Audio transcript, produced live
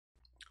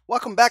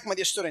Welcome back, my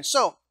dear students.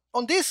 So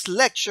on this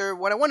lecture,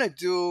 what I want to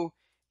do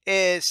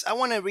is I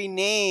want to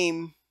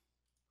rename,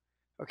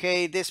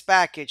 okay, this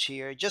package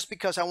here just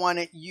because I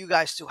wanted you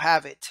guys to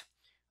have it.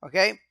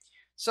 Okay,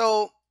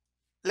 so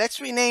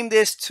let's rename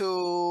this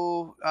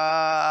to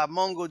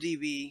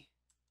MongoDB,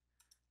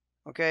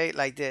 okay,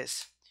 like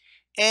this.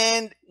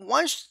 And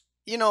once,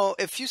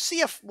 if you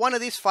see one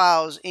of these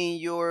files in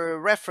your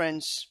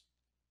reference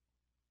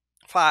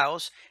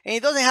files and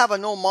it doesn't have a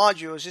no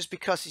modules, just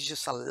because it's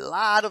just a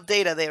lot of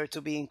data there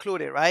to be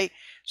included, right?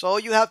 So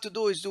all you have to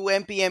do is do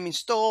npm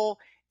install,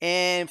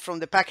 and from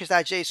the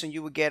package.json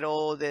you would get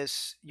all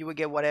this, you would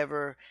get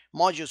whatever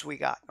modules we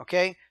got.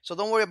 Okay, so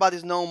don't worry about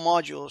this no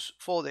modules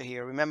folder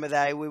here. Remember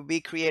that it will be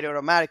created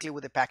automatically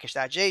with the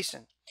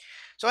package.json.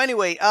 So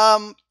anyway,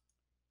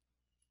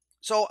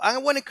 so I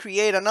want to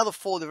create another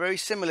folder very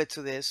similar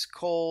to this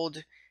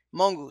called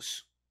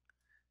Mongoose.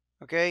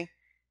 Okay,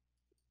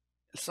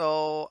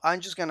 so I'm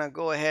just gonna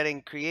go ahead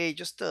and create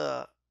just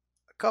a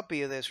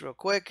copy of this real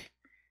quick,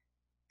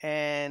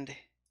 and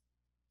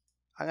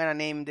I'm gonna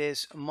name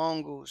this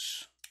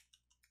Mongoose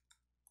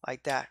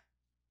like that,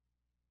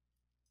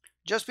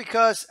 just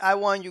because I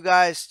want you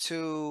guys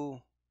to,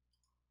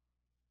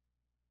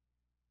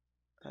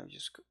 let me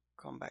just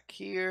come back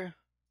here,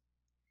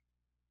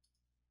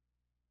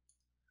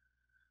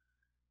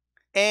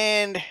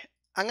 and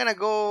I'm gonna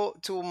go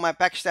to my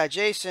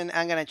package.json.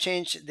 I'm gonna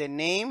change the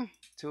name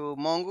to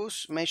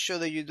Mongoose. Make sure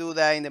that you do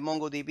that in the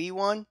MongoDB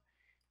one,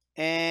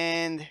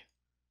 and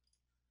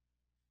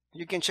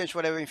you can change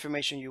whatever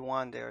information you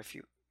want there if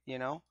you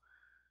know,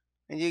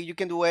 and you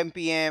can do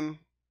npm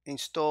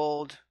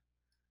installed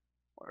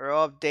or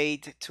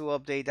update to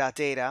update that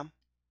data.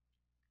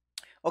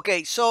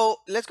 Okay, so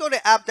let's go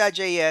to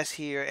app.js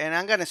here, and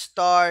I'm gonna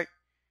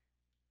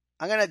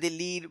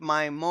delete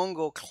my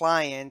Mongo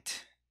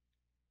client,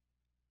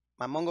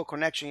 my Mongo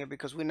connection here,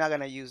 because we're not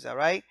gonna use that,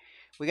 right?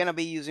 We're gonna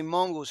be using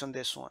Mongoose on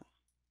this one.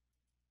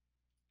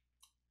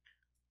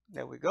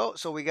 There we go.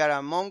 So we got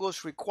a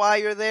Mongoose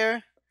require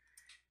there,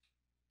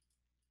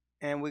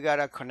 and we got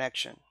a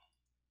connection.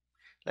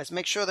 Let's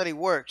make sure that it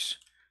works.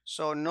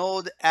 So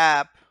node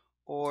app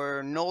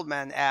or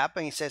nodeman app,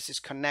 and it says it's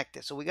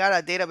connected. So we got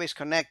our database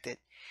connected.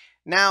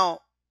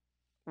 Now,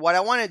 what I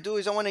want to do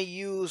is I want to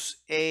use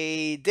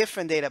a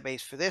different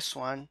database for this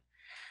one,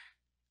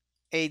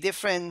 a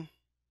different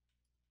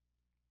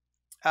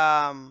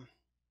database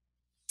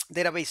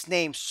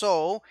name.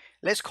 So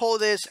let's call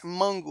this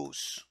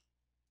Mongoose.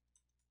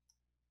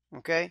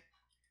 Okay.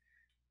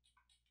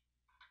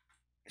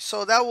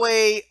 So that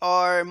way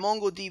our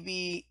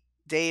MongoDB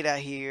data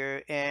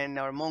here and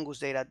our Mongoose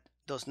data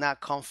does not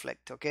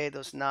conflict. Okay,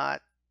 this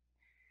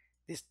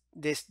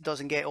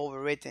doesn't get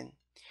overwritten.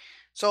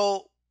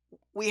 So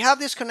we have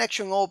this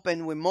connection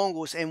open with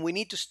Mongoose, and we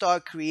need to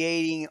start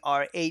creating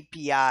our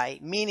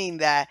API, meaning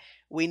that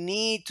we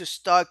need to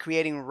start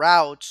creating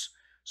routes,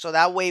 so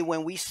that way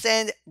when we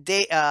send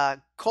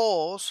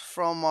calls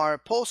from our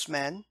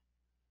postman,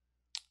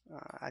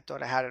 I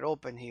thought I had it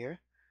open here.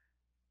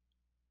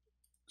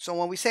 So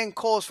when we send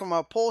calls from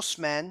our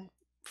postman,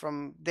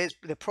 from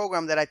the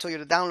program that I told you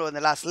to download in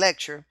the last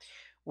lecture,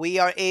 we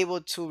are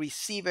able to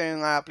receive it in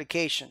our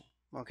application.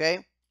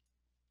 Okay,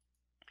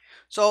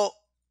 so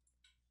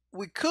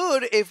we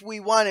could, if we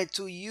wanted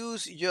to,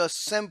 use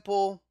just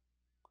simple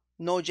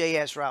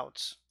Node.js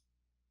routes.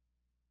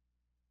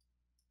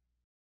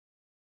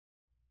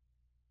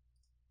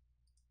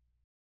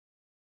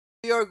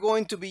 We are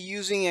going to be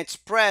using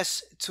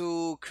Express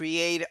to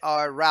create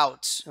our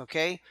routes,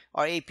 okay,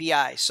 our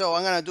API. So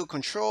I'm gonna do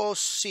Control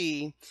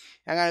C.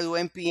 I'm gonna do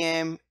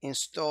npm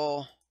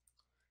install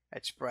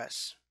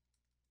Express.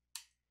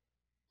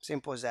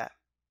 Simple as that.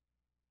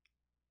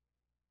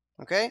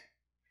 Okay.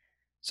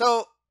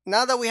 So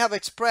now that we have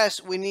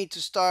Express, we need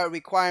to start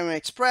requiring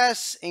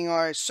Express in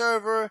our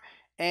server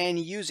and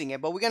using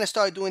it. But we're going to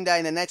start doing that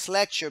in the next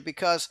lecture,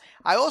 because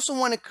I also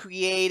want to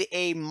create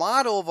a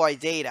model of our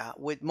data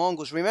with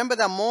Mongoose. Remember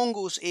that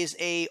Mongoose is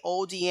a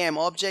ODM,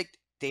 object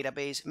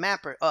database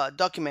mapper,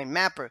 document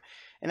mapper.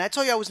 And I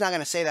told you I was not going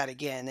to say that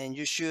again, and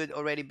you should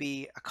already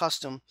be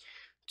accustomed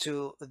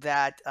to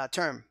that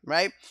term,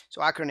 right?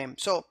 So acronym.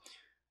 So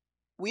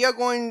we are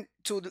going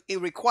to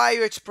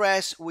require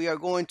Express. We are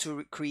going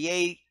to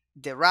create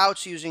the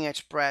routes using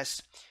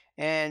Express.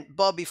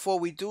 But before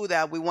we do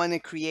that, we want to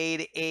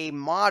create a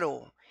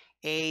model,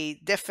 a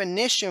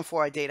definition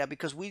for our data,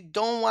 because we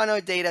don't want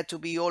our data to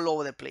be all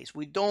over the place.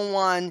 We don't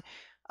want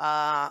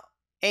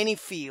any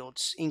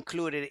fields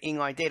included in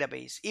our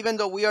database. Even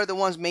though we are the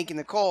ones making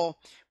the call,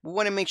 we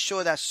want to make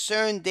sure that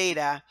certain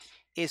data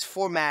is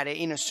formatted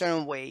in a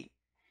certain way,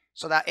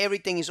 so that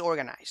everything is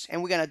organized.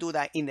 And we're going to do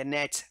that in the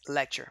next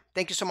lecture.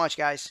 Thank you so much,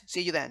 guys. See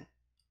you then.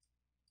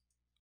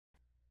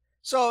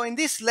 So in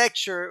this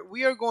lecture,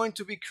 we are going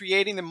to be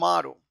creating the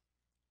model,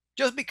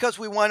 just because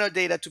we want our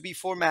data to be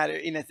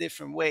formatted in a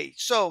different way.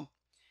 So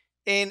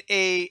in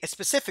a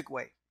specific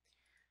way,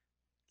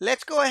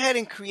 let's go ahead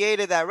and create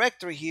a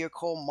directory here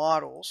called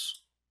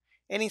models.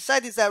 And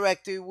inside this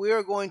directory, we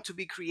are going to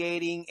be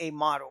creating a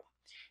model.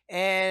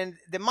 And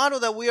the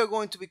model that we are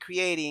going to be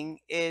creating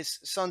is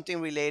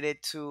something related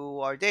to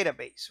our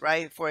database,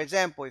 right? For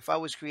example, if I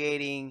was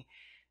creating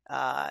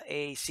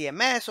a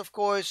CMS, of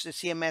course, the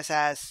CMS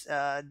has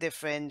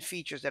different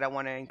features that I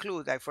want to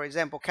include, like, for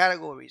example,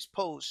 categories,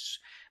 posts,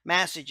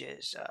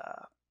 messages,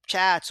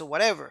 chats, or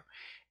whatever.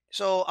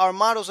 So our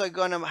models are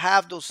going to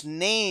have those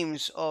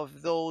names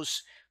of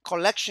those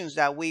collections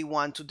that we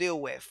want to deal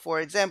with. For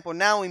example,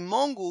 now in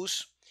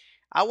Mongoose,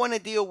 I want to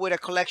deal with a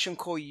collection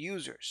called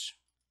users.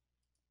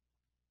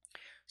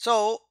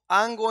 So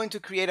I'm going to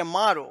create a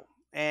model.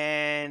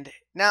 And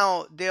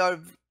now there are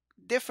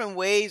different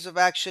ways of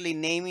actually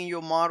naming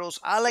your models.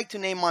 I like to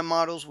name my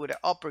models with an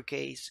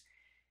uppercase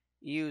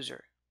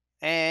user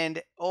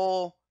and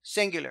all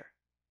singular.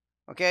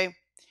 Okay.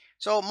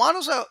 So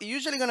models are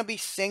usually going to be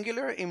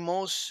singular in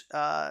most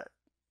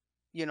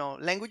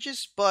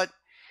languages, but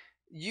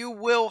you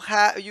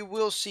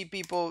will see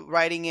people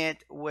writing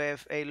it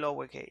with a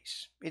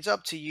lowercase. It's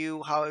up to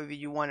you however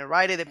you want to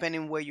write it,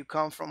 depending where you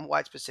come from,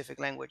 what specific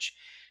language.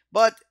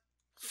 But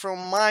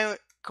from my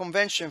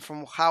convention,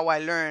 from how I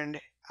learned,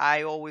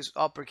 I always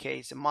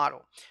uppercase the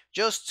model,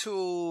 just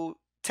to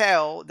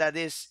tell that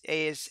this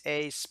is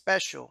a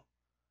special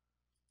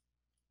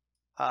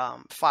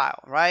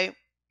file, right?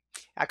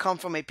 I come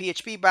from a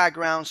PHP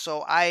background,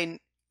 so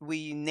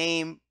we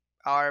name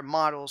our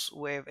models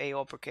with a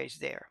uppercase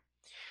there.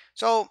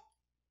 So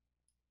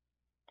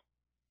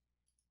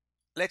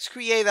let's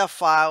create a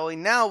file.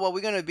 And now what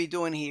we're going to be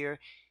doing here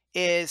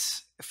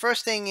is, the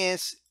first thing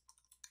is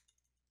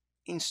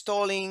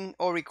installing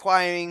or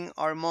requiring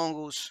our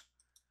Mongoose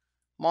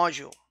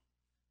module.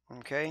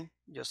 Okay,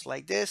 just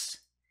like this.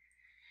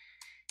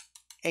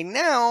 And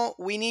now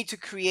we need to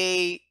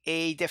create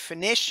a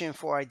definition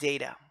for our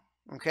data.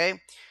 Okay,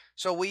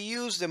 so we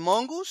use the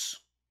Mongoose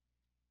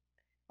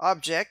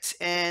object,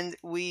 and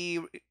we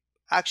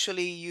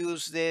actually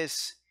use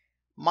this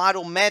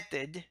model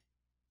method.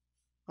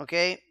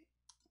 Okay,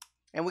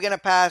 and we're going to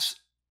pass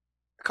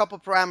a couple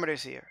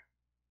parameters here.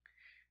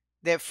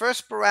 The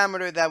first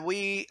parameter that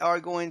we are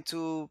going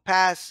to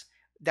pass,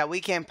 that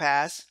we can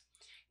pass,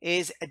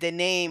 is the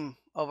name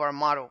of our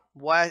model.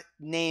 What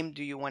name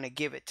do you want to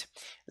give it?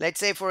 Let's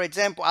say, for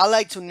example, I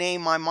like to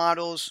name my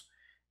models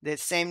the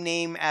same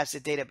name as the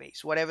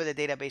database, whatever the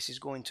database is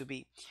going to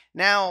be.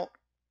 Now,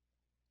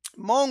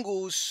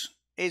 Mongoose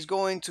is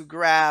going to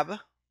grab,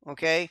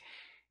 okay,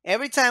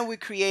 every time we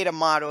create a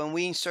model and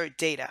we insert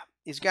data,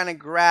 it's going to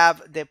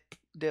grab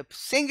the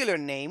singular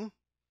name,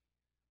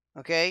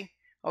 okay,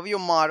 of your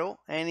model,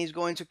 and it's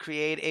going to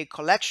create a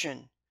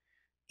collection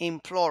in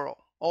plural,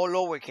 all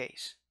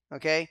lowercase.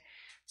 Okay,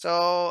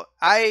 so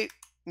I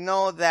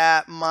know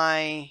that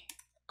my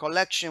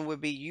collection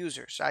would be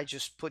users. I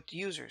just put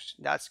users.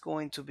 That's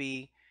going to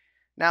be,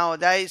 now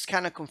that is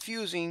kind of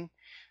confusing,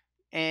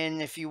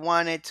 and if you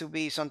want it to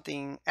be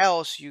something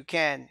else, you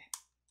can.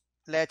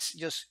 Let's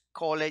just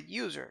call it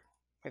user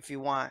if you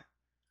want.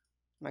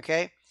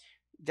 Okay,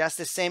 that's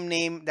the same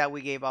name that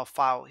we gave our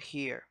file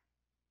here.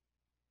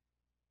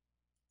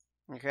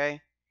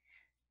 Okay,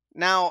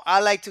 now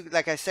I like to,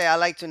 like I say, I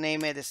like to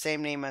name it the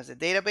same name as the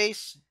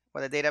database,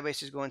 what the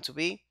database is going to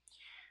be,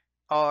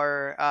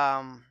 or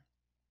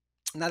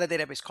not a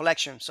database,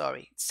 collection,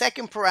 sorry.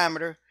 Second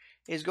parameter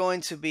is going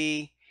to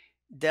be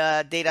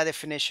the data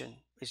definition.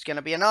 It's going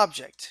to be an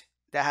object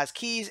that has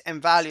keys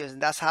and values,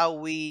 and that's how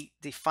we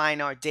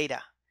define our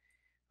data.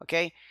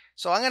 Okay,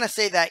 so I'm going to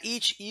say that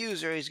each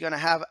user is going to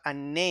have a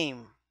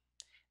name.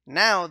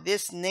 Now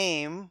this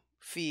name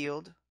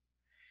field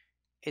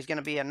is going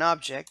to be an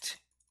object.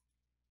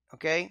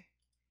 Okay,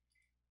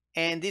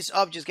 and this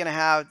object is going to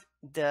have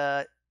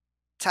the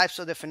types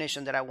of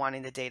definition that I want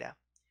in the data.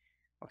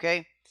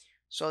 Okay,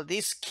 so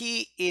this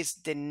key is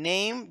the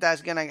name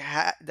that's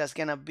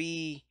gonna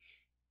be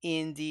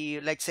in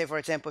the, let's say, for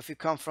example, if you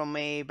come from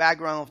a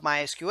background of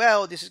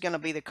MySQL, this is gonna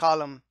be the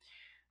column.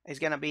 It's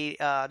gonna be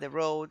the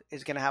row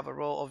is gonna have a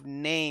row of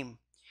name,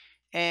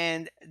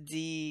 and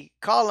the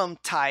column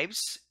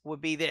types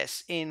would be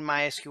this in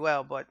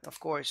MySQL. But of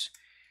course,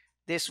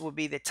 this would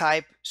be the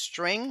type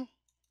string,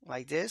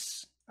 like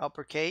this,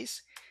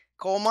 uppercase,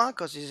 comma,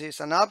 because this is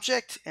an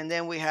object, and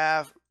then we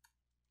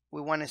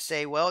want to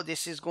say, well,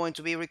 this is going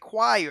to be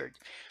required.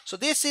 So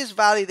this is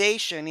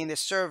validation in the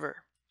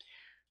server,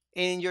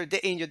 in your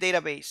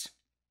database.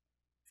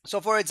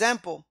 So for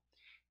example,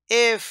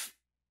 if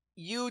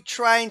you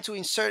trying to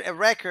insert a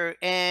record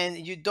and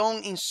you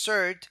don't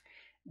insert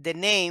the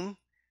name,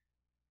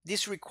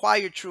 this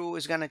required true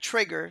is going to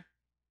trigger,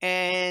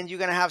 and you're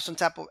going to have some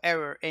type of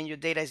error, and your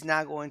data is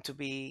not going to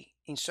be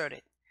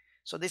inserted.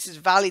 So this is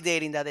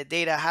validating that the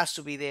data has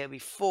to be there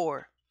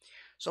before.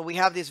 So we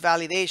have this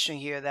validation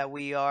here that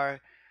we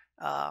are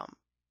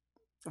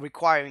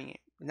requiring it.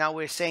 Now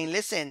we're saying,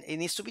 listen, it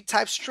needs to be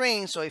type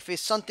string. So if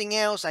it's something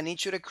else, I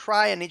need you to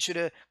cry, I need you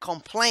to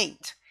complain,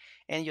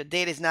 and your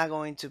data is not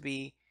going to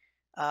be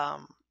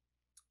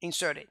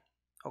inserted,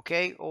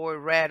 okay, or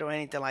read or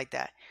anything like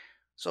that.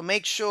 So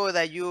make sure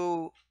that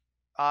you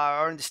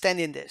are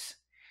understanding this.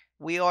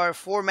 We are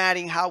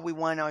formatting how we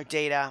want our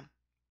data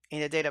in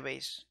the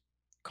database.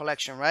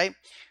 collection, right?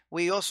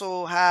 We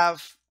also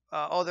have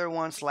other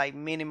ones like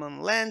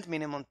minimum length,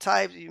 minimum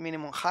type,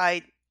 minimum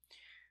height.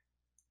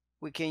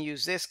 We can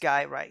use this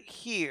guy right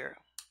here.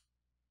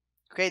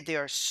 Okay,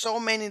 there are so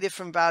many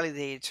different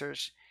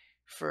validators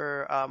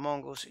for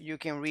Mongoose. You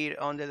can read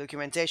on the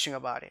documentation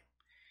about it.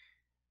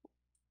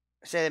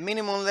 Say the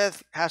minimum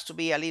length has to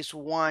be at least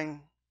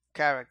 1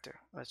 character.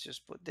 Let's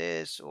just put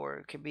this, or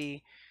it could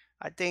be,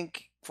 I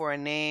think for a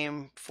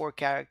name, 4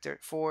 character,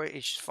 4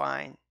 is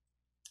fine.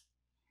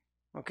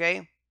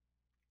 Okay.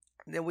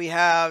 Then we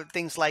have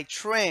things like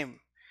trim.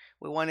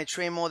 We want to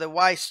trim all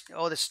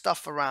the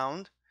stuff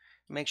around,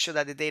 make sure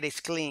that the data is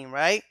clean,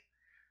 right?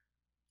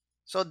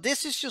 So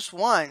this is just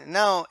one.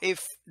 Now,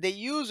 if the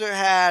user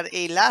had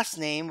a last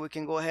name, we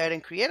can go ahead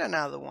and create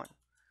another one.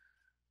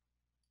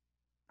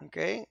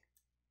 Okay,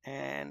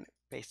 and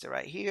paste it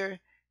right here,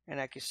 and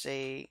I could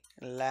say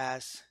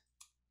last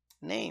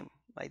name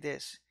like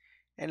this,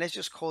 and let's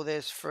just call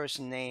this first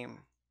name.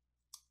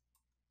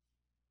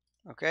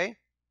 Okay,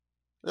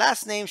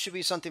 last name should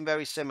be something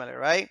very similar,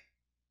 right?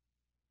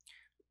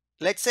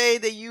 Let's say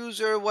the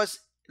user was,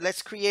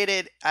 let's create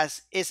it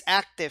as is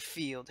active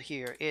field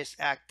here, is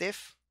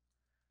active,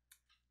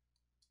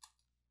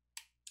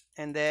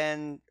 and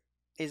then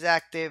is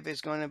active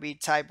is going to be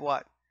type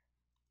what?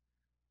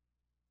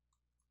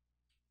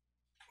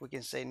 We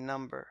can say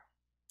number.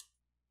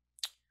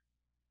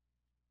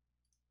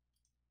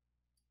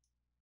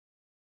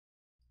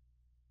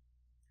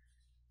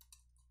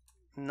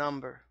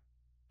 Number,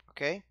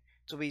 okay,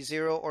 to be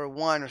 0 or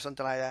 1 or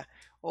something like that,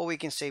 or we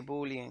can say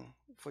boolean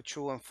for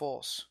true and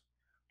false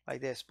like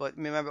this, but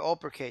remember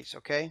uppercase.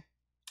 Okay,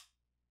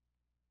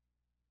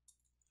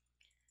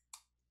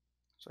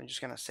 so I'm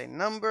just gonna say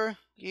number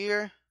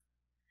here,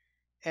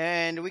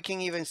 and we can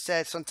even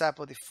set some type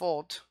of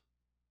default,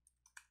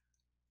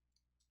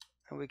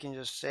 and we can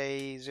just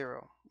say 0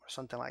 or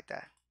something like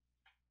that.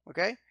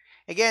 Okay,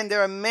 again,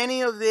 there are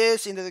many of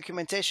this in the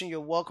documentation. You're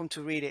welcome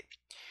to read it.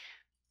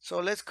 So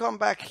let's come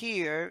back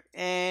here,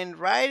 and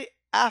right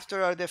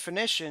after our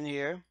definition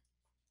here,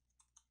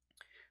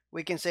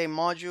 we can say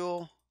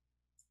module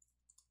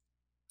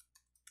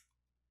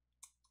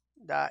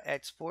dot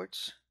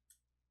exports,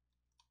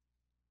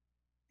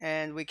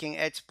 and we can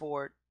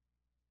export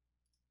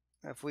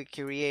if we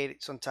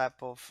create some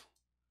type of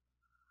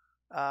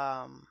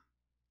the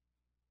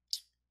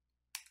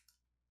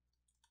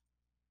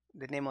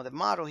name of the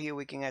model here,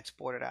 we can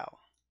export it out,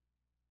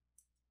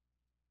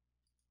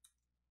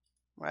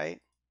 right?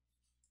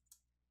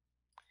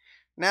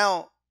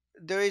 Now,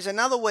 there is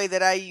another way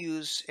that I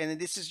use, and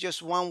this is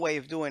just one way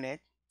of doing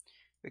it.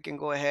 We can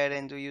go ahead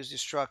and use the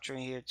structure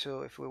in here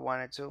too if we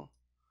wanted to,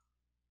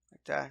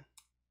 like that.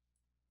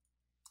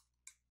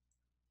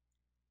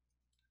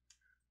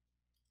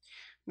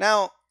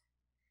 Now,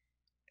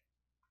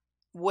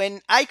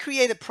 when I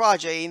create a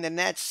project in the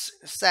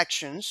next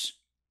sections,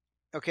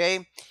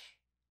 okay,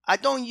 I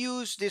don't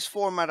use this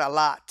format a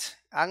lot.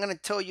 I'm going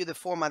to tell you the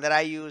format that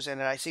I use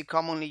and that I see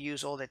commonly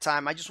used all the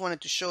time. I just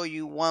wanted to show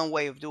you one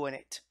way of doing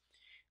it.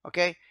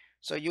 Okay,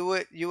 so you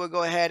would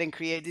go ahead and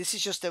create. This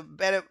is just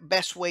the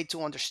best way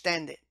to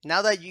understand it.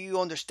 Now that you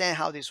understand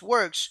how this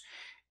works,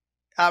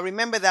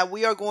 remember that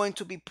we are going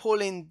to be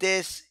pulling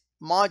this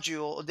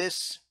module,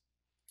 this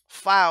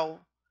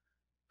file,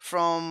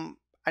 from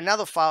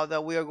another file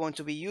that we are going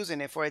to be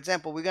using it. For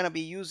example, we're going to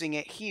be using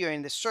it here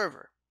in the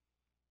server.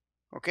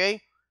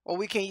 Okay, or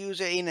we can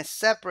use it in a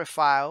separate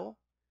file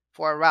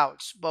for our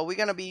routes, but we're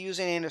going to be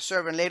using it in the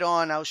server, and later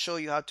on I'll show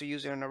you how to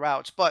use it in the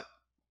routes. But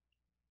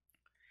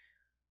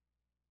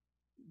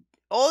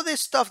all this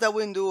stuff that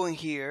we're doing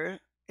here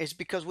is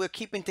because we're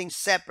keeping things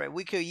separate.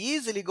 We could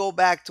easily go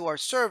back to our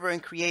server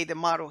and create the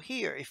model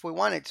here if we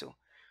wanted to.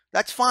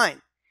 That's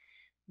fine,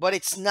 but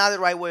it's not the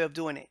right way of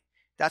doing it.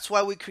 That's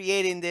why we're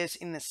creating this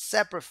in a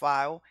separate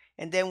file,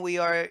 and then we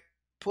are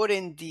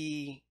putting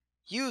the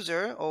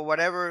user or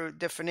whatever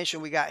definition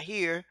we got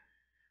here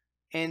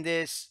in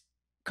this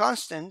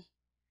constant,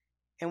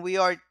 and we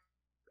are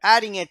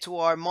adding it to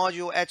our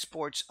module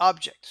exports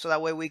object, so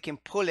that way we can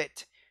pull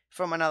it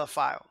from another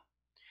file.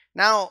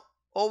 Now,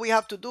 all we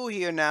have to do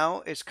here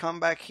now is come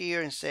back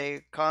here and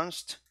say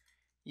const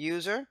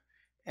user,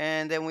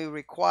 and then we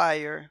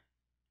require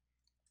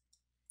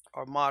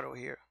our model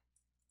here.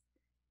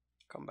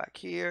 Come back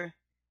here,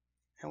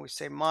 and we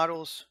say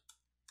models,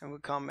 and we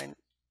comment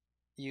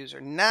user.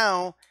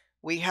 Now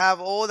we have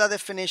all the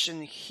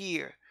definition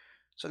here.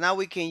 So now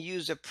we can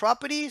use the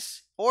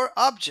properties or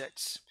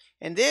objects.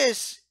 And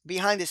this,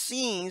 behind the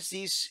scenes,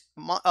 this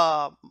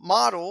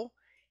model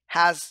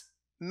has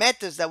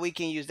methods that we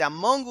can use, that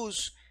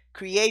Mongoose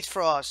creates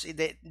for us,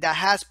 that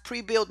has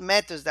pre-built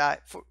methods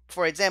that,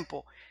 for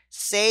example,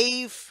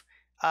 save,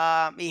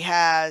 it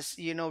has,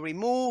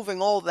 remove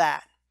and all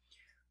that.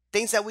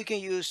 Things that we can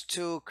use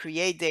to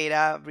create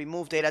data,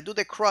 remove data, do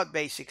the CRUD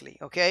basically,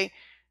 okay?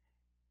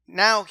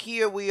 Now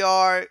here we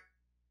are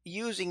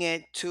using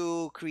it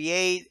to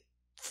create,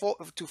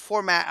 to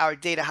format our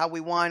data, how we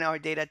want our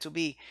data to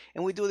be.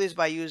 And we do this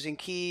by using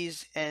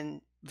keys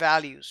and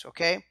values,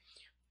 okay?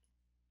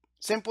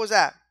 Simple as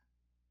that.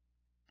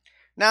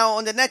 Now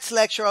on the next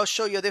lecture, I'll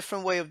show you a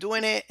different way of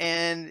doing it,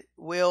 and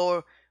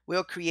we'll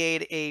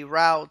create a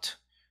route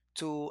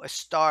to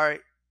start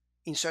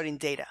inserting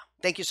data.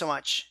 Thank you so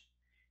much.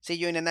 See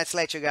you in the next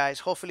lecture, guys.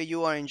 Hopefully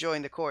you are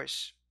enjoying the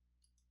course.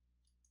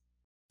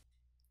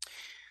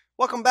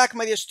 Welcome back,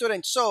 my dear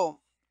students. So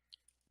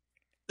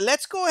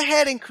let's go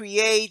ahead and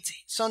create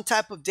some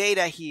type of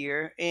data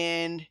here,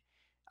 and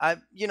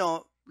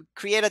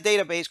create a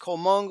database called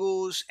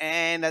Mongoose,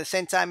 and at the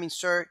same time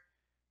insert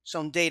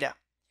some data.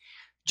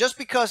 Just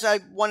because I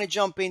want to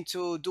jump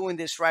into doing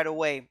this right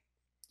away.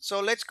 So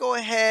let's go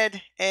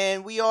ahead,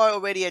 and we are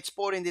already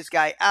exporting this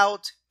guy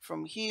out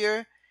from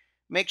here.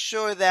 Make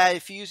sure that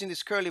if you're using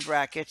these curly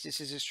brackets, this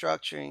is a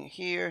structuring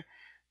here.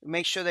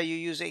 Make sure that you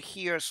use it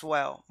here as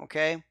well,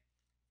 okay?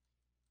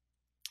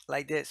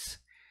 Like this.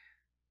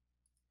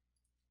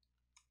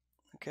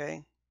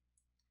 Okay.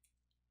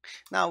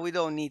 Now we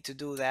don't need to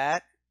do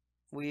that.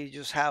 We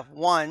just have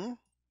one,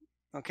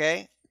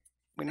 okay?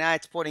 We're not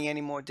exporting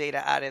any more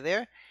data out of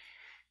there.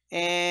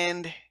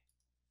 And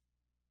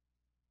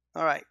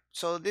all right,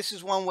 so this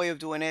is one way of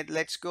doing it.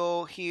 Let's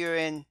go here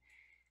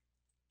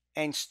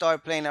and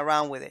start playing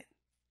around with it.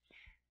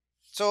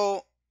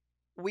 So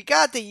we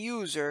got the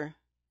user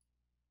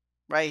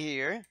right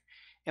here,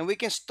 and we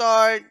can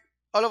start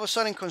all of a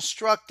sudden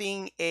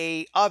constructing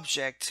a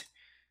object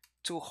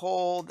to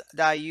hold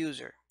that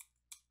user.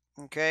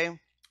 Okay,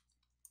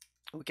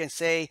 we can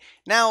say,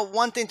 now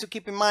one thing to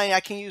keep in mind, I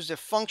can use the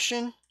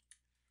function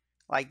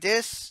like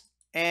this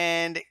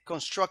and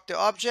construct the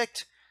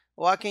object,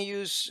 or I can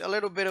use a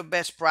little bit of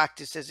best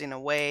practices in a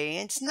way.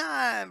 It's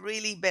not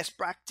really best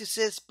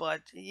practices,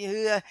 but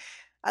yeah,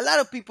 a lot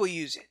of people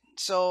use it.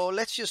 So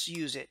let's just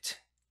use it.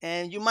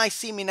 And you might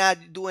see me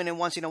not doing it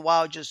once in a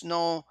while. Just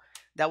know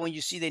that when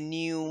you see the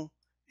new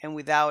and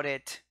without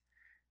it,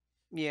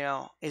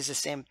 it's the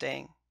same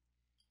thing.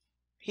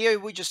 Here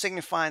we're just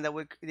signifying that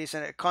this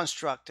is a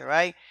constructor,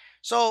 right?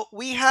 So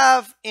we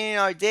have in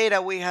our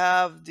data, we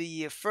have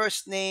the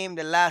first name,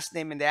 the last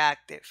name, and the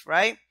active,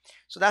 right?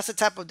 So that's the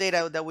type of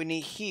data that we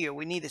need here.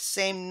 We need the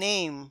same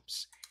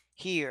names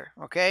here,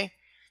 okay?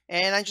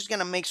 And I'm just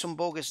gonna make some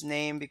bogus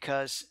name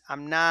because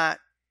I'm not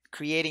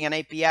creating an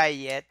API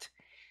yet.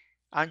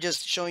 I'm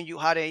just showing you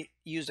how to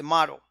use the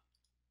model.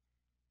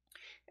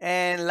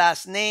 And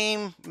last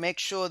name, make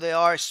sure they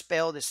are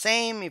spelled the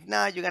same. If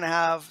not, you're gonna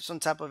have some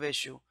type of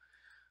issue.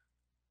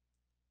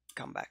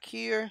 Come back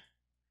here,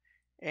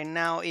 and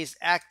now is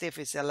active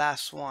is the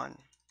last one.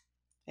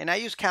 And I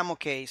use camel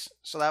case,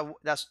 so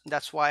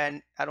that's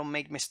why I don't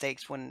make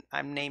mistakes when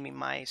I'm naming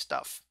my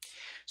stuff.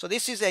 So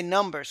this is a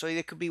number, so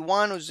it could be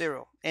 1 or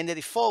 0. And the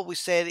default, we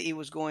said it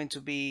was going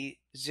to be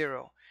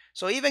 0.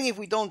 So even if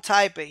we don't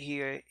type it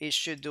here, it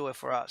should do it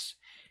for us.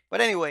 But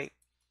anyway,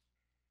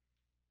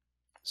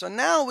 so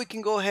now we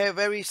can go ahead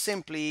very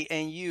simply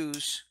and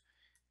use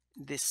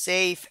the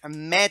save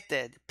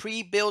method,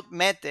 pre-built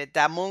method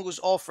that Mongoose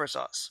offers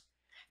us.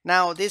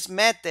 Now this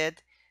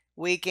method,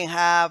 we can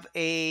have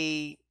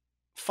a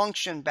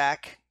function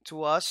back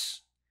to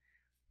us,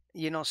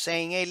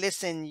 saying, hey,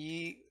 listen,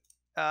 we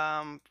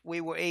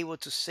were able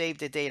to save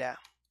the data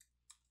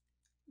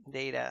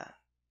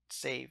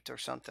saved or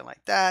something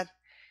like that.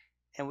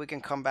 And we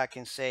can come back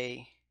and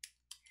say,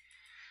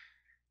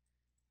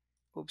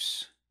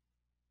 oops,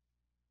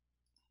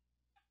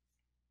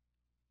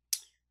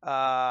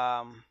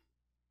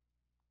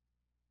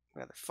 we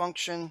have the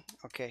function,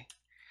 okay,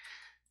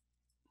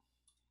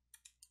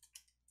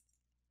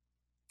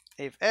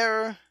 if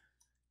error,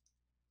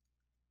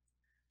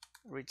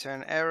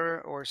 return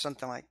error or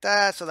something like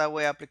that, so that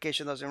way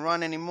application doesn't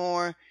run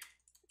anymore.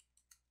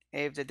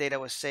 If the data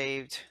was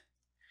saved,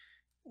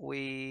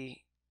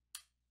 we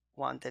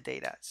want the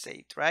data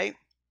saved, right?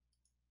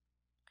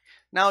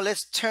 Now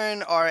let's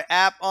turn our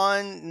app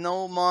on,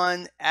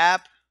 nomon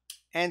app,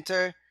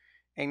 enter,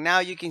 and now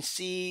you can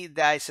see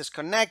that it says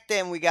connected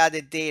and we got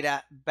the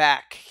data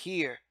back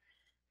here.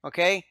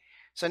 Okay,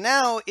 so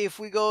now if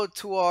we go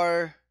to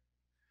our,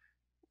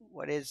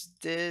 what is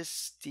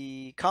this,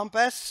 the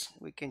compass,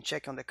 we can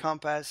check on the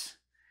compass,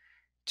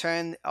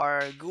 turn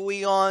our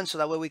GUI on so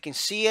that way we can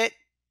see it.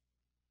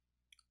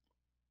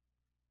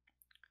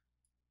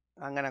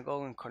 I'm gonna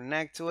go and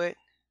connect to it,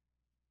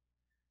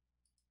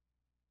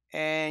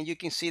 and you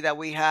can see that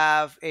we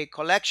have a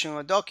collection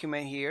or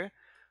document here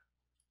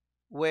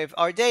with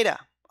our data.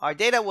 Our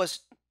data was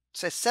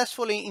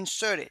successfully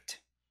inserted.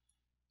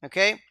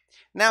 Okay,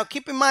 now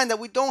keep in mind that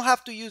we don't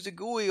have to use the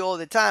GUI all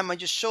the time. I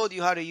just showed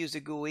you how to use the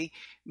GUI.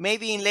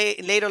 Maybe in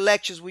later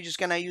lectures we're just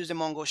gonna use the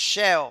Mongo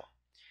shell,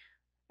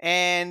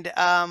 and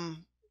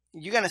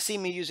you're gonna see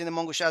me using the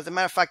Mongo shell. As a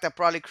matter of fact, I'll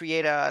probably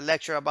create a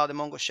lecture about the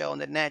Mongo shell in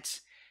the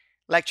next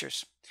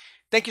lectures.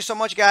 Thank you so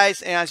much,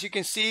 guys. And as you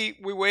can see,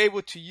 we were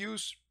able to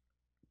use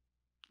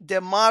the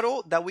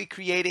model that we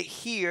created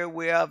here.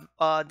 We have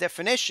a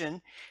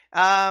definition.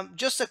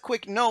 Just a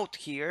quick note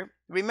here.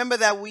 Remember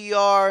that we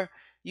are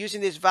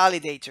using these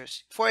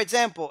validators. For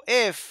example,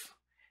 if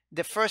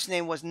the first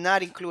name was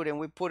not included and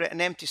we put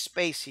an empty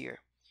space here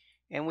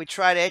and we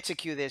try to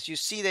execute this, you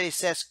see that it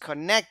says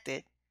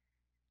connected.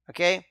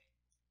 Okay,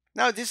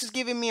 Now this is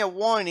giving me a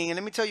warning, and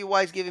let me tell you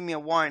why it's giving me a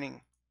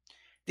warning.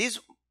 This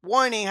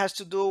warning has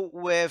to do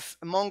with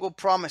Mongo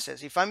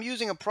promises. If I'm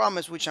using a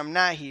promise, which I'm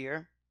not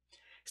here,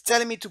 it's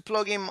telling me to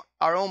plug in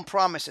our own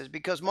promises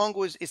because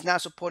Mongo is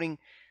not supporting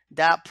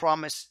that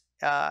promise.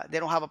 They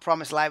don't have a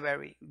promise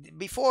library.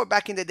 Before,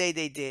 back in the day,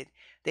 they did.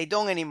 They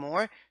don't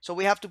anymore. So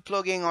we have to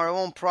plug in our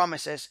own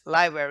promises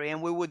library,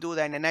 and we will do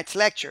that in the next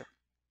lecture.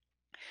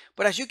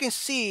 But as you can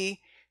see,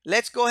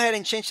 let's go ahead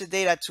and change the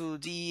data to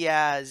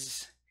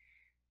Diaz.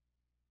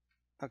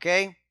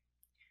 Okay.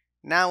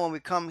 Now when we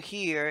come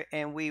here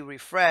and we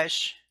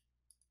refresh,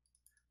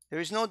 there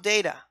is no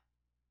data.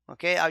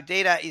 Okay, our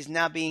data is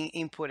not being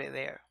inputted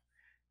there.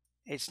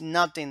 It's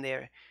nothing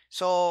there.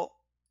 So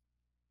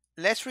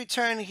let's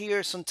return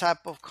here some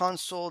type of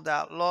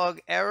console.log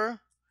error,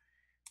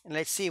 and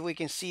let's see if we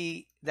can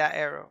see that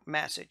error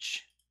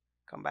message.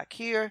 Come back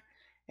here,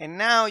 and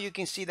now you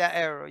can see that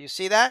error. You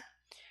see that?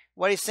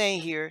 What it's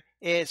saying here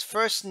is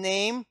first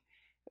name,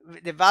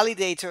 the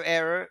validator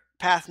error,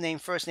 path name,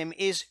 first name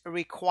is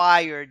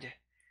required.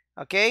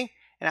 Okay,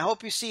 and I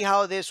hope you see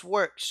how this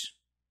works.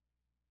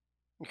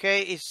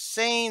 Okay, it's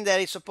saying that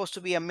it's supposed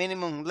to be a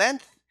minimum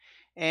length,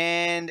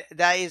 and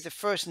that is the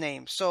first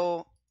name.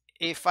 So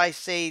if I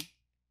say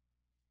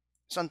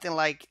something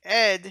like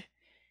Ed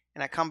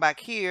and I come back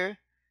here,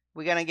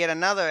 we're gonna get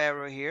another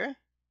error here,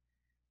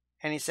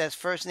 and it says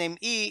first name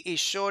E is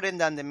shorter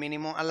than the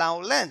minimum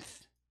allowed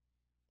length.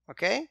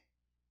 Okay,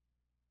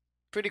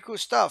 pretty cool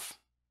stuff.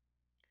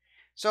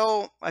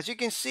 So as you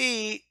can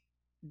see,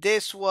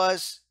 this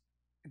was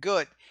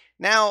good.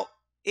 Now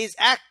is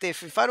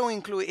active. If I don't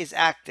include is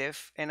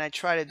active and I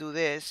try to do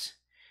this,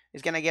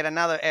 it's gonna get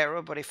another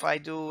error. But if I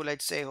do,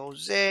 let's say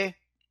Jose,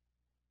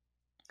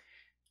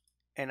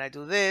 and I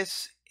do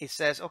this, it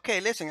says, okay,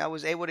 listen, I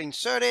was able to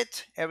insert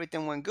it,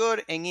 everything went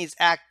good, and is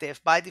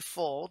active by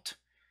default.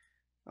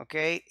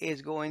 Okay,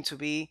 is going to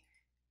be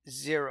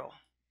 0.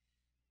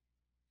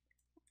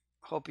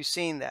 Hope you've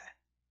seen that.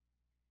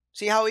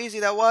 See how easy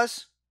that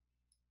was?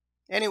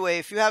 Anyway,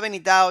 if you have any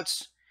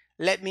doubts,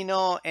 let me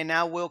know and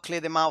I will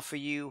clear them out for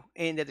you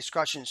in the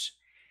discussions.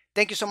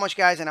 Thank you so much,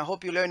 guys, and I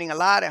hope you're learning a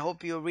lot. I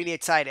hope you're really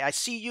excited. I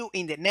see you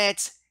in the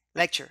next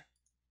lecture.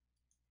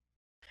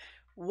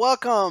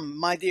 Welcome,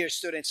 my dear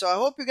students. So I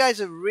hope you guys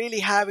are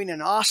really having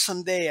an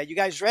awesome day. Are you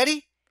guys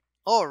ready?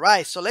 All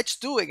right, so let's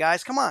do it,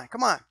 guys. Come on,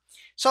 come on.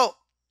 So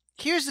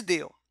here's the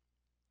deal.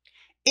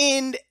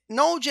 In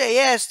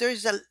Node.js,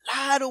 there's a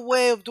lot of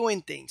way of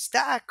doing things.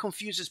 That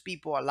confuses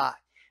people a lot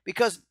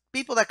because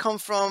people that come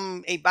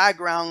from a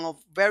background of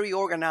very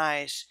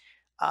organized,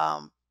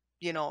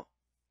 you know,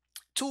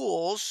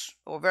 tools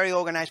or very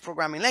organized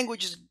programming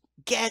languages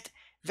get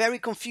very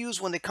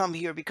confused when they come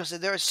here because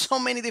there are so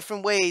many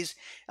different ways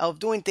of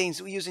doing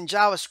things using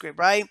JavaScript,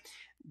 right?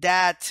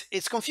 That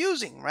it's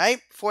confusing, right?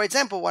 For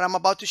example, what I'm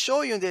about to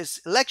show you in this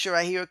lecture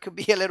right here could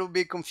be a little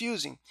bit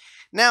confusing.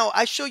 Now,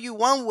 I show you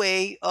one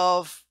way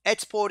of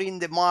exporting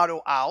the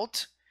model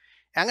out.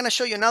 I'm going to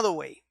show you another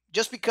way,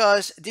 just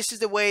because this is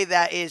the way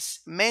that is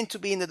meant to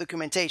be in the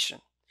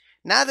documentation.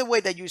 Not the way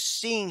that you're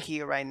seeing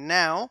here right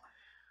now.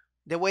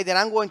 The way that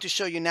I'm going to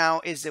show you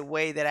now is the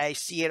way that I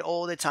see it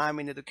all the time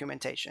in the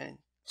documentation.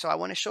 So I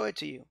want to show it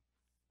to you.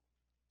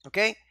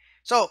 Okay?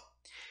 So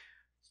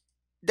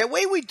the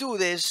way we do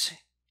this,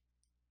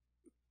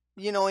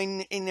 you know,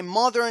 in the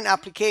modern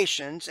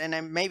applications, and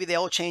then maybe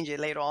they'll change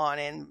it later on,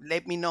 and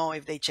let me know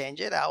if they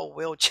change it. I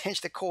will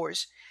change the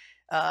course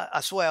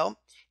as well,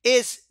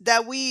 is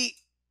that we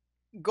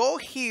go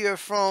here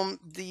from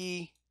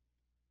the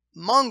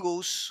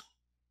Mongoose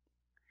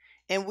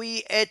and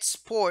we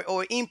export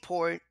or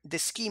import the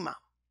schema.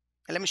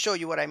 And let me show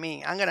you what I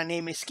mean. I'm going to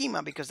name it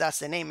schema because that's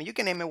the name. And you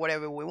can name it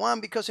whatever we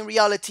want because in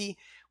reality,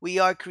 we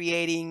are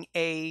creating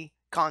a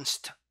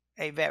const,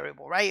 a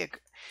variable, right?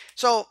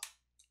 So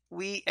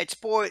we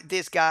export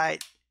this guy,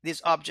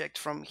 this object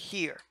from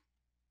here.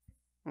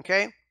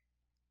 Okay.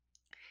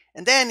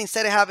 And then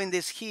instead of having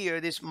this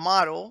here, this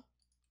model,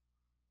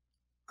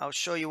 I'll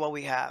show you what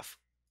we have.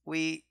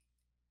 We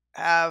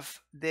have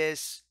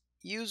this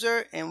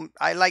user, and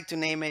I like to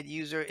name it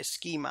user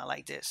schema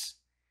like this.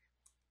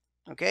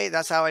 Okay,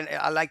 that's how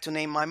I like to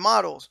name my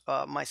models,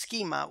 my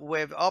schema,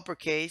 with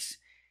uppercase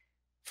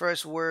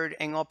first word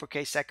and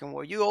uppercase second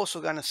word. You're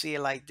also gonna see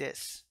it like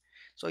this.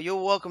 So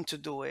you're welcome to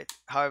do it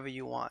however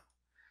you want.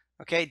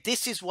 Okay,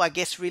 this is what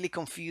gets really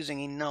confusing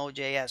in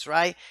Node.js,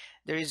 right?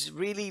 There is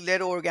really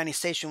little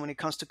organization when it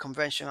comes to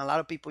convention. A lot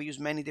of people use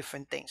many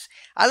different things.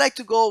 I like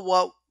to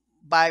go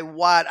by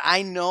what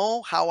I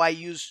know, how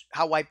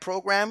I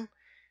program,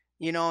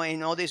 you know,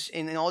 in all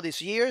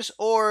these years,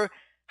 or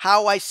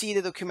how I see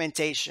the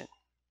documentation.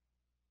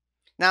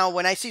 Now,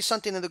 when I see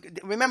something,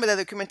 remember that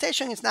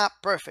documentation is not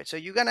perfect. So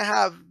you're going to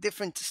have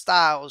different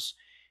styles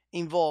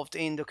involved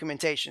in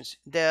documentations.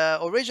 The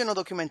original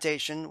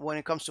documentation, when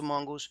it comes to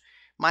Mongoose,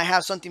 might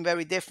have something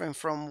very different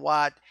from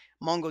what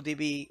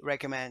MongoDB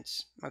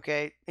recommends,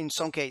 okay, in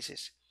some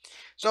cases.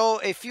 So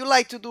if you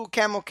like to do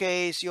camel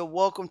case, you're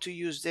welcome to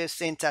use this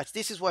syntax.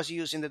 This is what's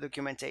used in the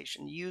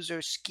documentation,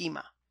 user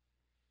schema.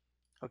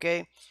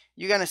 Okay,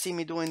 you're gonna see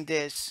me doing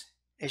this.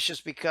 It's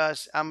just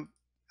because I'm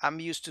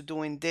used to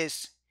doing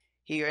this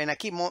here, and I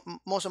keep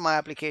most of my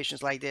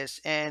applications like this.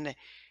 And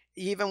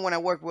even when I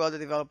work with other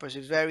developers,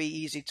 it's very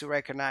easy to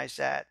recognize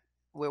that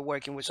we're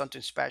working with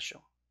something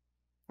special.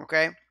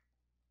 Okay,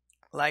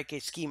 like a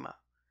schema.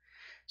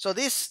 So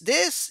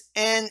this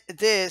and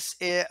this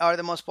are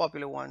the most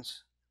popular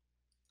ones.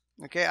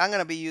 Okay, I'm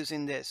gonna be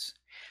using this.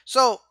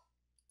 So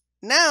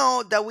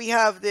now that we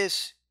have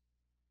this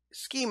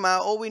schema,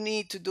 all we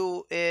need to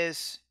do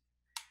is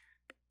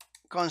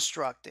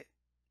construct it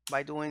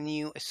by doing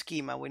new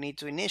schema. We need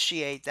to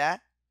initiate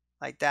that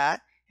like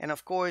that. And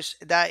of course,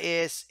 that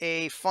is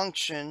a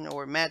function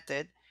or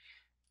method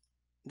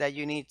that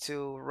you need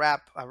to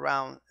wrap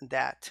around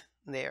that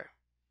there.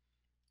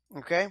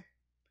 Okay.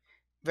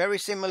 Very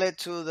similar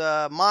to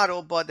the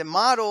model, but the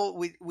model,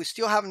 we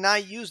still have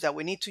not used that.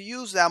 We need to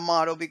use that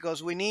model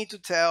because we need to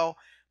tell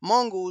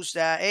Mongoose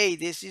that, hey,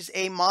 this is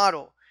a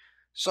model.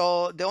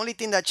 So the only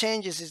thing that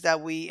changes is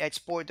that we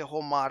export the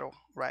whole model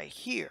right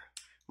here.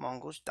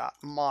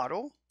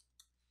 Mongoose.model.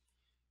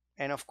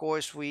 And of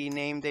course, we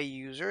name the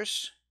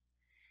users.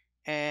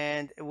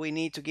 And we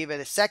need to give it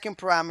a second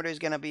parameter is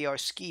going to be our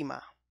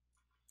schema.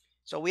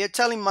 So we are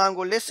telling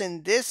Mongo,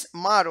 listen, this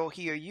model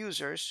here,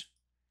 users,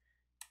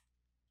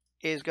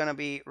 is going to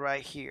be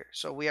right here.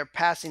 So we are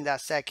passing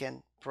that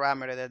second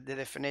parameter, the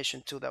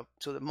definition to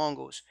the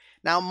Mongoose.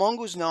 Now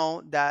Mongoose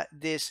know that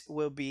this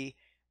will be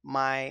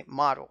my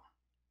model.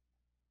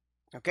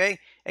 Okay.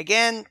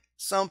 Again,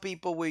 some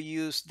people will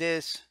use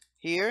this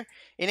here,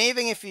 and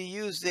even if you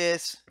use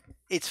this,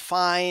 it's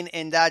fine,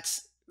 and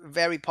that's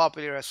very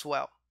popular as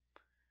well.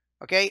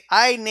 Okay.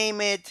 I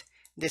name it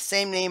the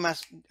same name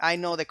as I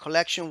know the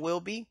collection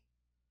will be.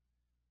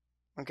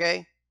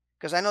 Okay.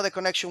 Because I know the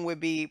collection will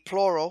be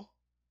plural,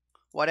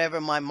 whatever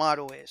my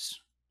model is.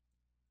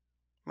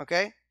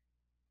 Okay.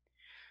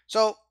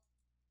 So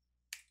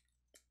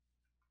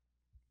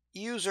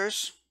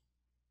users,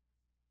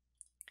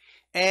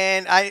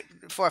 and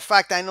for a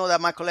fact, I know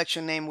that my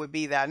collection name would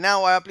be that.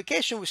 Now our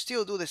application will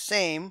still do the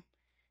same.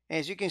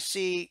 As you can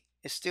see,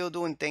 it's still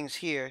doing things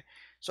here.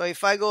 So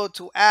if I go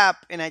to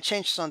app and I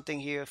change something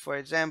here, for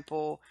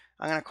example,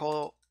 I'm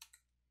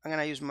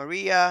gonna use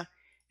Maria,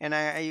 and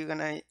you're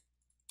gonna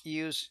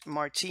use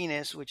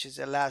Martinez, which is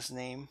the last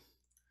name.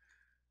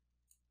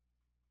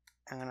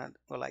 I'm gonna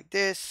go like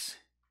this,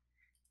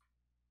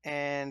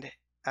 and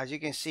as you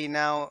can see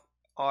now,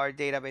 our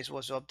database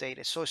was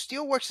updated. So it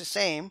still works the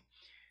same.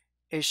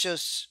 It's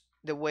just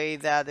the way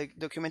that the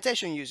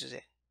documentation uses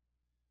it.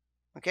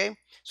 Okay,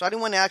 so I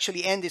didn't want to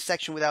actually end this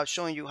section without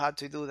showing you how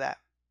to do that.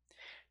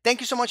 Thank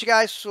you so much,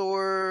 guys,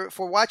 for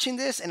watching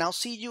this, and I'll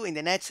see you in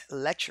the next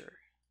lecture.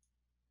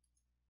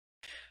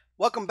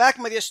 Welcome back,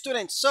 my dear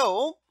students.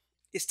 So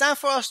it's time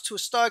for us to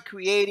start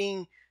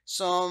creating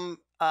some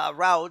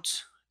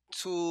routes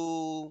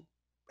to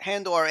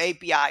handle our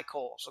API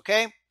calls.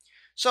 Okay,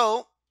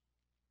 so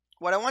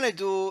what I want to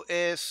do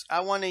is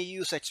I want to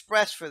use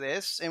Express for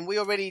this, and we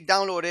already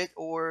downloaded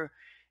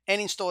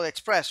and installed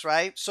Express,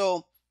 right?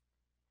 So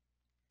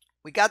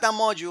we got that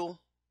module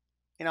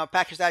in our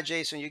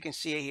package.json. You can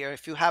see it here.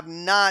 If you have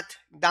not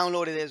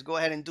downloaded this, go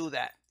ahead and do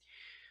that.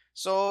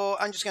 So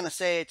I'm just going to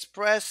say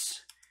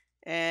Express,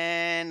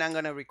 and I'm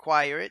going to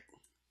require it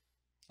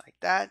like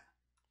that.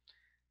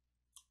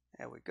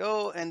 There we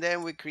go. And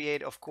then we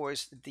create, of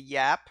course, the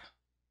app.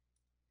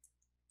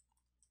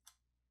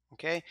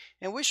 Okay.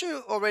 And we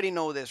should already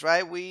know this,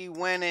 right? We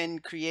went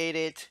and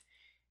created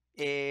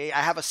I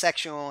have a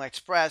section on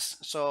Express.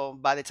 So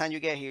by the time you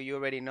get here, you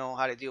already know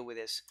how to deal with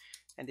this.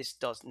 And this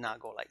does not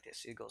go like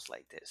this. It goes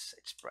like this,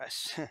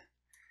 Express.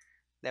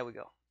 There we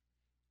go.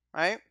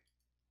 Right?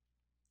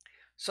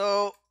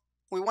 So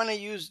we want to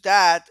use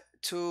that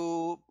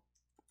to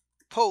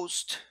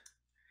post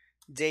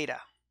data.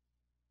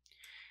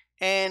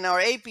 And our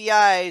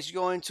API is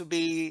going to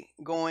be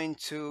going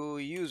to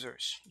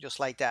users, just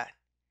like that.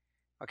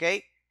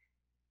 Okay?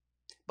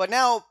 But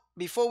now,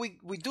 before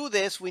we do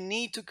this, we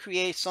need to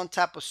create some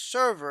type of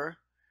server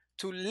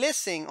to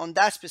listen on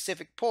that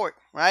specific port,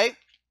 right?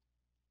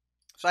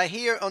 So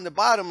here on the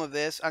bottom of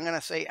this, I'm going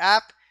to say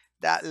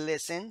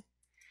app.listen,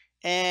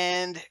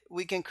 and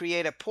we can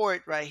create a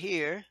port right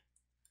here.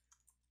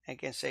 I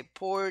can say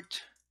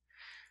port,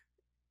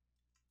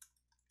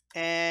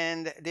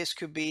 and this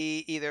could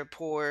be either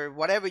port,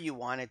 whatever you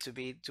want it to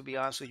be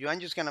honest with you. I'm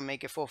just going to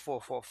make it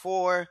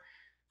 4444,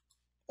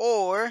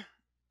 or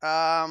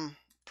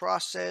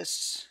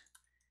process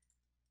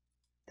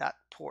that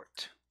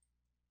port.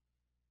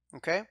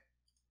 Okay,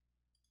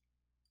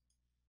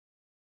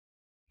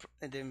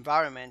 the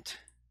environment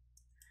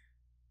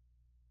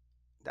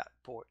that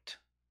port.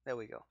 There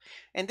we go.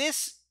 And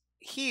this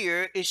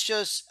here is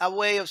just a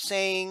way of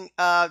saying,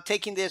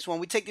 taking this, when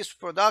we take this to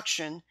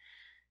production,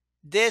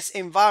 this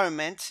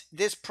environment,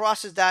 this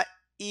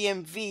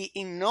process.env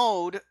in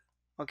Node,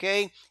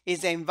 okay,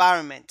 is the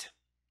environment.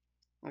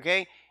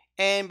 Okay,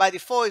 and by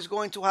default is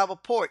going to have a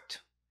port.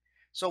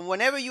 So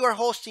whenever you are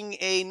hosting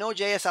a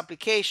Node.js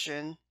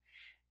application,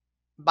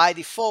 by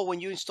default, when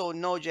you install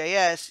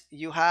Node.js,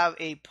 you have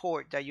a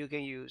port that you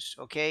can use,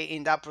 okay,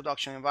 in that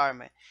production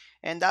environment.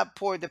 And that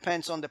port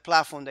depends on the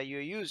platform that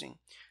you're using.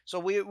 So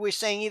we're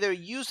saying either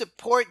use the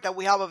port that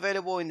we have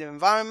available in the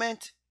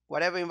environment,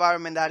 whatever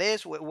environment that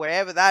is,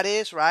 wherever that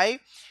is, right?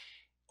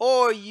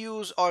 Or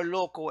use our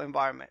local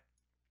environment,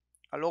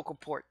 a local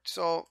port.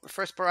 So the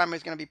first parameter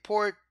is going to be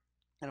port.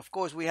 And of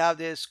course, we have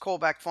this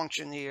callback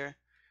function here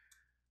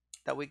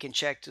that we can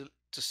check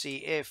to see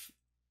if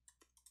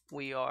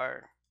we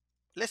are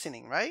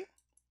listening, right?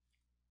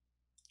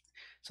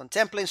 Some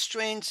template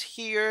strings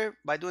here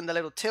by doing the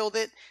little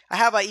tilde. I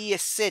have a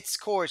ES6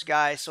 course,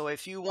 guys. So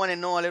if you want to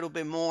know a little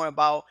bit more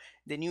about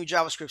the new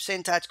JavaScript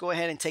syntax, go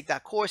ahead and take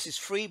that course. It's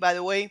free, by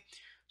the way.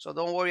 So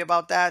don't worry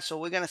about that. So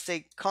we're going to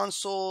say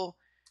console,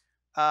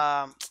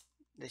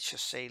 let's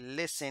just say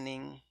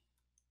listening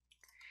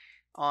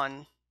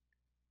on.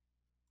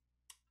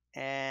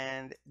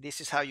 And this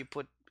is how you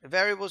put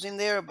variables in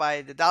there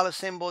by the dollar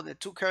symbol, the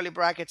two curly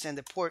brackets, and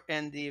the port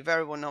and the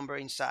variable number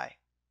inside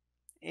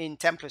in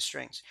template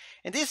strings.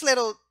 And this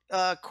little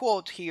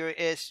quote here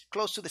is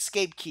close to the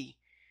escape key.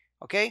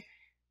 Okay,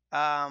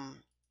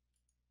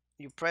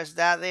 you press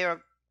that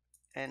there,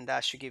 and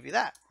that should give you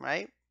that,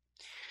 right?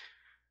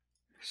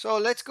 So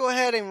let's go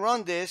ahead and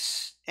run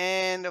this.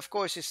 And of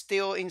course, it's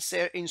still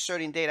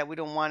inserting data. We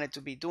don't want it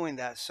to be doing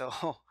that.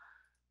 So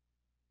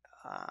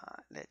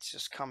let's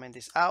just comment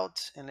this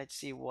out and let's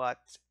see what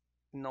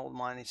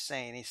NodeMon is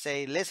saying. It's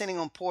saying listening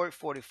on port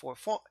 44.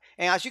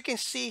 And as you can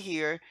see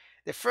here,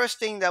 the first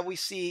thing that we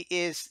see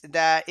is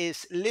that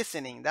is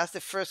listening. That's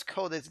the first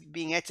code that's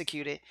being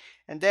executed.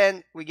 And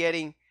then we're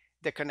getting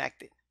the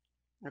connected.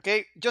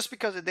 Okay, just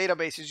because the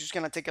database is just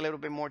going to take a little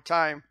bit more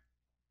time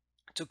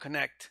to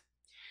connect.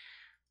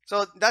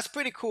 So that's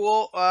pretty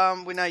cool.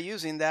 We're not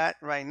using that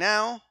right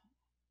now.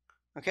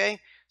 Okay,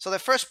 so the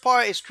first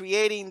part is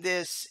creating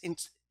this,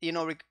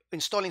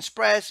 installing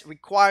Express,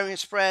 requiring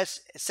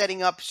Express,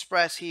 setting up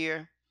Express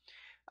here,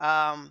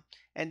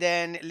 and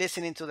then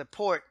listening to the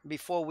port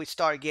before we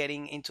start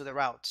getting into the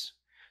routes.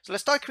 So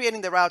let's start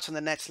creating the routes on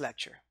the next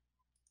lecture.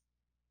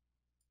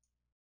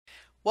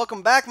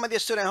 Welcome back, my dear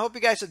student. I hope you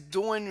guys are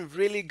doing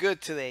really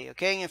good today,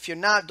 okay? And if you're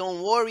not,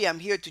 don't worry. I'm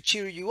here to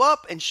cheer you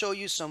up and show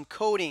you some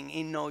coding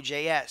in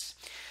Node.js.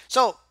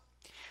 So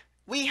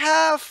we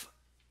have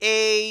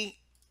a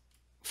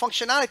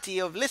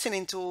functionality of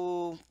listening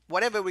to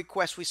whatever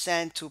request we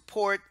send to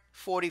port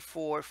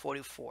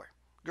 4444.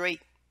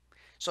 Great.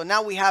 So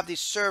now we have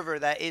this server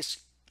that is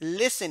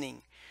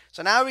listening.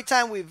 So now every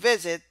time we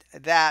visit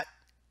that,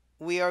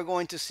 we are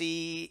going to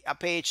see a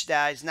page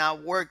that is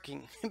not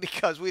working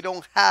because we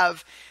don't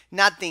have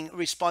nothing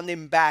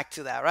responding back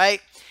to that, right?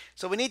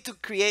 So we need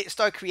to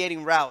start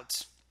creating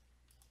routes.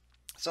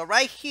 So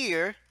right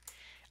here,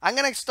 I'm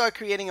going to start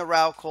creating a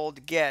route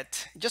called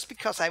get, just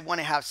because I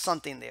want to have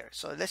something there.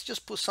 So let's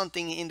just put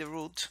something in the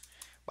root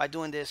by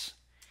doing this.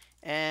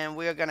 And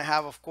we are going to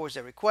have, of course,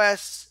 the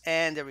requests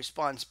and the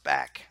response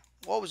back.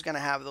 Always going to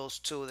have those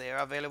two there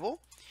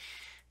available.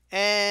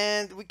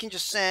 And we can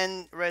just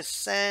send res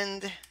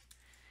send.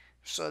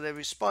 So the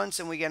response,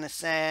 and we're going to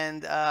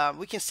send,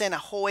 we can send a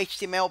whole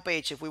HTML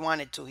page if we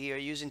wanted to here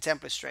using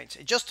template strings,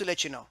 just to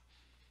let you know.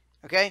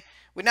 Okay,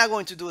 we're not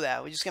going to do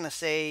that. We're just going to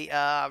say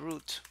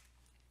root.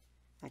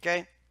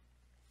 Okay,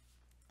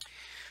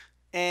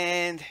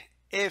 and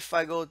if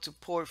I go to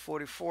port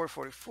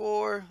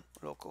 4444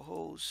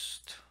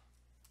 localhost,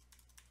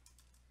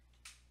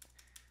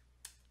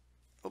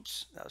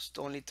 oops, that was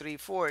only 3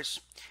 4s.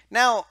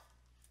 Now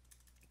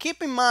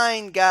keep in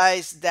mind,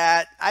 guys,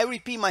 that I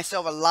repeat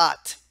myself a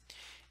lot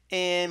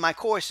in my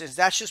courses.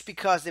 That's just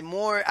because the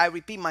more I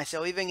repeat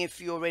myself, even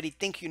if you already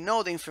think you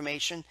know the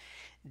information,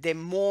 the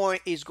more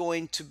is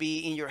going to be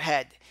in your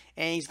head,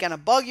 and it's gonna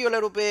bug you a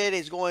little bit.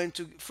 It's going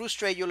to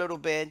frustrate you a little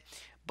bit,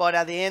 but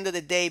at the end of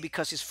the day,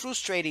 because it's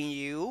frustrating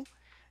you,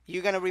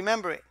 you're gonna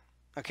remember it.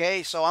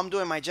 Okay, so I'm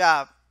doing my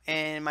job,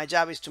 and my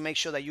job is to make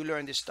sure that you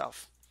learn this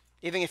stuff.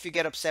 Even if you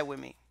get upset with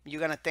me,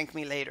 you're gonna thank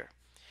me later.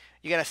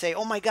 You're gonna say,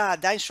 oh my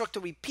god, that instructor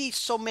repeats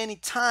so many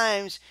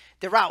times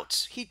the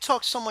routes. He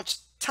talks so much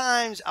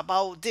times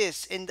about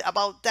this and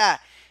about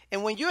that.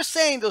 And when you're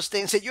saying those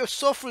things and you're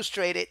so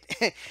frustrated,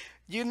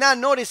 you're not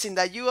noticing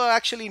that you are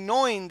actually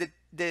knowing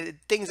the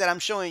things that I'm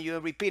showing you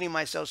and repeating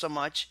myself so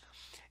much.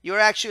 You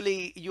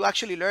actually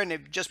learn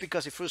it just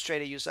because it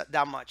frustrated you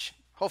that much.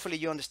 Hopefully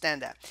you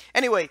understand that.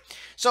 Anyway,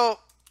 so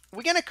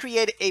we're gonna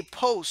create a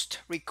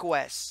post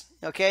request.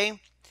 Okay,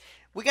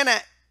 we're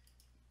gonna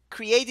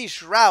create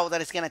this route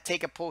that is gonna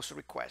take a post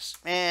request,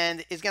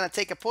 and it's gonna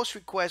take a post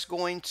request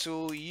going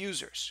to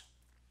users.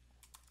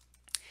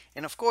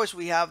 And of course,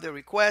 we have the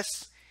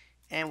request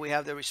and we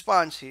have the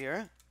response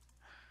here.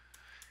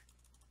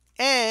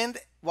 And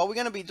what we're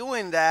going to be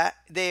doing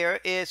there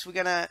is we're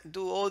going to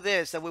do all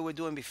this that we were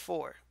doing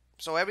before.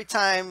 So every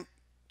time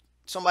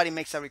somebody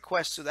makes a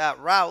request to that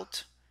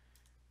route,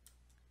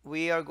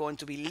 we are going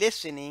to be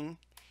listening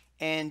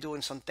and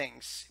doing some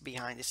things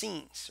behind the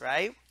scenes,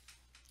 right?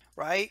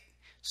 Right?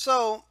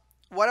 So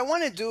what I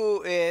want to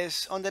do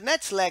is on the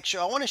next lecture,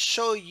 I want to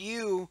show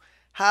you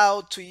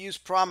how to use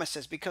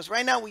promises, because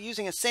right now we're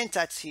using a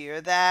syntax here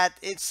that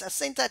it's a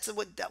syntax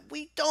that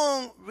we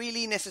don't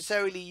really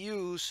necessarily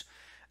use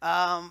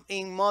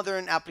in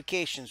modern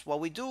applications. What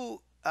we do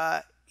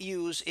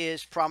use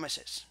is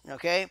promises.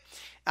 Okay,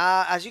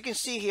 as you can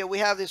see here, we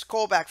have this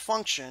callback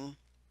function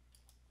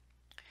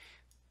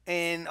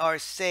in our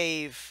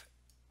save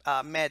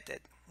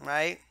method,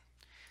 right?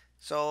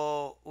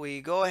 So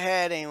we go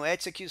ahead and we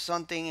execute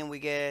something and we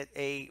get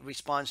a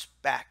response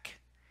back.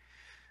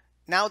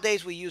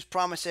 Nowadays we use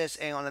promises,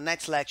 and on the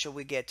next lecture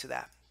we get to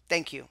that.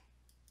 Thank you.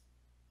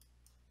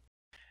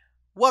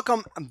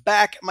 Welcome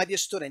back, my dear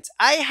students.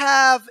 I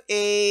have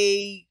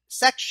a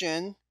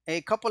section,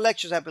 a couple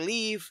lectures I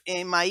believe,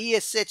 in my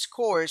ES6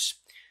 course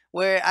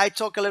where I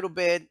talk a little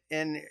bit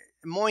and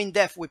more in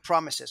depth with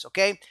promises,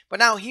 okay? But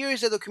now here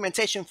is the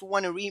documentation if you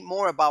want to read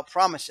more about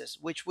promises,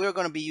 which we're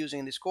going to be using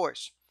in this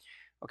course.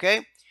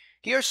 Okay,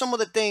 here are some of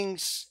the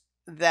things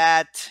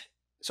that,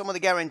 some of the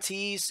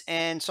guarantees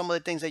and some of the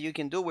things that you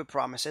can do with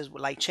promises,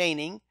 like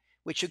chaining,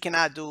 which you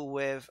cannot do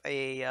with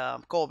a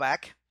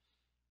callback.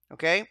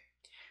 Okay,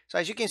 so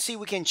as you can see,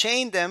 we can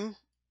chain them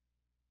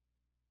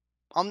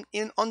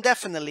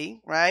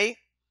indefinitely, right?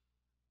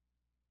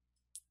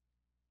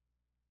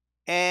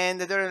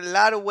 And there are a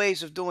lot of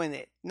ways of doing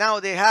it. Now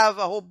they have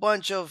a whole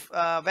bunch of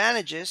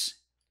advantages.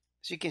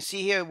 As you can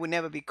see here, it will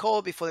never be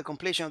called before the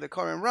completion of the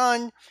current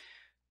run.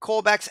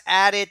 Callbacks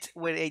added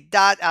with a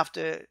dot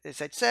after it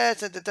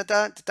says.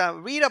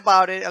 Read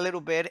about it a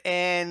little bit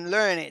and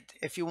learn it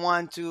if you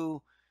want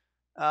to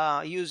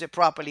use it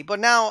properly. But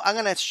now I'm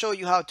going to show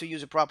you how to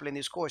use it properly in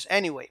this course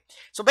anyway.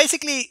 So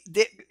basically,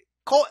 the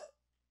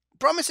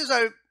promises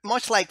are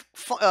much like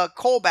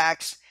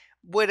callbacks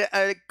with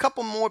a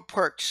couple more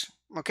perks.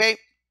 Okay,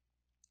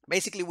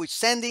 basically we're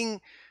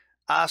sending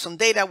some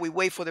data, we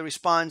wait for the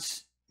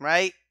response,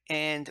 right,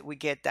 and we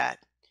get that.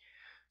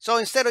 So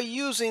instead of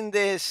using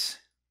this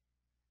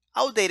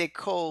outdated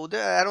code,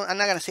 I'm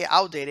not going to say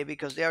outdated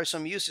because there are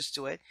some uses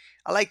to it.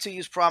 I like to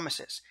use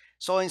promises.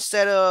 So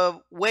instead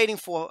of waiting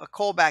for a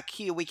callback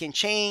here, we can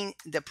chain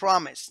the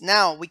promise.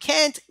 Now, we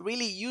can't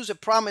really use a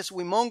promise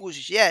with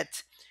Mongoose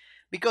yet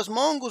because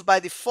Mongoose by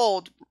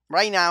default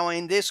right now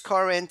in this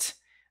current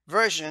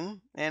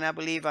version, and I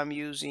believe I'm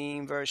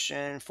using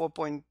version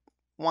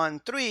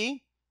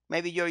 4.13,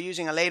 maybe you're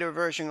using a later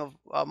version of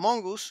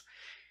Mongoose,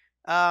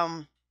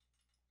 it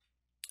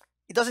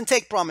doesn't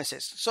take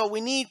promises. So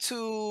we need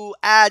to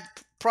add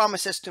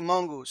promises to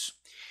Mongoose.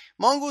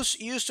 Mongoose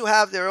used to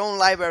have their own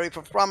library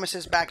for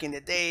promises back in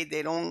the day.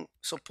 They don't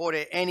support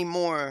it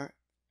anymore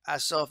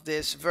as of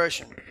this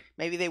version.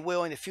 Maybe they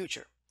will in the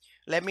future.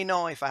 Let me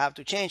know if I have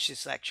to change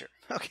this lecture.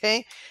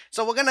 Okay,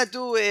 so what we're gonna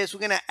do is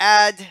we're gonna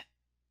add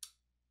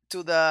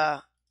to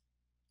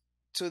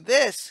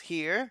this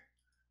here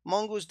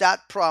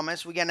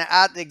mongoose.promise. We're gonna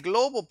add the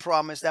global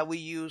promise that we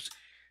use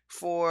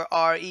for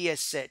our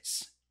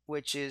ES6,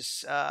 which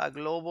is a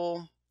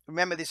global.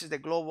 Remember, this is the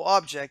global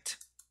object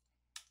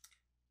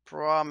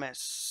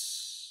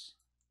promise.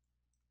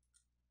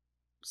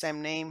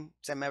 Same name,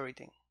 same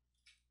everything.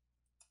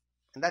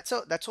 And that's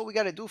all we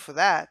got to do for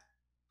that.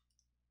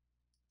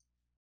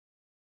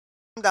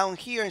 Come down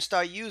here and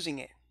start using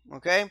it.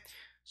 Okay,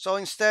 so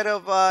instead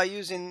of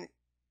using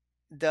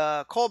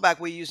the callback,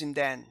 we're using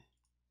then.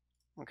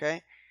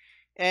 Okay,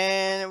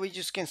 and we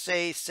just can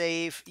say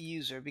save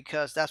user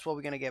because that's what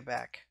we're gonna get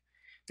back.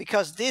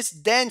 Because this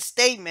then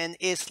statement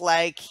is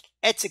like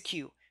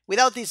execute.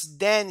 Without this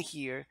then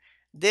here,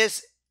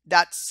 this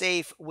dot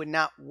save would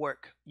not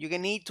work. You're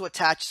gonna need to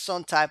attach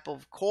some type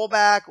of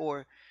callback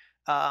or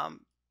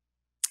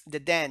the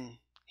then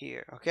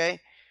here. Okay,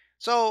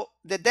 so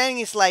the then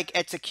is like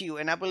execute,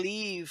 and I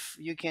believe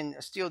you can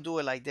still do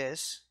it like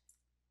this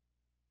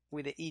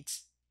with the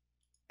each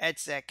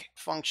exec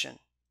function.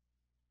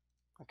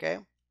 Okay,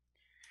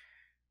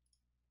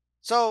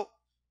 so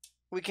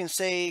we can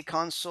say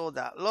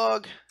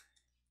console.log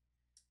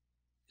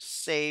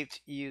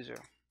saved user.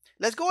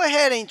 Let's go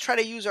ahead and try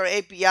to use our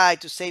API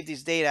to save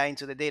this data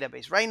into the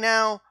database. Right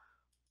now,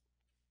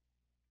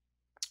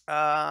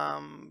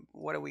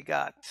 what do we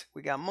got?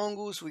 We got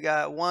Mongoose, we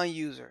got one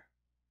user.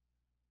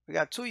 We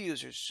got two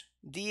users,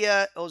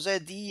 Jose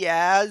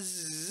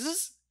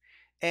Diaz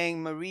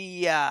and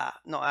Maria.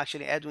 No,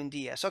 actually Edwin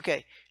Diaz.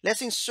 Okay,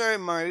 let's insert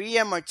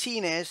Maria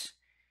Martinez,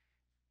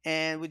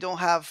 and we don't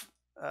have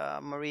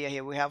Maria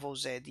here. We have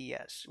Jose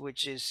Diaz,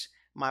 which is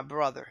my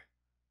brother.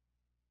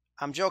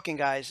 I'm joking,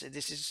 guys.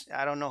 This is,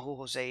 I don't know who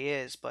Jose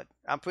is, but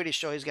I'm pretty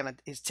sure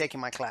he's taking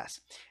my class.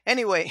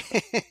 Anyway,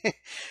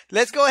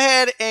 let's go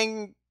ahead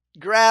and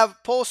grab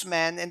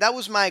Postman, and that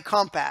was my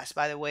compass,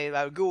 by the way,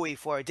 our GUI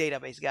for our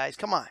database, guys.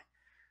 Come on,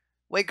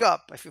 wake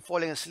up if you're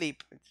falling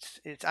asleep.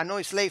 I know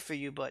it's late for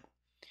you, but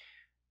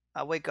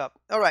wake up.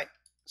 All right,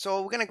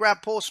 so we're gonna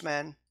grab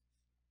Postman.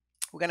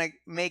 We're gonna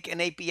make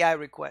an API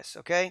request.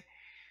 Okay,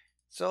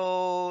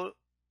 so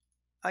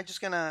I'm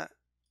just gonna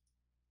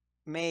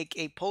make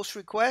a post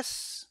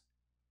request,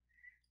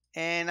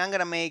 and I'm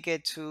gonna make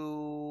it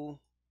to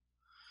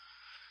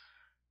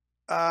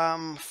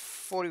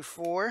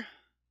 44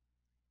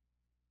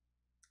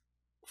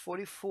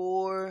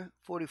 44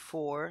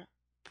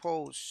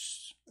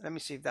 posts. Let me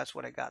see if that's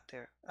what I got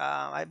there.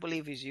 I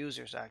believe it's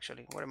users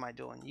actually. What am I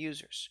doing?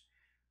 Users.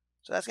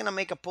 So that's gonna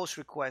make a post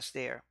request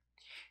there.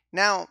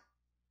 Now,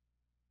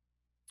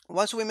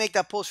 once we make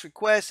that post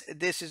request,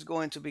 this is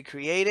going to be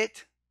created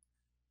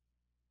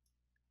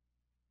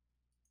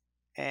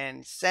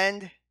and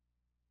send.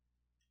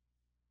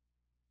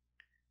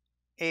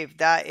 If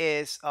that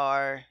is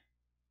our,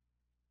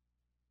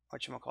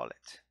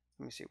 whatchamacallit,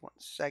 let me see 1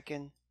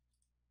 second.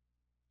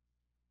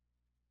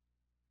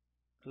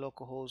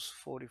 Localhost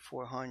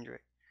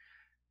 4400.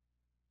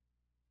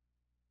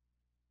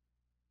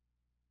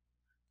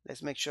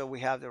 Let's make sure we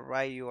have the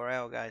right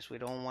URL, guys. We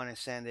don't want to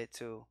send it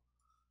to,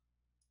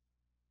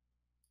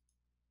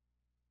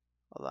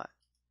 hold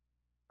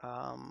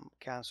on,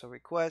 cancel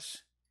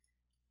request.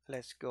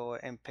 Let's go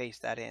and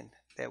paste that in.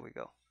 There we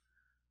go.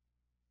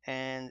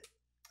 And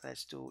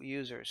let's do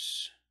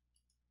users.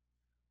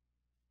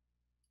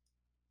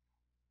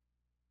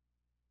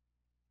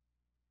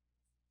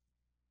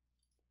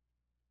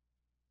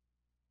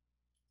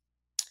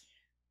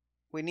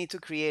 We need to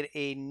create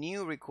a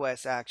new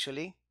request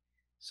actually.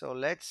 So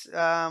let's,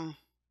 I'm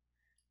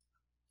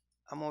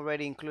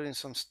already including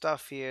some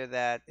stuff here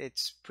that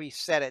it's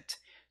preset it.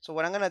 So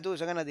what I'm gonna do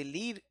is I'm gonna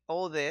delete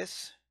all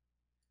this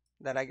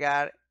that I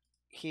got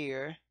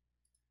here,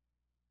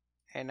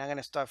 and I'm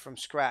gonna start from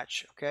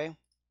scratch, okay?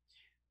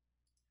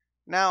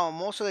 Now,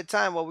 most of the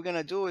time, what we're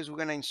gonna do is we're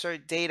gonna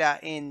insert data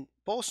in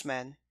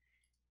Postman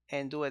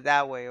and do it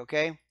that way,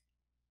 okay?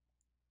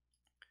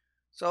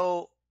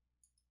 So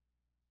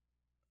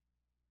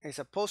it's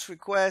a post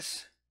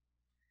request,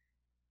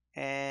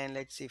 and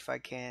let's see if I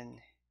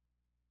can.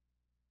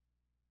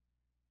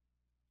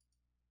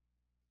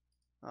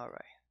 All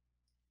right.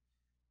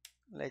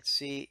 Let's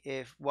see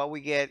if what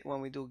we get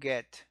when we do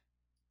get.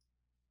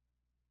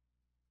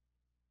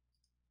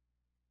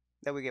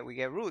 That we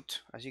get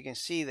root, as you can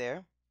see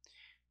there.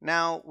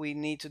 Now we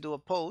need to do a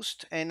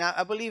post, and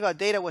I believe our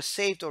data was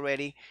saved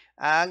already.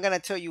 I'm gonna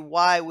tell you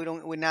why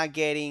we're not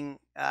getting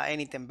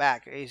anything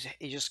back.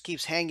 It just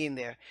keeps hanging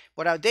there,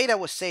 but our data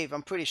was saved.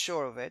 I'm pretty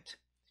sure of it.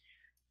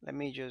 Let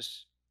me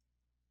just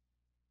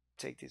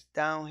take this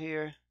down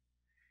here.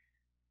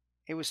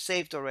 It was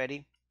saved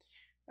already.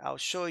 I'll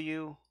show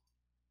you.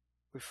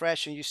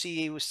 Refresh, and you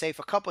see it was saved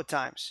a couple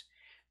times.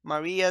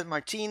 Maria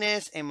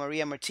Martinez and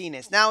Maria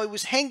Martinez. Now it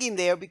was hanging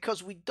there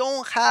because we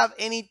don't have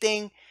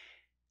anything.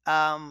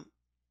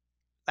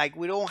 Like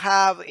we don't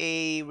have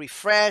a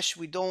refresh,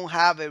 we don't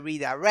have a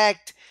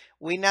redirect,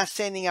 we're not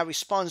sending a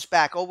response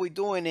back. All we're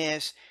doing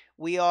is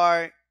we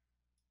are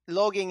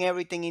logging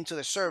everything into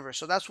the server.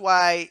 So that's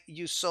why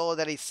you saw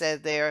that it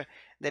said there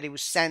that it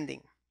was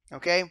sending.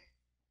 Okay,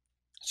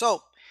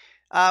 so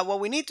what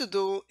we need to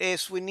do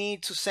is we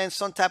need to send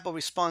some type of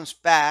response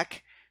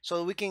back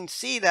so we can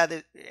see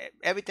that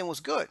everything was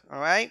good. All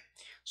right,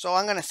 so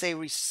I'm gonna say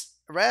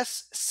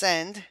res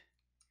send,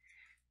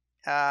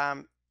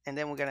 and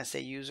then we're gonna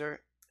say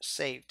user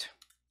saved.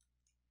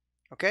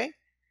 Okay,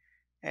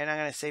 and I'm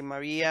gonna say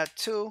Maria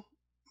 2,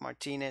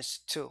 Martinez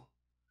 2.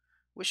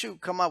 We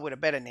should come up with a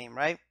better name,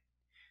 right?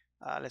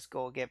 Let's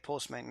go get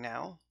Postman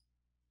now.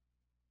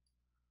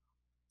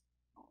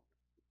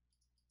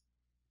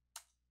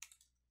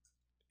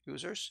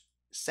 Users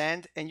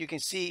send, and you can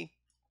see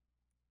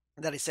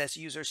that it says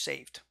user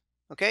saved.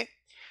 Okay,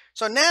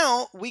 so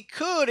now we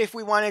could, if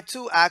we wanted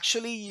to,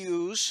 actually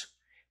use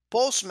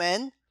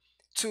Postman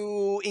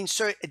to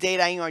insert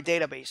data in our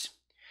database.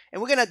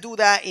 And we're going to do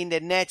that in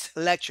the next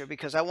lecture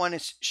because I want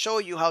to show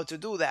you how to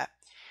do that.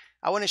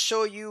 I want to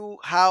show you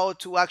how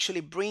to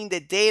actually bring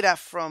the data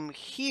from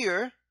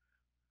here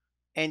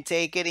and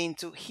take it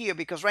into here,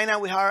 because right now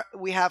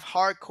we have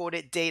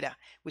hard-coded data.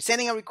 We're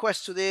sending a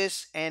request to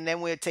this, and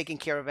then we're taking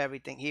care of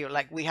everything here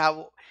like we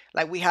have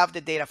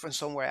the data from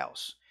somewhere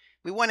else.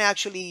 We want to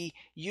actually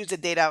use the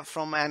data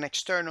from an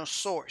external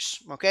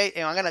source, okay?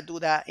 And I'm going to do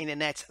that in the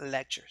next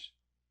lectures.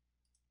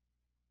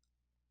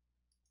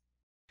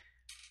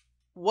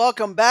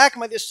 Welcome back,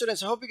 my dear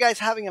students. I hope you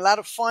guys are having a lot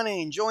of fun and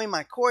enjoying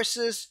my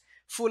courses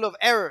full of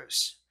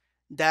errors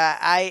that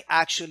I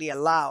actually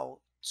allow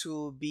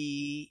to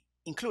be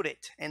included.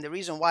 And the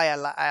reason why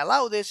I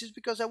allow this is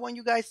because I want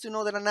you guys to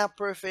know that I'm not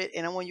perfect,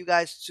 and I want you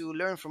guys to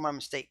learn from my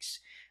mistakes.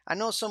 I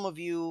know some of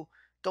you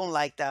don't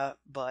like that,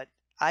 but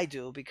I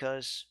do,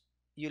 because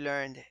you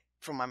learned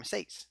from my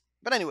mistakes.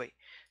 But anyway,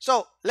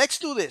 so let's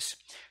do this.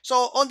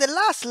 So on the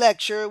last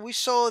lecture, we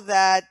saw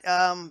that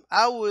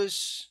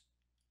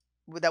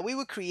we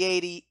were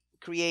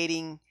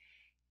creating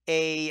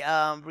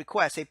a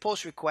request, a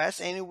post request,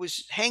 and it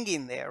was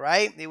hanging there,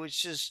 right? It was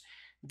just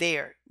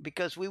there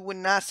because we were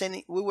not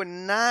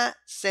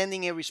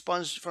sending a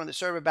response from the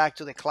server back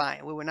to the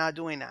client. We were not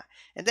doing that.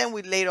 And then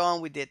later on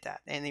we did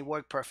that, and it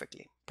worked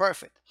perfectly.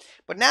 Perfect.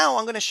 But now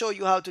I'm going to show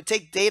you how to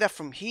take data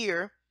from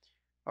here,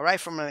 all right,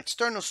 from an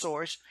external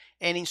source,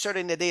 and insert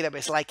it in the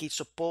database like it's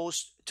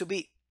supposed to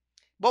be.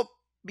 But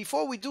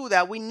before we do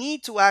that, we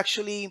need to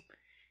actually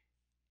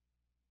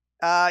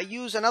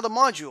use another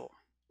module,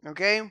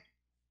 okay?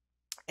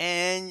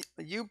 And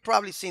you've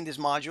probably seen this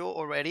module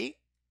already.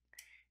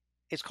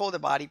 It's called the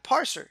body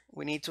parser.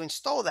 We need to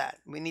install that.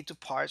 We need to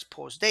parse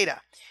post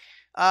data.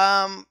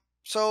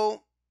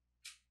 So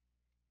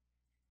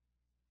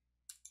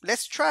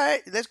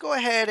let's go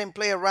ahead and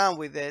play around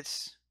with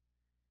this,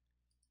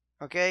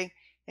 okay,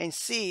 and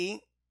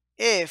see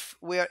if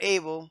we are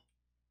able,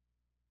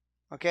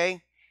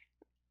 okay,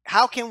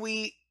 how can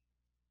we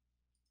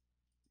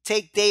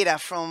take data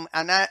from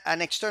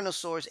an external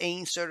source and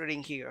insert it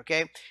in here,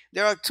 okay?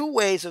 There are two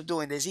ways of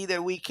doing this.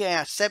 Either we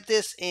can accept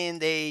this in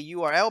the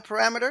URL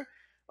parameter,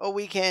 or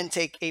we can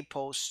take a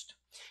post.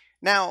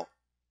 Now,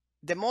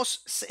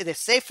 the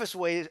safest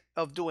way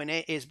of doing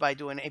it is by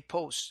doing a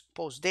post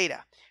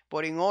data.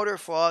 But in order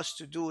for us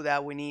to do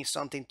that, we need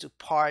something to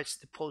parse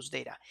the post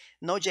data.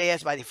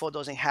 Node.js by default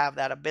doesn't have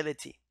that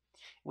ability.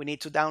 We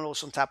need to download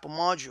some type of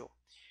module.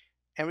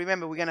 And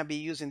remember, we're going to be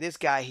using this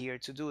guy here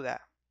to do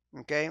that,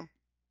 okay?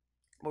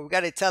 But we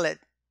got to tell it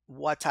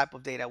what type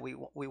of data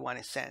we want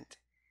to send,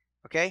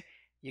 okay?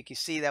 You can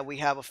see that we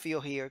have a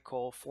field here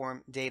called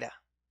form data,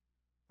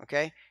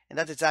 okay? And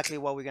that's exactly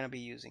what we're going to be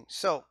using.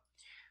 So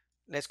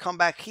let's come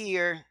back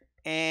here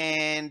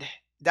and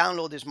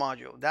download this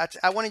module.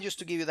 I wanted just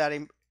to give you that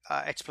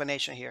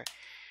explanation here.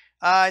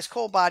 It's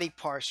called body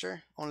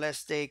parser,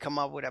 unless they come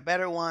up with a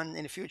better one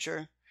in the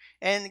future.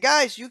 And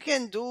guys, you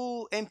can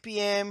do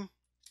npm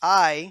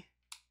I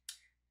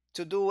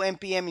to do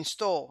npm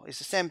install. It's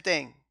the same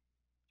thing.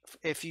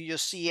 If you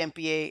just see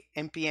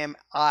npm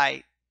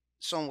I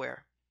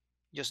somewhere,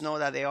 just know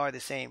that they are the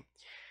same.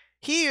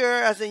 Here,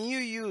 as a new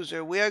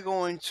user, we are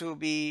going to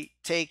be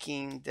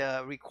taking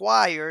the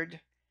required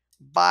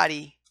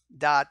body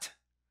dot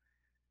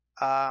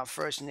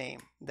first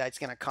name that's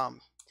going to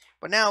come.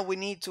 But now we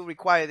need to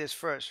require this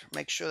first.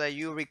 Make sure that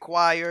you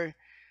require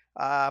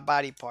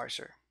body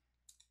parser.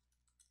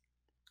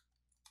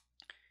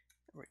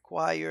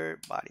 Require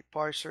body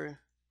parser.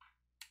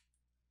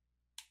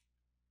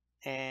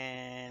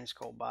 And it's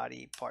called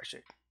body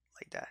parser,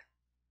 like that.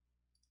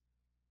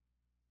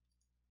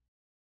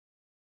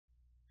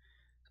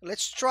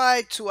 Let's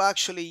try to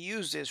actually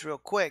use this real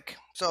quick.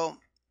 So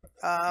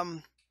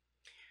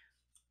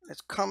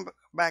let's come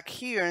back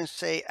here and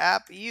say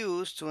app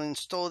use to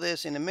install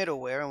this in the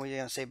middleware, and we're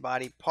going to say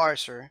body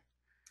parser,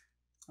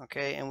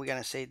 okay, and we're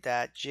going to say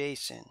that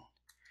JSON.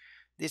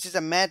 This is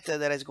a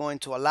method that is going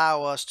to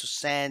allow us to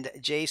send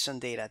JSON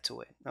data to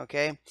it,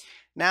 okay.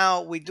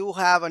 Now we do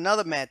have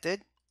another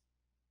method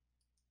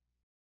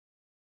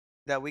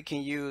that we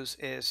can use,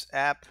 is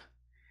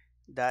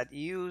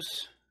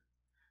app.use.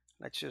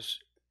 Let's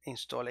just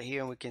install it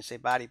here, and we can say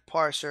body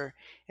parser.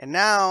 And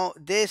now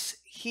this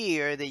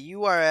here, the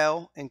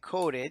URL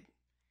encoded,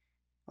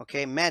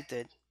 okay,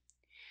 method,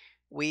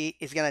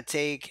 is going to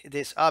take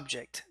this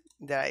object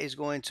that is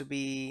going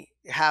to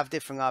have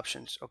different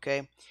options,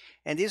 okay.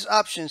 And these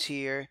options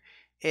here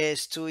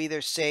is to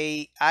either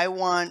say I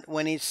want,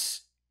 when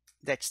it's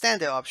the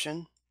extended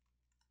option,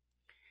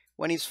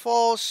 when it's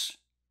false,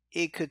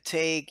 it could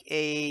take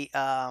a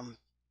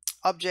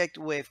object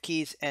with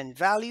keys and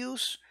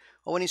values,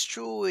 or when it's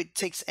true, it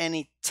takes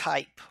any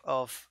type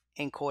of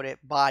encoded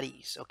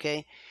bodies,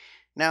 okay.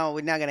 Now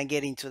we're not going to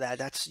get into that.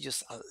 That's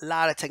just a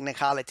lot of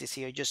technicalities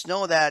here. Just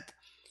know that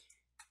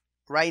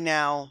right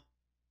now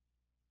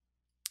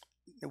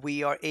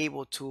we are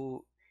able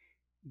to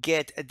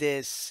get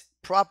this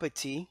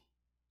property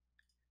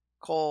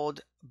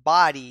called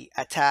body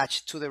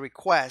attached to the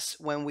request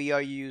when we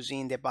are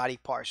using the body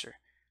parser,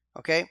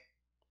 okay.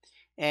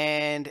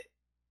 And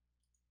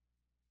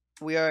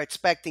we are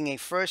expecting a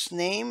first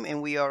name,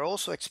 and we are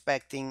also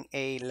expecting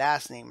a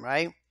last name,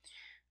 right?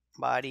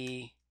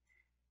 Body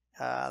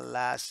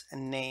last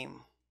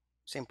name,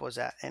 simple as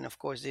that. And of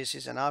course this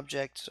is an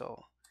object,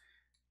 so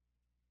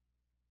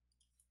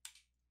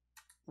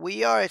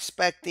we are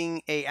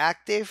expecting a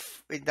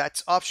active.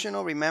 That's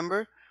optional,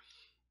 remember.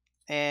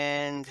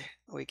 And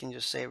we can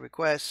just say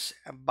request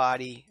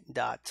body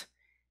dot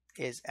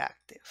is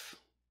active,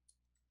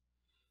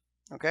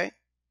 okay.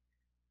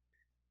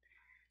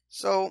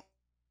 So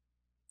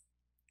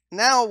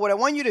now what I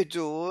want you to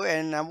do,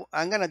 and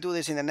I'm going to do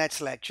this in the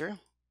next lecture,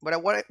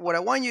 but what I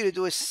want you to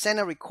do is send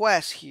a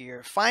request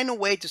here. Find a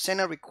way to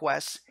send a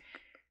request,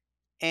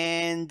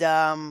 and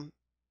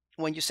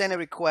when you send a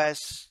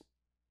request,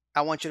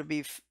 I want you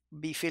to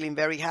be feeling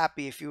very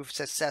happy if you've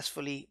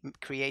successfully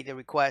create a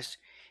request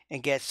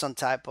and get some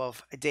type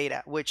of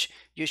data, which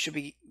you should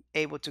be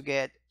able to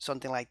get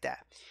something like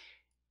that.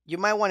 You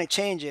might want to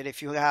change it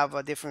if you have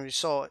a different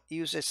result.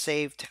 Use it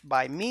saved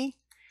by me,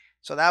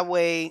 so that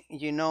way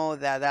you know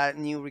that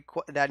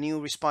new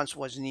response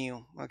was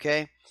new,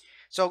 okay.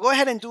 So go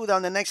ahead and do that.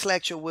 On the next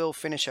lecture we'll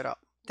finish it up.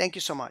 Thank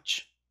you so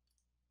much.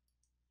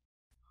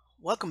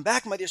 Welcome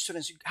back, my dear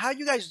students. How are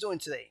you guys doing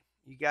today?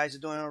 You guys are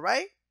doing all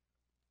right?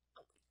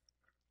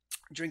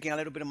 Drinking a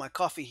little bit of my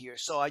coffee here.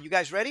 So are you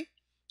guys ready?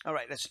 All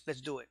right,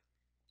 let's do it.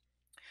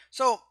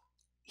 So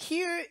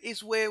here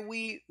is where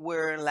we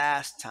were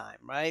last time,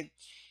 right?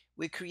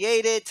 We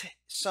created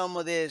some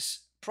of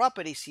these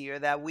properties here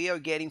that we are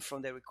getting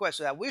from the request,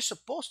 so that we're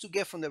supposed to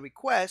get from the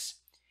request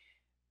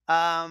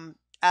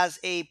as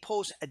a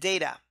post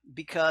data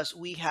because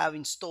we have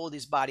installed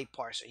this body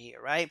parser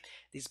here, right?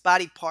 This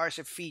body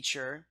parser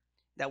feature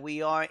that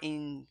we are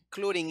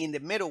including in the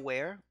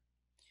middleware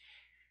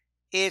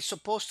is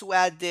supposed to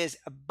add this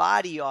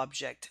body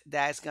object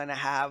that's going to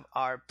have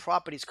our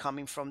properties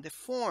coming from the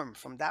form,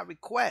 from that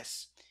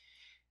request.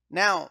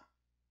 Now,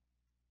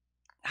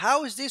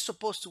 how is this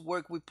supposed to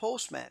work with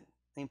Postman?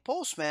 In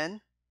Postman,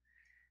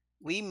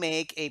 we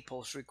make a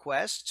post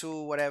request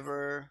to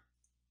whatever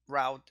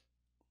route,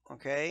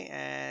 okay?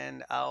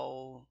 And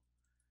I'll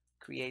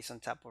create some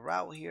type of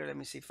route here. Let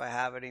me see if I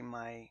have it in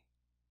my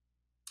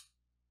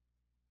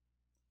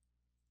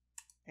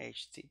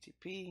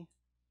HTTP.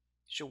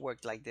 Should work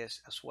like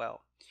this as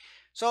well.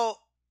 So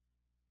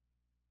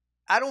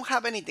I don't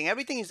have anything.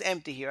 Everything is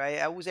empty here.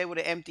 I was able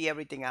to empty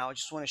everything out. I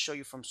just want to show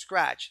you from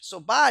scratch. So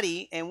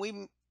body, and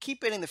we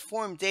keep it in the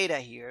form data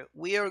here.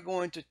 We are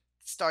going to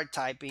start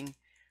typing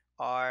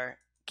our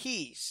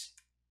keys.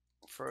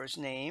 First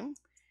name,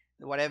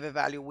 whatever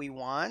value we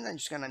want. I'm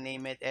just going to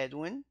name it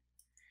Edwin.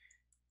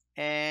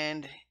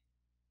 And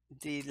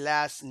the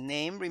last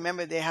name,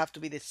 remember they have to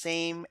be the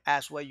same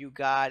as what you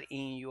got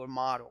in your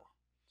model.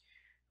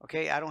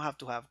 Okay, I don't have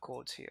to have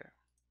codes here.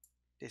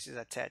 This is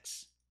a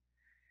text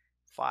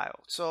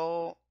file.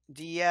 So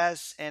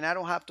DS, and I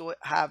don't have to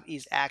have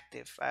is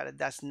active.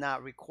 That's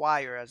not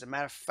required. As a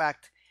matter of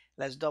fact,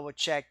 let's double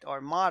check our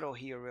model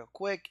here real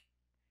quick.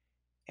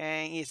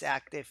 And is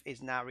active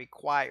is not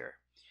required.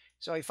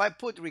 So if I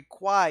put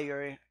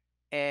require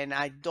and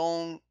I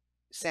don't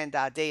send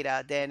that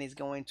data, then it's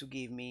going to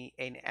give me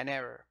an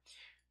error.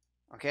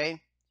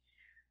 Okay.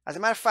 As a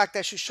matter of fact,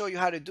 I should show you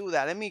how to do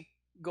that. Let me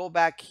go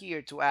back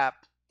here to app.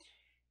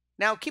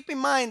 Now keep in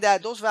mind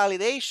that those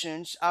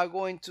validations are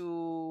going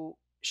to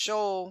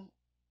show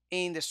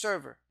in the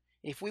server.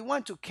 If we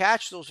want to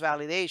catch those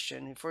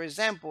validations, for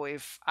example,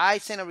 if I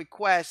send a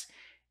request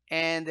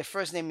and the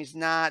first name is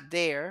not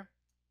there,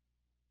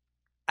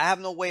 I have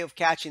no way of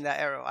catching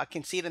that error. I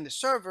can see it in the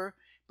server,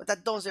 but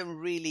that doesn't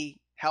really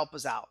help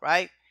us out,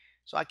 right?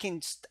 So I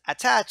can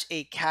attach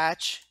a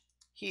catch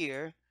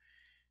here,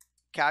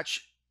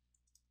 catch,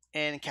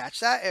 and catch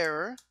that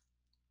error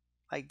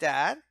like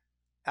that.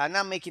 I'm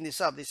not making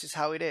this up. This is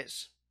how it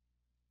is.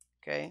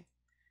 Okay.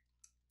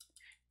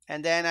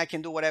 And then I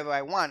can do whatever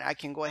I want. I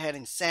can go ahead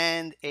and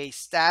send a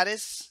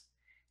status,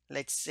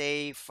 let's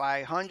say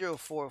 500 or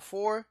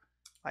 404,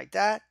 like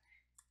that.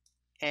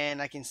 And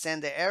I can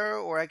send the error,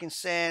 or I can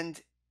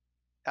send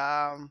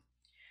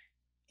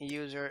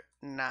user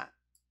not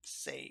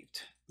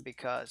saved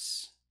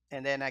because,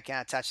 and then I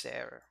can attach the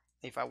error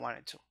if I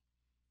wanted to.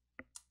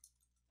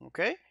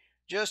 Okay.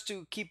 Just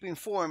to keep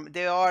informed,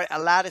 there are a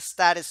lot of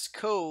status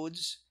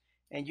codes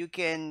and you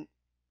can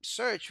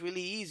search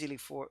really easily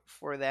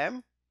for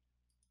them.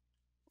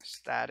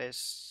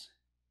 Status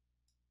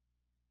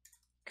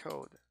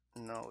code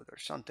node or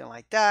something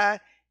like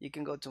that. You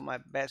can go to my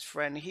best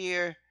friend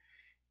here,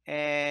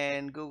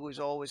 and Google's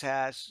always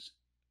has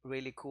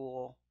really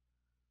cool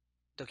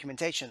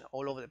documentation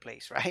all over the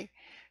place, right?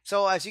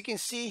 So as you can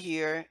see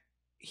here,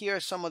 here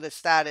are some of the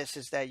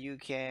statuses that you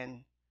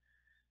can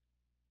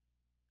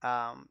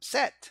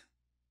set.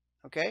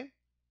 Okay.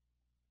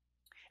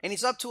 And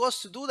it's up to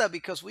us to do that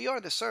because we are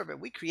the server.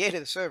 We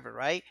created the server,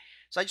 right?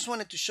 So I just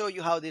wanted to show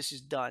you how this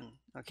is done.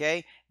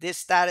 Okay. This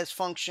status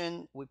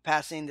function, we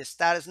pass in the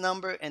status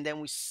number and then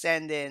we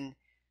send in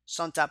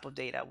some type of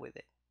data with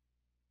it.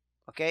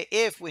 Okay.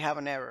 If we have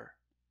an error,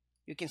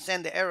 you can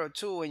send the error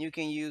too, and you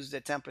can use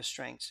the template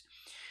strings.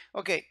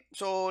 Okay.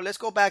 So let's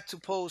go back to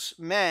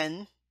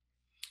Postman.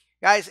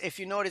 Guys, if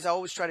you notice, I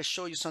always try to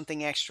show you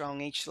something extra on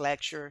each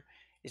lecture.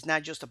 It's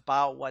not just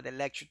about what the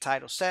lecture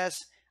title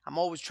says. I'm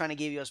always trying to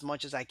give you as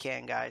much as I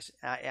can, guys.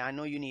 I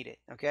know you need it,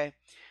 okay?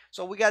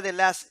 So we got the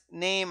last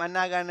name. I'm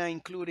not going to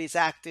include is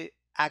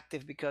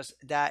active because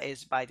that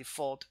is by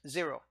default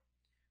 0.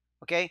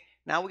 Okay,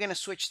 now we're going to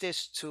switch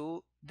this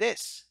to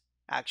this,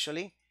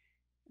 actually.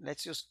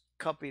 Let's just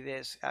copy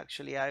this.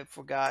 Actually, I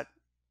forgot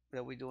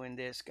that we're doing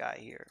this guy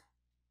here.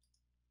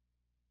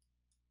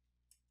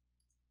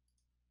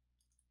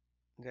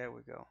 There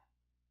we go.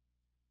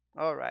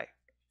 All right.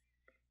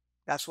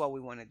 That's what we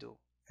want to do.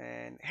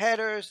 And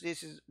headers,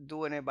 this is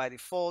doing it by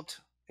default.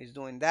 It's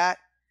doing that.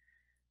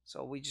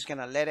 So we're just going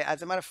to let it.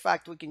 As a matter of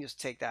fact, we can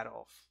just take that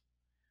off.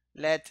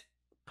 Let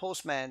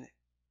Postman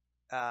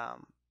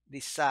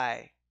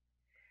decide.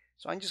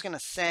 So I'm just going to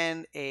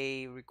send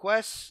a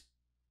request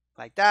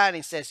like that. And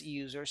it says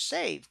user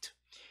saved.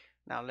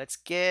 Now let's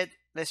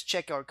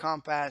check our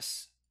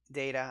compass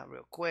data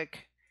real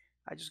quick.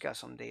 I just got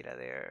some data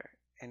there.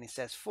 And it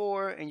says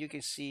 4. And you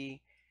can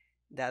see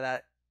that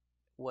that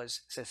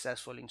was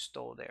successfully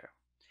installed there.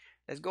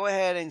 Let's go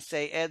ahead and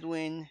say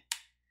Edwin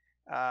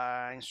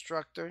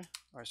instructor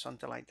or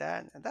something like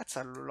that. And that's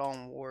a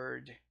long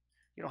word.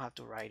 You don't have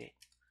to write it.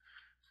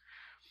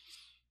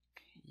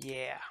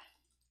 Yeah.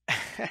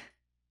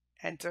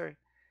 Enter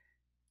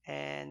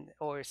and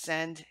or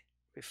send,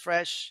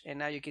 refresh, and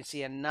now you can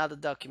see another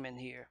document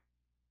here.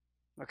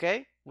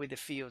 Okay, with the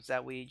fields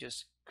that we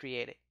just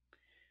created.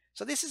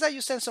 So this is how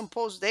you send some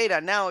post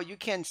data. Now you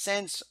can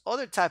send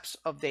other types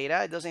of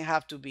data. It doesn't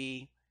have to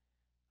be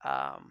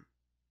um,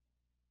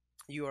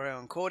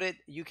 URL encoded.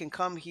 You can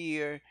come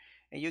here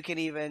and you can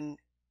even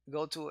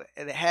go to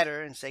the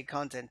header and say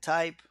content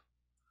type,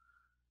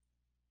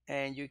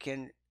 and you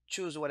can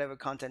choose whatever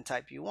content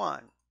type you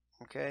want.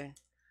 Okay,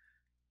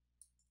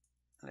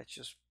 let's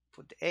just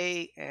put the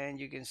A, and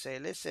you can say,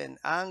 listen,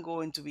 I'm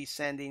going to be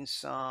sending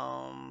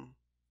some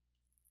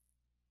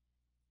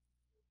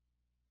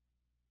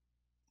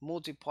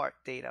multi-part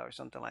data or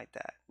something like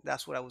that.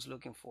 That's what I was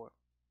looking for.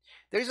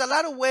 There's a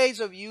lot of ways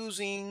of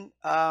using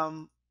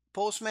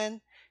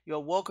Postman. You're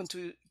welcome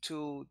to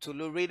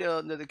read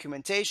the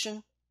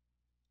documentation,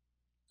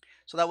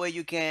 so that way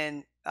you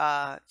can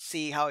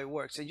see how it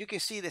works. And you can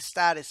see the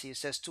status here. It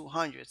says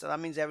 200, so that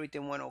means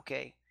everything went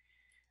okay.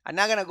 I'm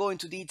not gonna go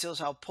into details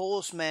how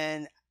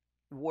Postman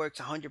works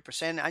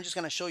 100%. I'm just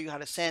gonna show you how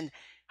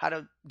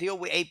to deal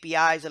with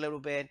APIs a little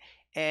bit,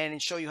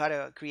 and show you how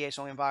to create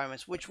some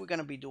environments, which we're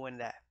gonna be doing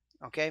that.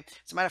 Okay.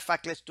 As a matter of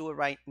fact, let's do it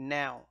right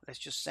now. Let's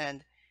just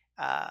save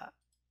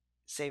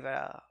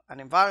an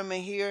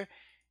environment here,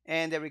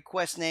 and the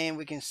request name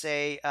we can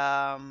say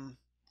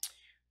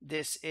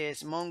this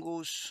is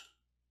Mongoose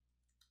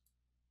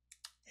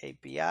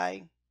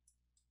API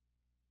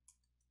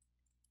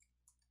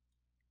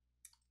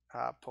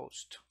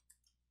post,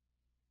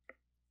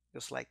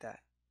 just like that.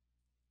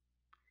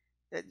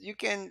 You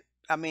can,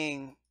 I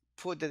mean,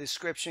 put the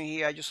description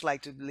here. I just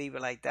like to leave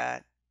it like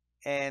that.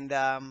 And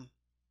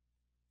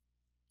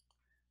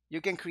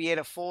you can create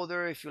a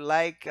folder if you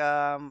like.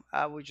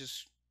 I would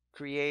just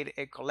create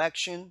a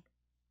collection.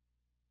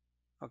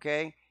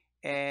 Okay.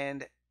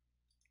 And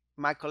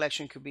my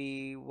collection could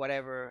be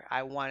whatever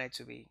I want it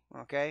to be.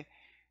 Okay.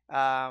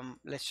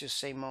 Let's just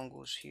say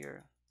Mongoose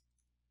here.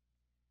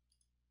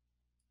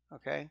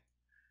 Okay.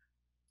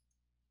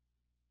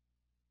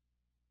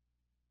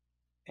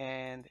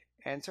 And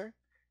enter.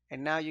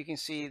 And now you can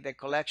see the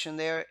collection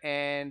there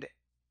and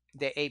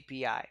the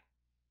API.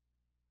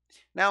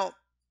 Now,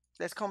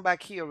 let's come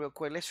back here real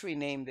quick. Let's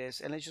rename this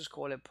and let's just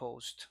call it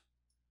post.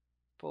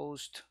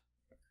 Post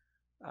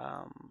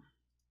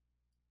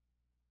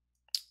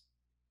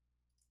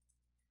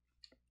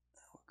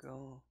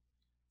go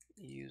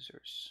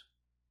users.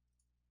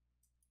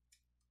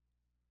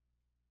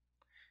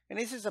 And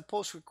this is a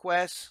post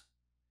request.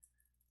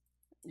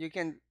 You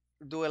can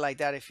do it like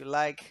that if you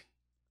like.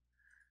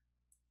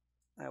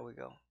 There we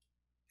go.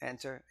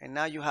 Enter. And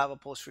now you have a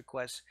post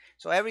request.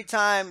 So every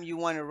time you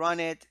want to run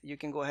it, you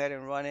can go ahead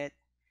and run it,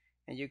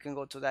 and you can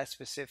go to that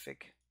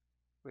specific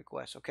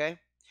request. Okay.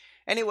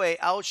 Anyway,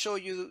 I'll show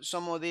you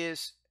some of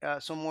this,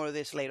 some more of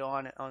this later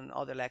on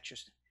other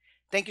lectures.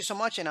 Thank you so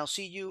much, and I'll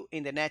see you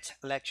in the next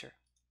lecture.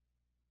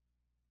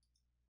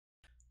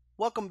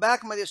 Welcome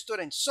back, my dear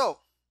students.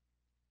 So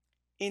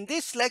in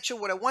this lecture,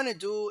 what I want to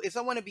do is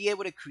I want to be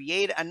able to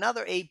create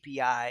another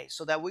API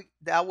so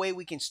that way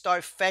we can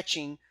start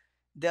fetching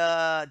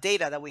the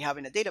data that we have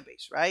in the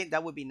database, right?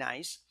 That would be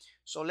nice.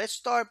 So let's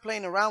start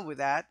playing around with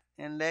that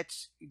and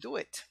let's do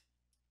it.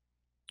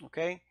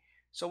 Okay.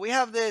 So we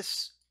have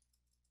this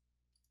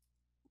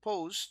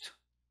post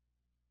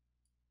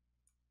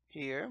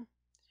here,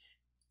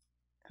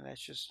 and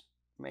let's just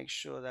make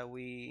sure that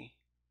we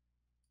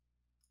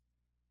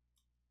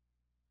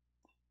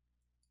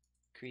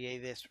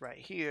create this right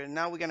here.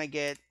 Now we're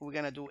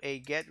gonna do a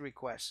get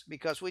request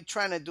because we're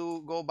trying to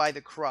go by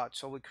the CRUD.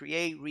 So we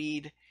create,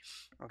 read,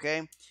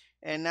 okay,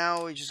 and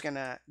now we're just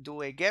gonna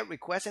do a get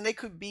request, and they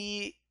could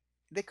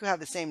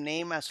have the same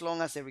name as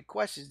long as the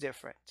request is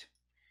different.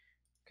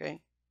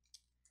 Okay,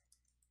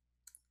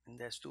 and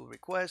let's do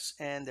request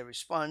and the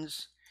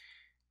response,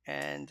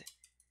 and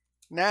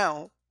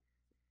now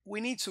we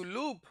need to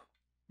loop.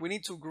 We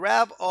need to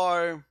grab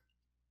our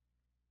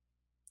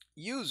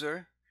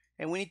user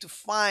and we need to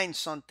find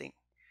something.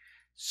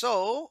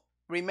 So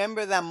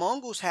remember that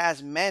Mongoose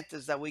has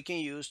methods that we can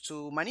use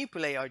to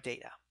manipulate our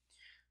data.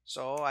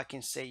 So I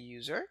can say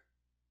user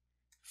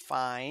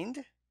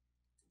find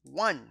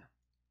one.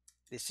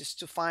 This is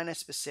to find a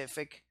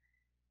specific,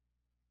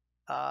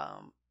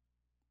 not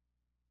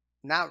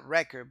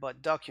record,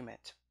 but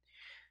document.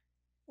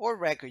 Or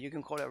record, you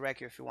can call it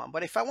record if you want.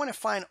 But if I want to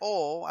find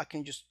all, I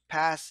can just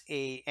pass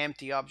a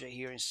empty object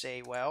here and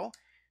say, well,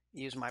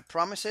 use my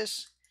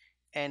promises.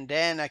 And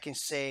then I can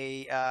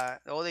say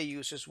all the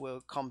users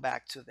will come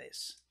back to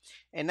this.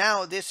 And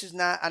now this is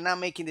not, I'm not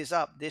making this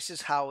up. This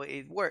is how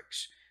it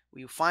works.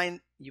 You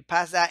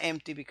pass that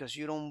empty because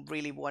you don't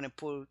really want to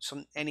put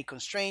any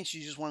constraints.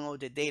 You just want all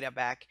the data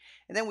back.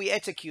 And then we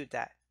execute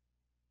that.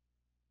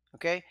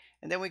 Okay.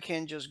 And then we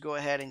can just go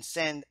ahead and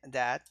send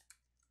that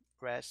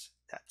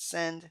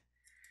res.send.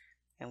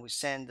 And we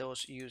send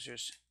those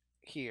users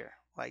here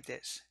like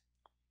this.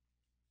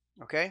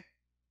 Okay.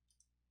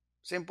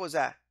 Simple as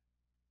that.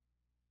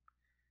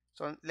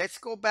 So let's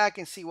go back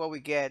and see what we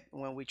get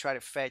when we try to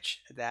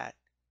fetch that.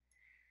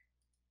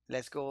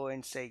 Let's go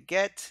and say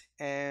get,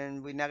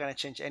 and we're not going to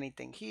change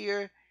anything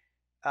here.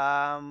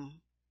 Body,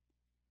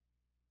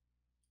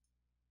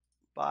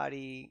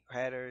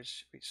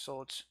 headers,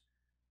 results.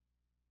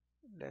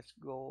 let's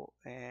go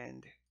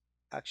and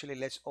actually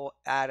let's all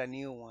add a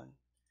new one.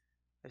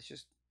 Let's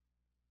just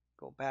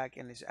go back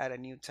and let's add a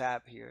new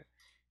tab here,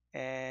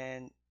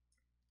 and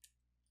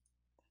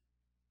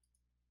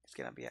it's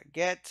gonna be a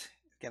get.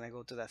 It's gonna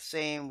go to that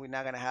same. We're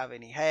not gonna have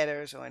any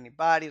headers or any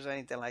bodies or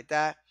anything like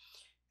that.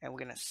 And we're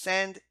gonna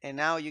send, and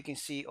now you can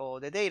see all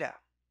the data.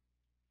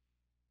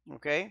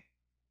 Okay,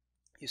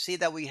 you see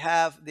that we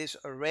have this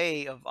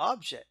array of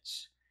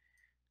objects.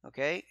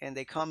 Okay, and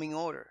they come in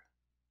order.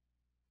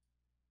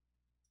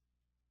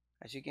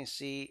 As you can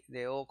see,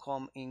 they all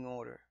come in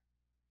order.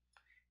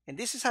 And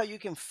this is how you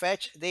can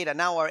fetch data.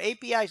 Now our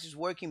APIs is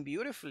working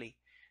beautifully.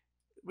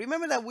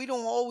 Remember that we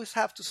don't always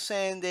have to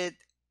send it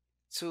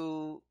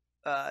to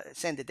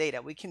send the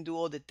data. We can do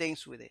all the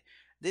things with it.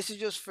 This is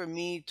just for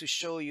me to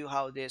show you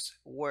how this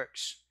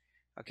works.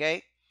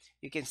 Okay,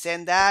 you can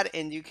send that,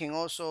 and you can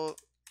also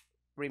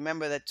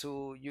remember that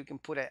you can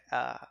put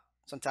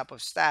some type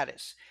of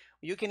status.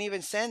 You can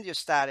even send your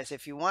status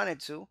if you wanted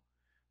to.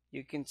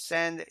 You can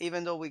send,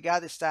 even though we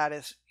got the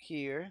status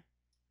here, it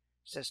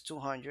says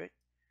 200.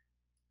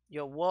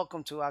 You're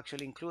welcome to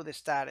actually include the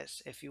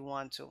status if you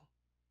want to.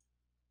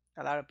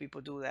 A lot of people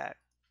do that.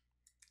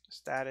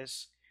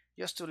 Status,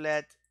 just to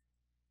let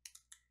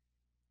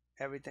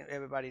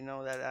everybody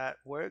know that that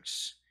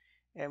works.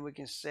 And we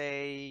can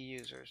say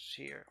users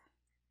here.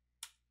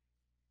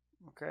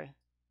 Okay.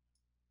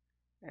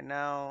 And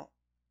now,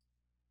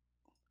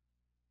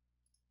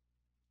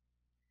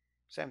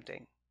 same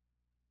thing.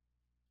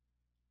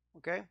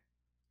 Okay.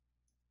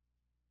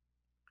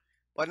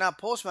 But now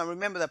Postman,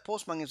 remember that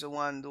Postman is the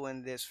one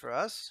doing this for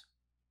us.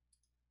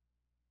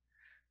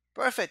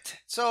 Perfect.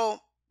 So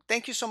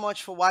thank you so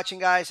much for watching,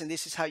 guys. And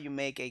this is how you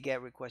make a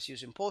GET request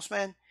using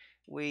Postman.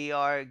 We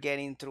are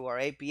getting through our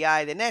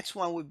API. The next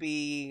one would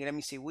be, let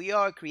me see, we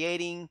are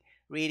creating,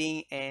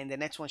 reading, and the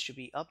next one should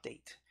be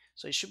update.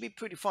 So it should be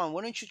pretty fun.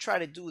 Why don't you try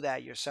to do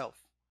that yourself?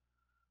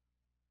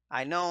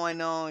 I know,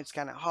 it's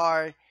kind of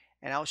hard,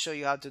 and I'll show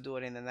you how to do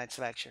it in the next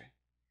lecture.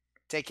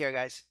 Take care,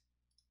 guys.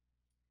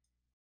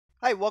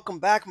 Hi, welcome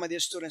back, my dear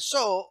students.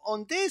 So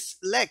on this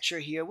lecture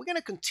here, we're going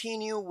to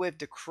continue with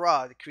the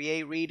CRUD,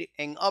 create, read,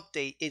 and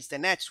update is the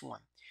next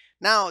one.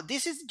 Now,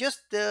 this is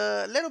just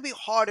a little bit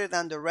harder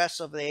than the rest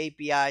of the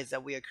APIs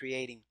that we are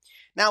creating.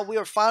 Now, we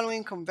are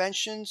following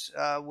conventions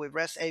with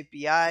REST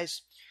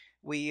APIs.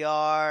 We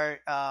are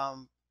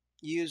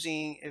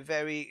using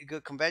very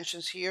good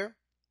conventions here.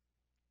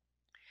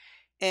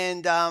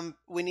 And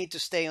we need to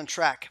stay on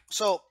track.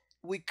 So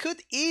we could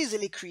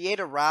easily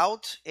create a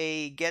route,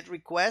 a GET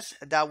request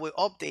that will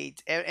update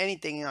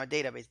anything in our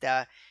database.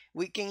 That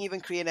we can even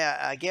create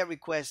a GET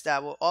request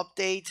that will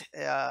update,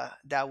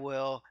 that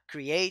will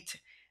create,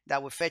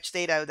 that will fetch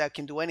data, that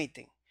can do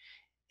anything.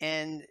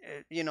 And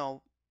you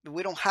know,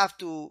 we don't have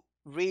to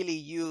really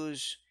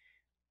use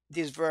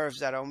these verbs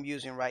that I'm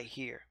using right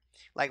here.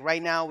 Like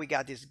right now, we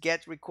got this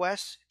GET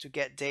request to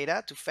get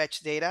data, to fetch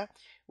data.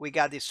 We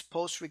got this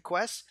post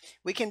request.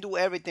 We can do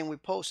everything we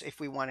post if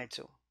we wanted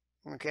to.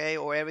 Okay,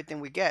 or everything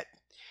we get.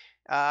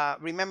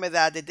 Remember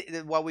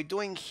that what we're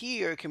doing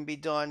here can be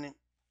done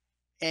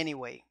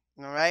anyway,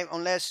 all right?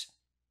 Unless,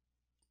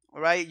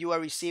 right, you are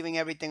receiving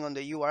everything on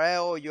the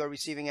URL, or you are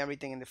receiving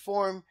everything in the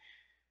form.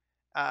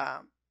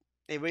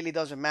 It really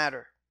doesn't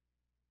matter.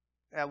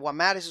 What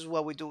matters is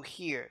what we do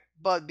here.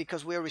 But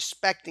because we're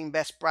respecting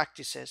best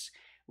practices,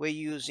 we're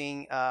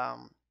using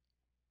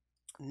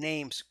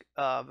names,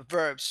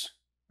 verbs,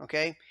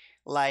 okay,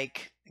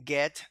 like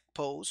get,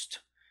 post,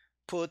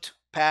 put,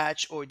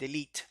 patch, or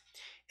delete.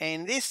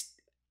 And this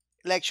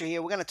lecture here,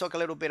 we're going to talk a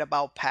little bit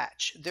about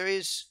patch. There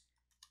is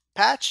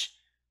patch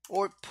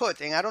or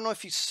put, and I don't know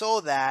if you saw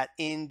that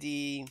in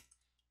the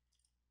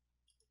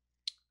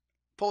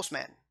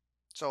Postman.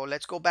 So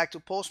let's go back to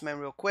Postman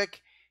real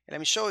quick, and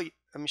let me show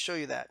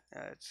you that.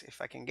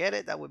 If I can get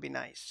it, that would be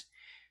nice.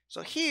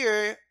 So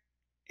here,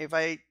 if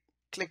I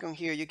click on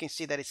here, you can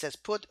see that it says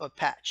put or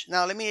patch.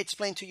 Now let me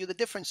explain to you the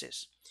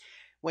differences.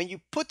 When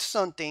you put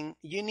something,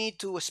 you need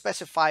to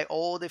specify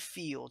all the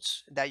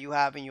fields that you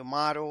have in your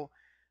model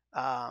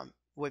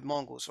with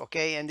Mongoose,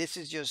 okay? And this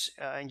is just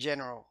in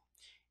general.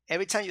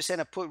 Every time you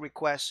send a put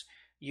request,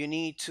 you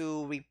need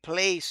to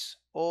replace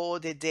all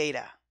the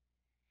data.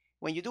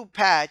 When you do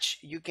patch,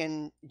 you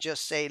can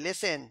just say,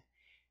 listen,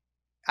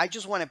 I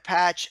just want to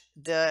patch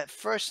the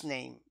first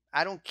name.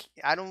 I don't,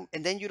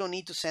 and then you don't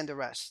need to send the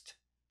rest.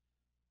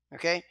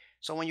 Okay?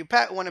 So when you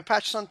want to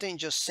patch something,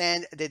 just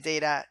send the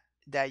data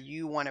that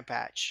you want to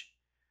patch.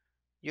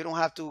 You don't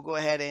have to go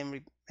ahead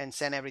and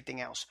send everything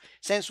else.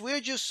 Since we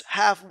just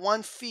have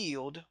one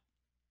field,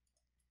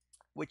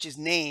 which is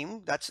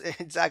name, that's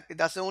exactly,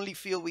 that's the only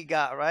field we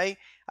got, right?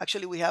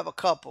 Actually, we have a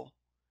couple.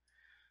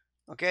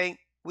 Okay?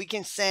 We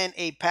can send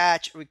a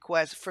patch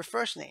request for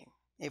first name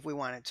if we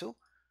wanted to.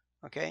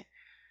 Okay?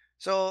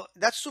 So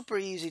that's super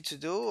easy to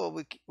do.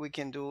 What we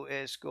can do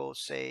is go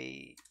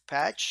say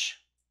patch.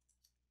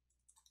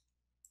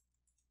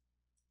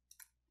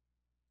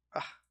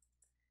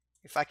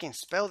 If I can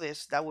spell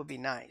this, that would be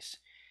nice.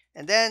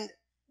 And then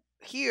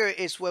here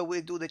is where we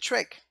do the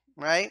trick,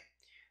 right?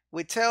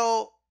 We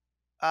tell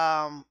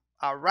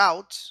our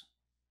route,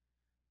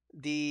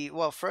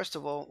 well, first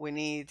of all, we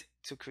need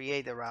to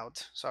create the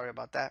route. Sorry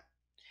about that.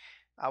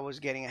 I was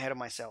getting ahead of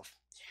myself.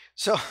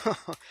 So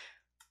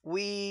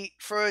we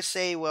first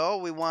say,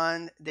 well, we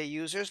want the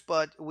users,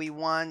 but we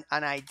want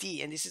an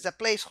ID, and this is a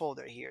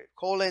placeholder here,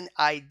 colon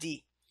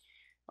ID.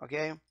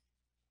 Okay,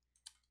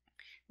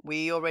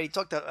 we already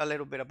talked a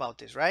little bit about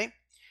this, right?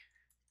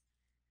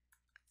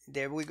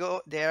 There we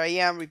go. There I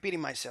am repeating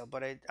myself,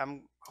 but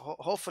I'm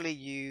hopefully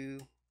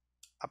you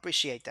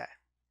appreciate that.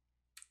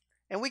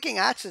 And we can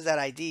access that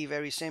ID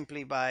very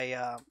simply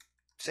by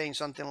saying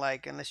something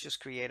like, and let's just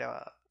create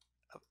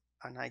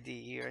an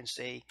ID here and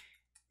say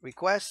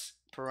request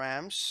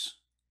params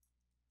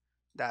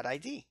that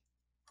ID.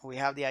 We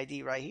have the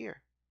ID right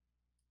here.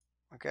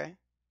 Okay,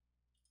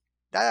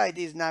 that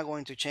ID is not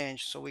going to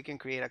change, so we can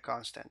create a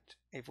constant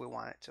if we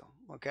wanted to.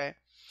 Okay,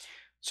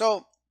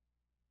 so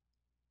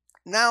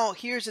now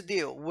here's the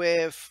deal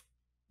with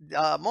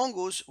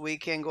Mongoose. We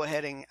can go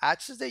ahead and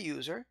access the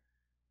user,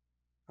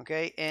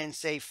 okay, and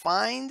say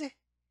find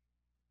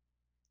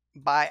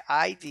by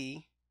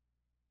ID,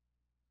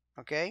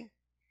 okay,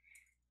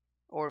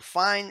 or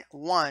find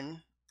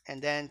one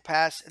and then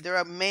pass. There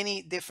are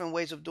many different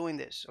ways of doing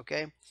this.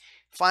 Okay,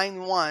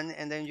 find one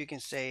and then you can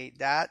say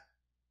that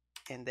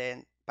and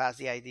then pass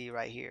the ID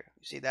right here.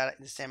 You see that,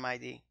 the same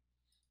ID.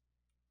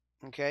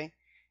 Okay,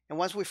 and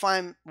once we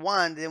find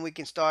one, then we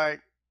can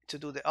start to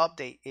do the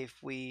update if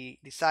we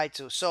decide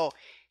to. So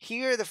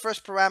here the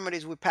first parameter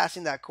is we pass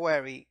in that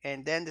query,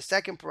 and then the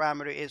second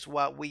parameter is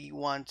what we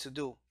want to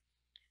do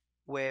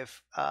with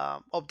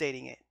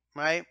updating it.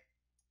 Right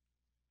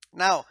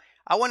now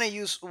I want to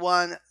use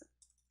one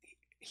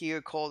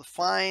here called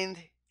find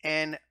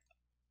and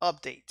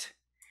update.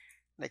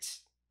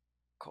 Let's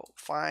call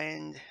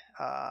find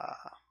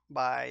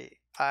by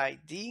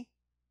ID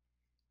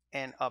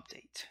and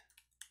update.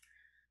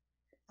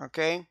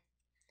 Okay,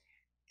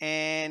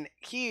 and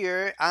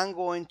here I'm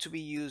going to be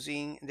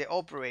using the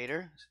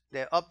operator,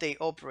 the update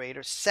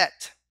operator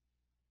set,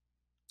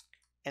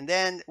 and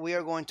then we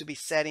are going to be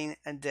setting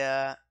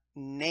the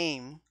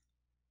name,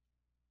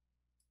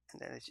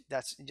 and then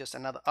that's just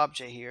another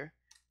object here,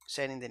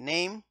 setting the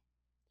name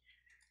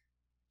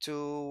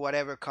to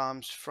whatever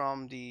comes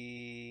from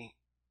the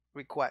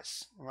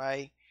request.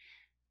 Right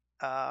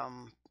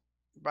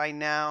right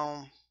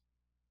now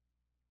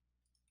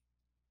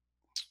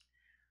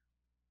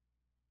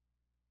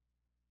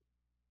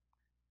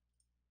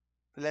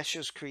let's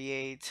just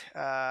create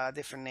a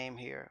different name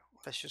here.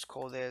 Let's just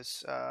call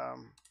this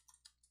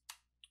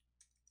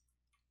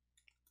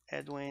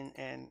Edwin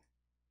and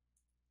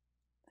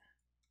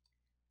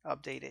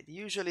update it.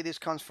 Usually this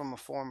comes from a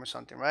form or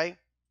something, right?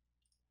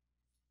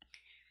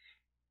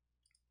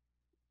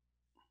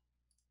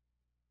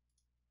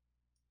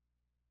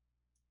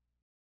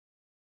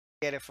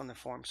 Get it from the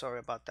form. Sorry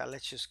about that.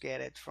 Let's just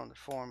get it from the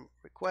form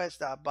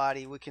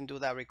request.body. We can do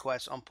that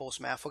request on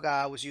Postman. I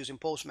forgot I was using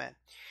Postman.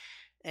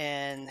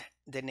 And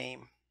the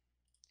name.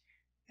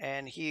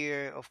 And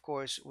here, of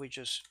course, we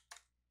just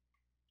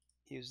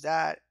use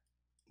that,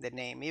 the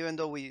name, even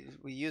though we're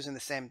using the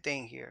same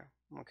thing here.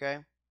 Okay.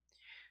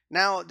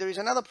 Now there is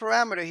another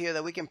parameter here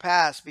that we can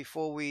pass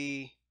before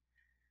we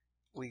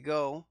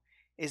go,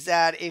 is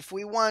that if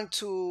we want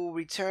to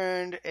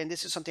return, and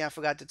this is something I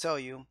forgot to tell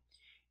you,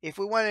 if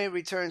we want to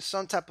return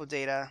some type of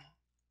data,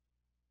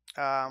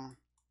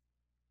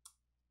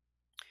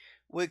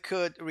 we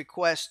could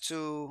request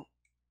to,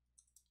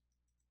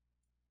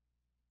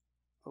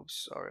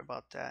 oops, sorry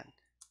about that.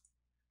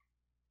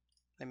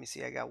 Let me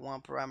see, I got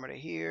one parameter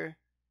here.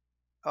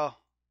 Oh,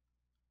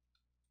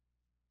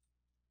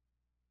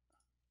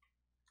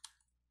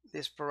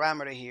 this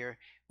parameter here,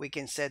 we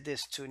can set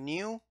this to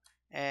new,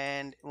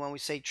 and when we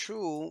say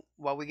true,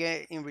 what we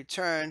get in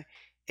return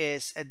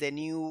is the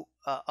new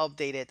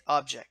updated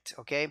object.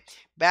 Okay,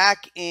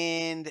 back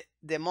in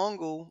the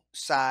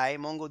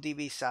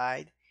MongoDB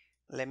side,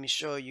 let me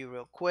show you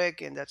real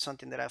quick, and that's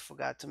something that I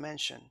forgot to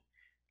mention.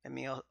 Let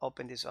me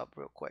open this up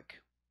real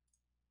quick.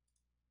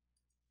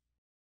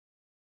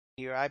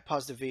 Here I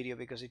paused the video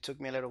because it took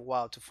me a little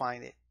while to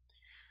find it.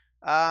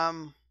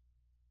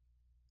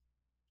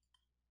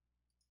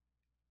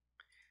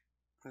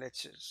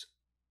 Let's just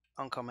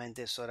uncomment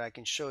this so that I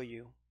can show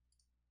you.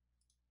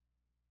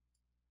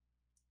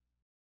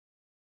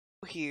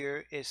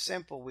 Here is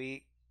simple.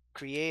 We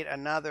create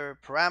another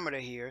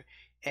parameter here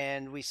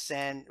and we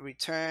send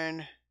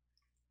return,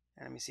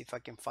 and let me see if I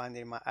can find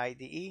it in my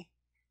IDE.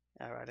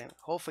 All right, and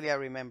hopefully I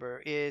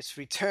remember, is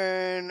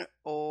return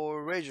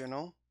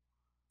original,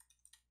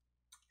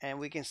 and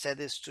we can set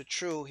this to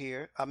true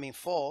here, I mean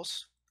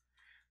false,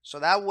 so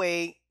that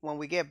way when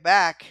we get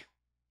back,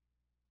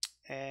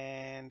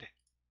 and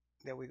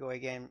there we go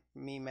again,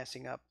 me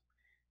messing up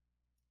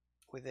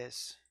with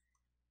this,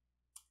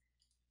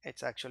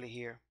 it's actually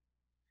here.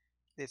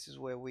 This is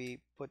where we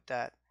put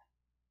that.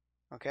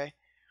 Okay,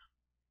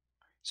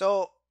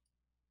 so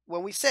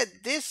when we said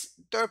this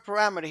third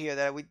parameter here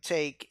that we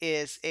take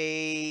is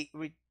a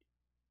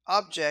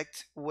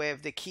object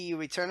with the key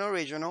return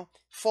original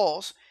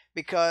false,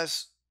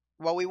 because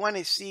what we want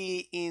to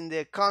see in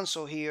the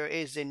console here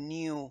is the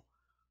new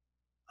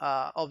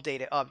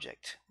updated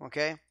object.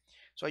 Okay,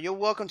 so you're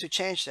welcome to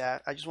change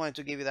that. I just wanted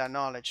to give you that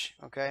knowledge.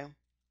 Okay,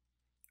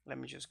 let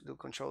me just do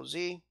Control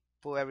Z,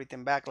 pull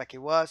everything back like it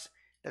was.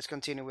 Let's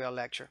continue with our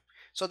lecture.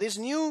 So this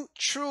new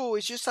true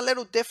is just a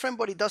little different,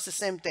 but it does the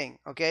same thing.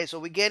 Okay, so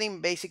we're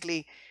getting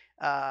basically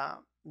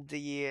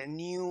the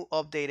new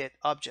updated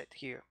object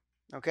here.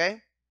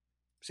 Okay,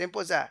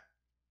 simple as that.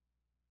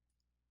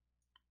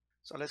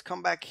 So let's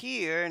come back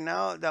here.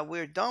 Now that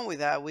we're done with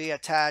that, we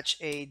attach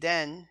a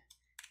then.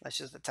 Let's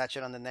just attach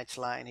it on the next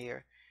line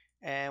here.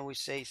 And we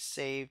say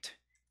saved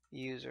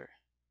user.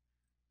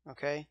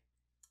 Okay.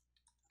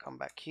 Come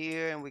back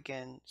here and we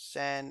can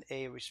send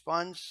a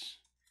response.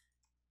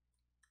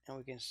 And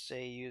we can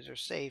say user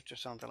saved or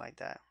something like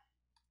that.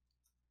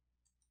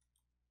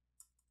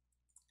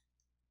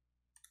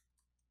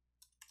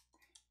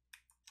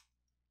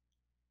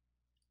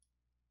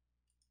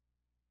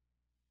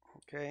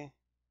 Okay.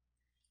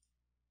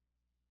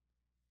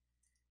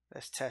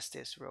 Let's test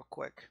this real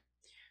quick.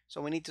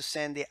 So we need to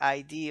send the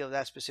ID of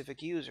that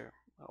specific user.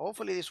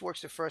 Hopefully this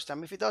works the first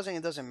time. If it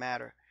doesn't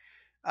matter.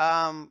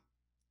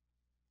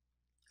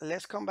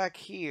 Let's come back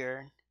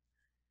here.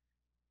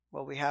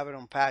 Well, we have it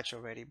on patch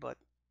already, but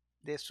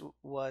this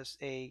was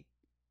a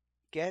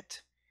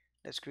get.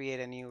 Let's create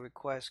a new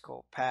request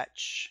called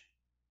patch.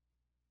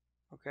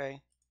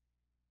 Okay.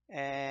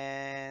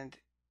 And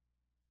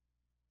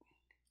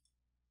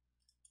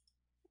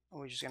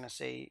we're just going to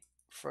say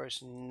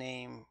first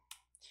name.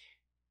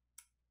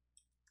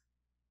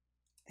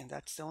 And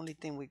that's the only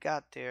thing we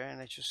got there. And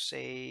let's just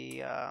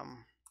say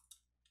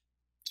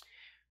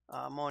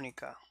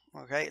Monica.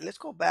 Okay. Let's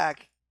go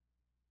back.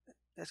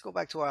 Let's go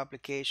back to our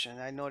application.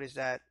 I noticed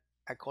that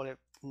I call it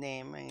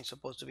name and it's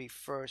supposed to be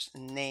first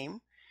name.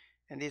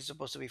 And this is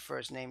supposed to be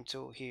first name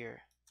too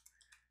here.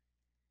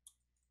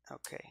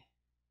 Okay.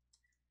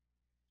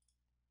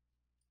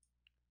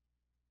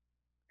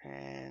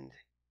 And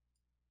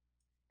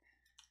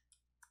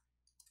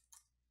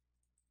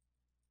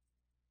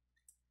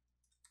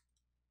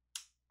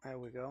there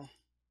we go.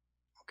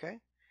 Okay.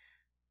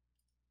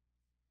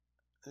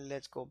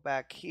 Let's go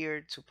back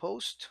here to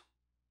post.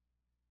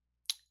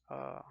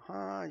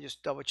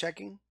 Just double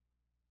checking.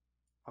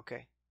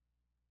 Okay.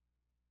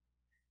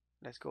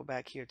 Let's go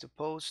back here to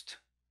post.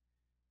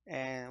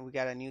 And we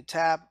got a new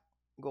tab.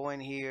 Go in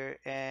here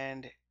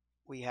and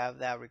we have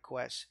that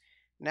request.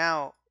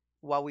 Now,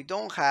 what we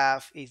don't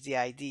have is the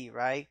ID,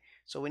 right?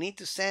 So we need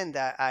to send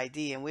that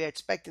ID and we're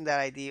expecting that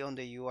ID on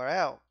the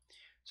URL.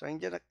 So I'm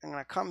going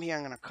to come here,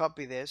 I'm going to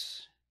copy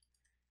this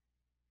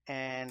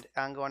and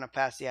I'm going to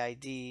pass the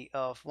ID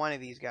of one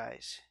of these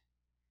guys.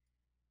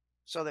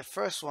 So the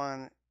first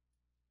one,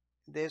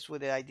 this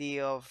with the ID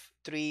of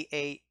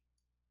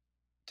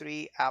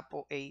 383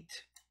 Apple 8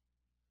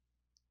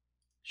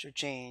 should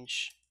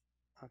change,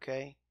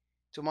 okay,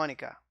 to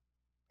Monica.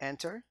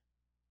 Enter.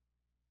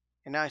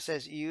 And now it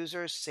says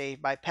user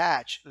saved by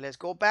patch. Let's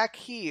go back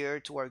here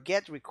to our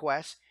get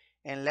request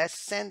and let's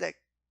send it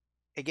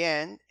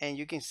again. And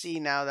you can see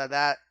now that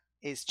that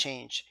is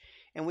changed.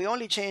 And we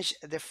only changed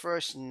the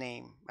first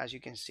name, as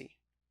you can see.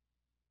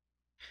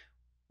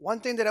 One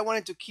thing that I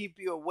wanted to keep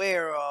you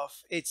aware of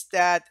is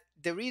that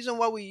the reason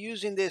why we're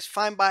using this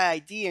find by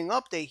ID and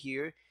update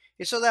here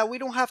is so that we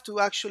don't have to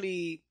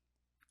actually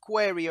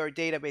query our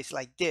database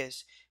like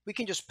this. We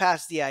can just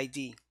pass the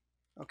ID.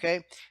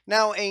 Okay.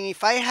 Now, and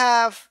if I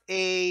have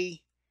I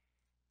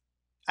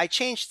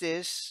changed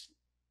this.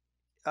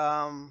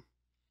 I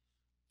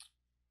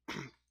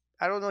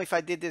don't know if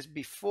I did this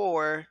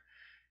before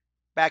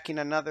back in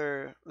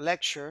another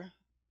lecture.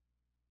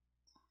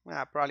 Well,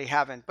 I probably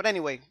haven't. But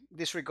anyway,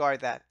 disregard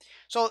that.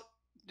 So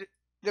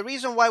the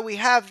reason why we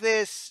have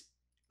this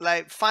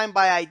like find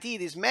by ID,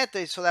 this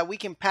method, so that we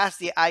can pass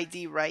the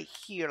ID right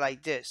here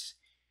like this.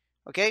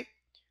 Okay.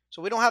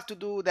 So we don't have to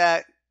do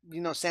that,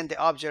 send the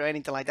object or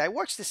anything like that. It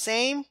works the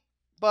same,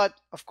 but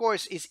of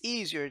course it's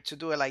easier to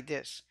do it like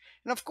this.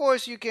 And of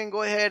course you can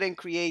go ahead and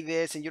create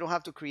this and you don't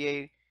have to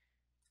create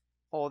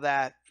all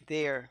that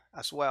there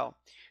as well.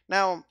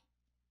 Now,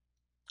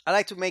 I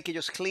like to make it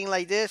just clean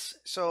like this.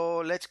 So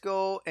let's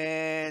go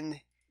and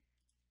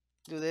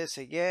do this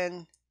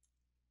again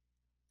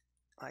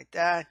like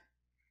that.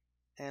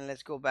 And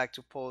let's go back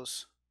to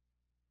post.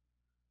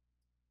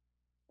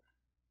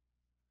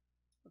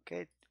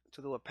 Okay,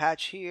 to do a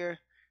patch here.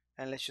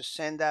 And let's just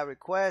send that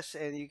request.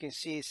 And you can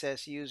see it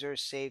says user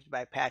saved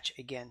by patch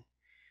again.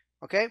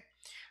 Okay,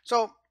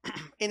 so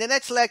in the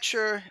next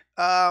lecture,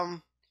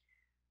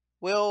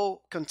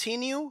 we'll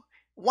continue.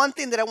 One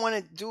thing that I want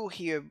to do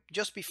here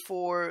just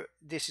before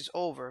this is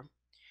over,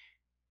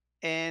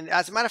 and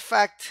as a matter of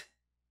fact,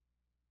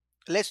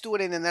 let's do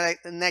it in the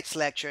next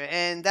lecture,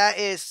 and that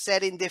is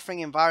setting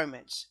different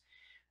environments.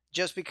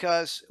 Just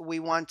because we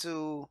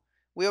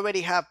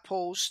already have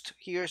post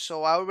here,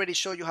 so I already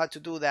showed you how to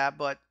do that,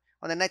 but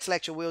on the next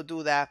lecture we'll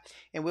do that,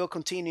 and we'll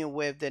continue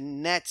with the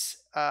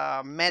next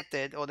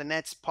method or the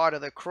next part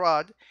of the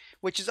CRUD,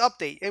 which is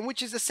update, and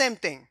which is the same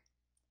thing.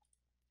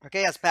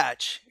 okay, as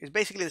patch. It's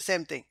basically the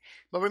same thing.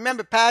 But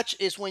remember, patch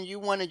is when you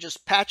want to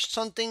just patch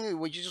something,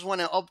 when you just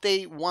want to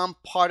update one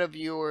part of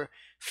your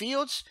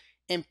fields,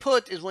 and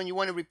put is when you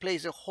want to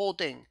replace the whole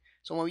thing.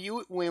 So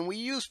when we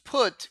use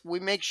put, we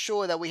make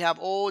sure that we have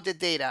all the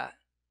data.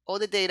 All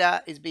the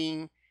data is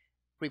being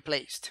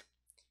replaced.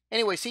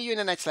 Anyway, see you in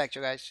the next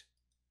lecture, guys.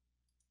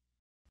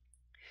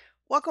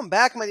 Welcome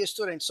back, my dear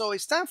students. So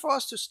it's time for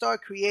us to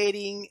start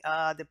creating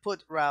the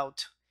put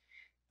route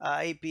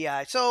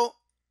API. So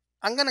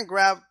I'm gonna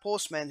grab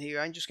Postman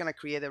here. I'm just gonna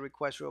create a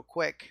request real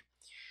quick.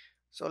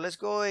 So let's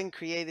go and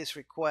create this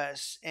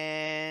request,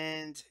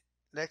 and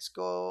let's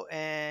go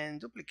and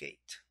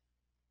duplicate.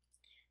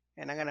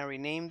 And I'm gonna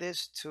rename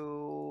this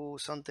to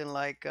something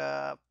like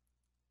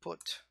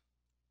put.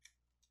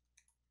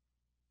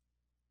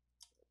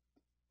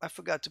 I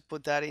forgot to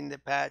put that in the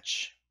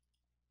patch.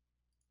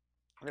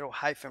 A little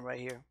hyphen right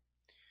here.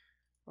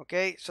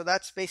 Okay, so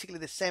that's basically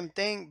the same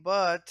thing,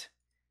 but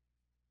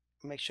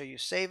make sure you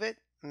save it.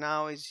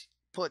 Now is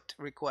put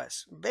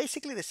request.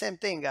 Basically the same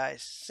thing,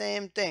 guys.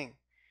 Same thing.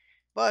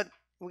 But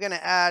we're gonna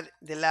add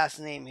the last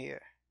name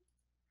here.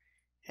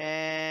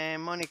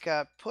 And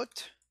Monica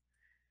put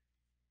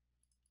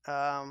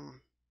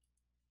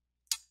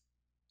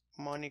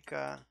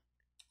Monica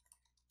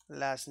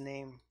last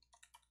name.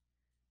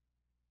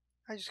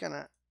 I'm just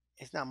gonna,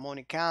 it's not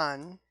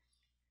Monican.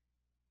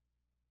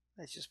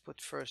 Let's just put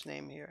first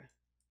name here.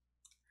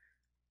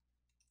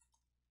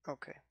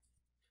 Okay.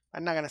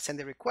 I'm not gonna send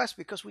the request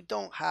because we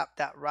don't have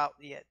that route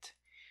yet.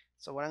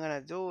 So what I'm gonna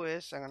do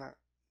is I'm gonna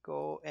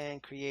go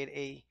and create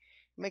a,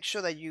 make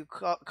sure that you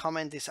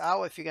comment this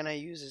out if you're gonna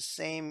use the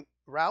same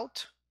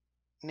route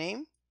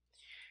name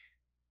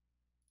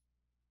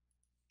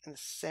and the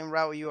same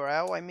route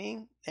URL, I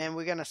mean, and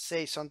we're gonna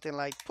say something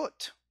like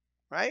put,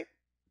 right?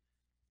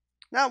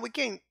 Now we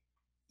can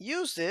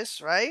use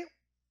this, right?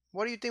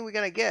 What do you think we're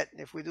gonna get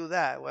if we do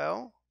that?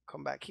 Well,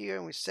 come back here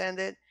and we send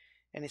it,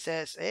 and it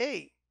says,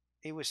 hey,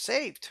 it was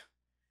saved.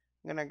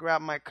 I'm gonna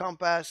grab my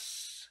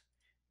compass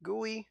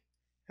GUI,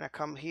 and I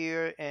come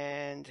here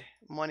and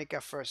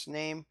Monica first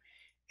name,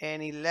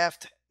 and he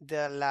left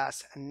the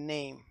last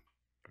name.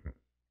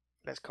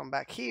 Let's come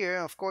back here.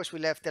 Of course, we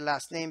left the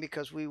last name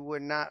because we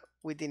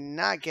did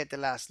not get the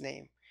last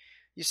name.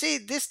 You see,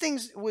 these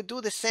things would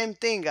do the same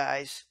thing,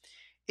 guys.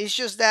 It's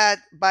just that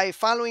by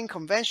following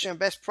convention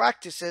best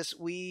practices,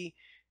 we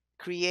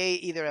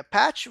create either a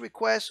patch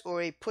request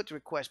or a put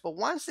request. But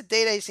once the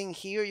data is in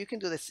here, you can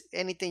do this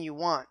anything you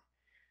want.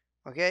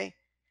 Okay?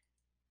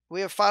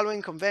 We are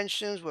following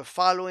conventions, we're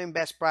following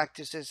best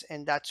practices,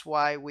 and that's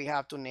why we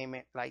have to name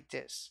it like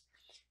this.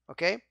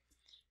 Okay?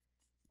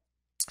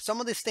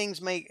 Some of these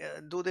things may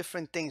do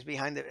different things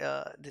behind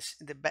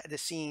the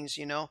scenes,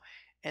 you know,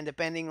 and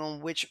depending on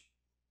which,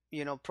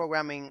 you know,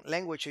 programming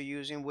language you're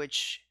using,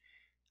 which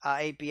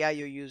API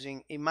you're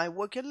using, it might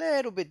work a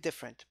little bit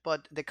different,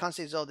 but the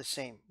concept is all the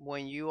same.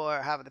 When you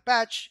are have the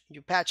patch,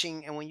 you're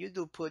patching, and when you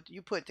do put,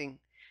 you're putting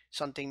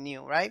something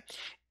new, right?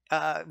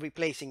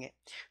 Replacing it.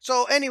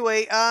 So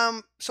anyway,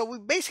 so we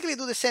basically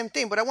do the same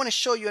thing, but I want to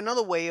show you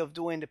another way of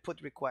doing the put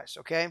request.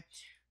 Okay,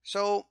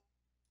 so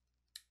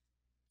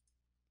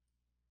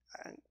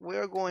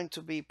we're going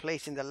to be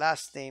placing the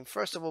last name.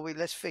 First of all,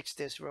 let's fix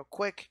this real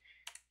quick,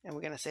 and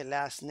we're gonna say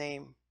last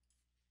name,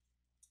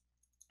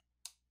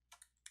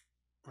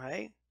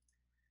 right?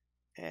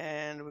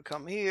 And we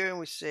come here and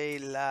we say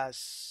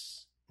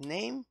last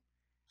name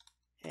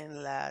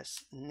and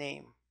last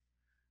name.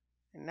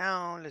 And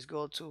now let's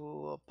go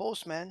to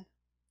Postman,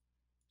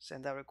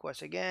 send that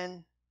request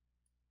again.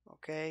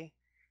 Okay,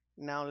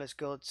 now let's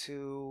go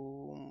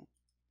to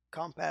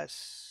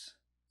Compass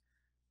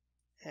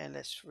and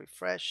let's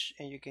refresh,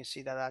 and you can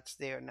see that that's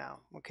there now.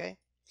 Okay,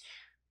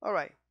 all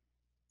right,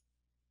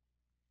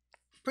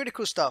 pretty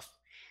cool stuff.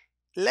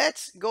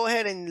 Let's go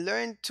ahead and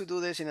learn to do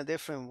this in a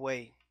different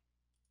way.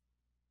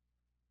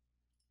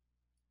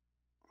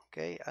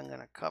 Okay, I'm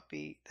gonna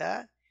copy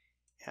that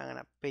and I'm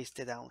gonna paste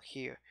it down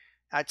here.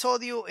 I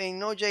told you in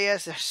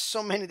Node.js there's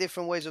so many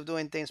different ways of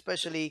doing things,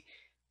 especially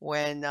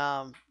when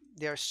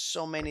there are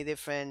so many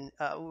different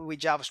with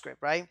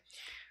JavaScript, right?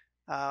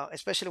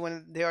 Especially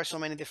when there are so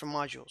many different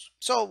modules.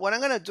 So what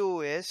I'm gonna do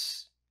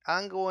is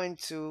I'm going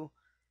to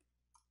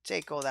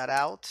take all that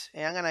out,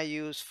 and I'm gonna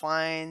use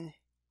find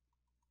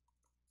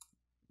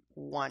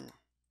one,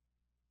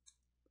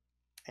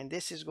 and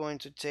this is going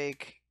to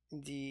take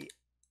the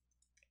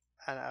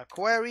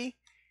query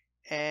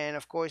and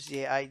of course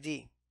the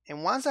ID.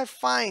 And once I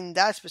find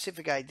that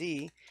specific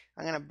ID,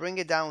 I'm gonna bring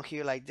it down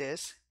here like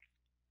this.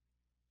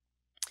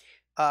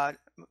 I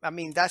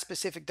mean that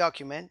specific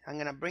document. I'm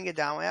gonna bring it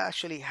down. I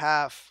actually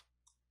have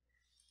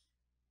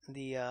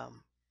the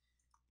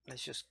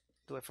let's just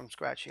do it from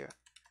scratch here.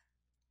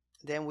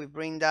 Then we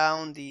bring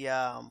down the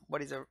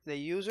what is the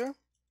user,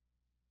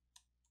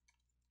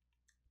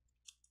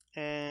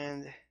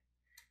 and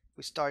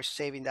we start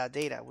saving that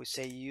data. We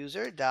say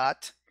user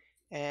dot,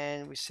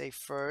 and we say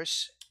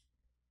first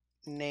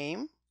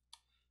name,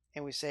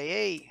 and we say,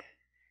 hey,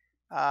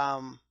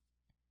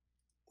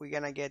 we're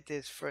gonna get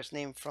this first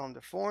name from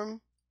the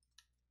form,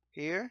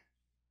 here,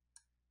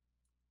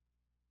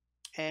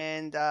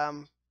 and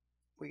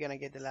we're gonna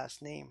get the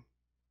last name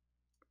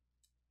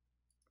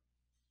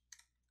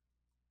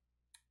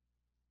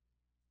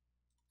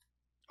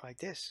like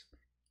this.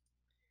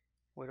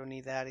 We don't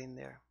need that in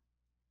there.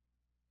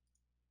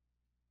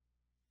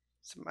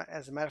 So,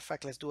 as a matter of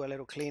fact, let's do a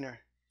little cleaner.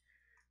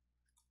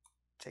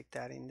 Take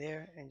that in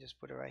there and just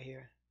put it right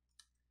here.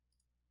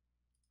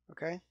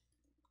 Okay.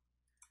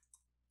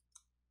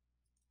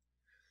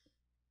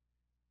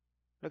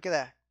 Look at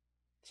that.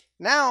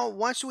 Now,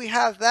 once we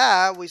have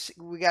that,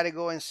 we got to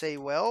go and say,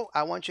 well,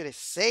 I want you to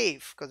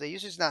save because the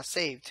user is not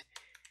saved.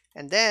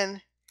 And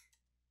then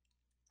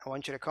I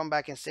want you to come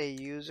back and say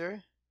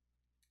user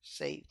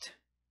saved.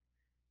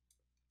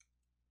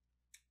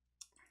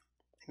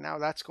 Now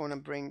that's going to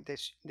bring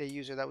the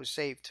user that was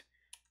saved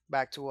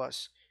back to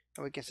us.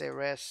 And we can say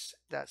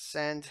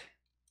res.send,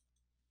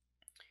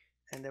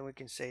 and then we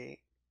can say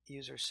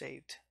user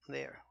saved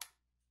there.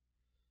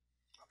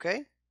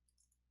 Okay.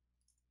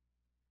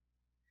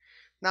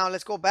 Now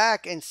let's go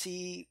back and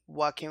see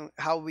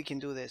how we can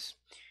do this,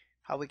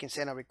 how we can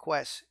send a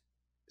request.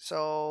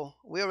 So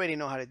we already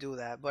know how to do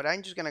that, but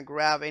I'm just gonna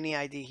grab any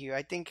ID here.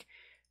 I think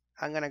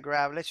I'm gonna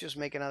grab, let's just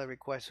make another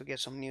request to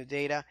get some new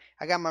data.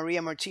 I got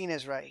Maria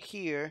Martinez right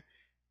here,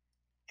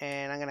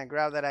 and I'm gonna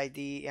grab that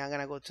ID and I'm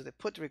gonna go to the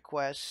put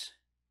request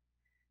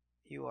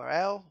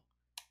URL,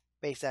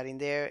 paste that in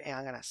there, and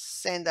I'm gonna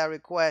send that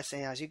request.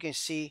 And as you can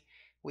see,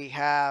 we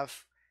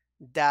have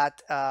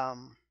that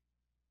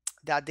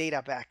that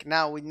data back.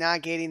 Now we're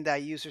not getting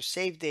that user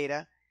saved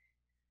data.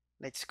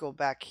 Let's go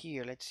back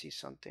here. Let's see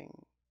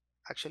something.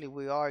 Actually,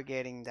 we are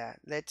getting that.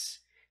 Let's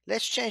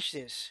change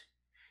this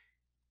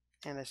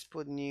and let's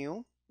put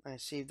new and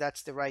see if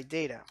that's the right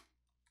data.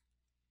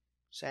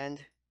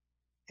 Send,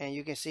 and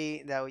you can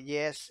see that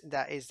yes,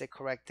 that is the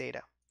correct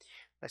data.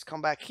 Let's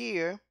come back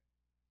here,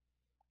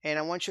 and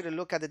I want you to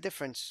look at the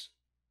difference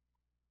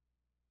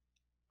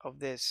of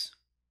this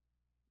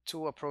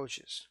two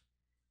approaches.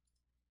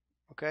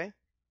 Okay.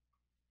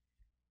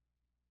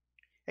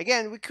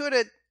 Again, we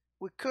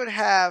could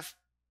have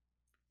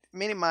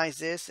minimized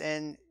this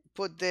and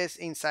put this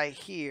inside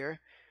here,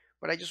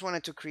 but I just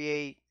wanted to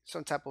create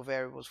some type of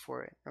variables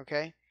for it.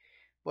 Okay.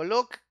 But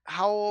look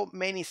how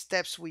many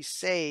steps we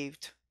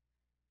saved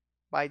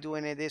by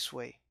doing it this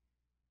way,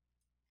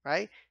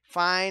 right?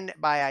 Find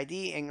by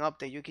ID and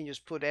update. You can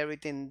just put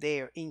everything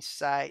there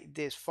inside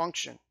this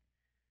function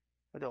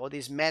or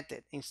this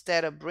method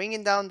instead of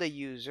bringing down the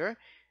user,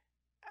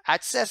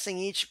 accessing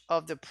each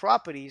of the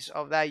properties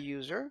of that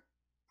user.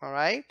 All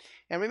right.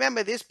 And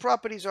remember, these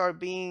properties are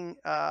being,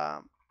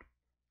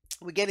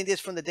 we're getting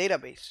this from the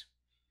database.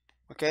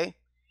 Okay.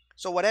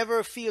 So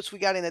whatever fields we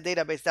got in the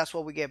database, that's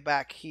what we get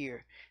back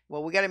here.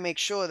 Well, we got to make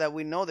sure that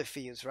we know the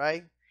fields,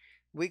 right?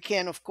 We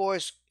can, of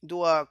course,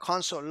 do a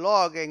console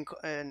log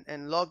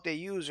and log the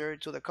user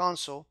to the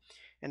console.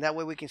 And that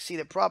way we can see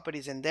the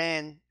properties and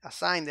then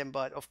assign them.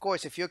 But of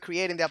course, if you're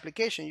creating the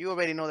application, you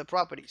already know the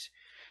properties.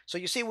 So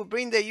you see, we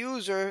bring the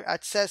user,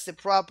 access the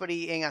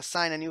property, and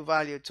assign a new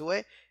value to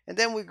it. And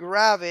then we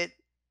grab it.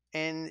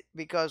 And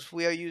because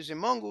we are using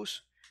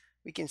Mongoose,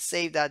 we can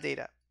save that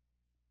data.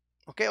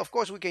 Okay, of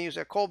course, we can use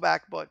a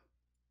callback, but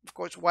of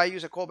course, why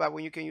use a callback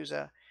when you can use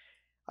a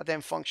then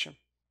function?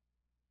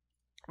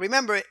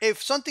 Remember,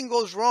 if something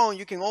goes wrong,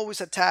 you can always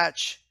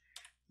attach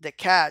the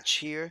catch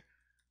here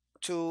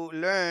to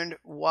learn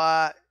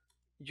what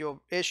your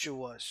issue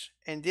was.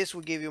 And this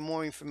will give you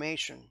more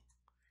information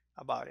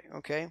about it,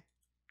 okay?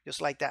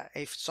 Just like that,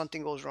 if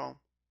something goes wrong.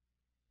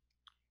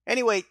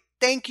 Anyway,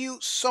 thank you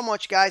so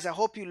much, guys. I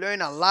hope you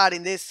learned a lot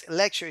in this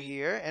lecture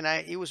here. And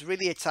it was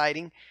really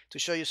exciting to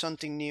show you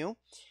something new.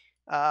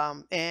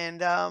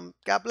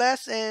 God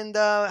bless, and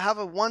have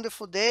a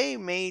wonderful day.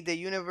 May the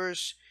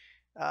universe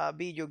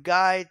be your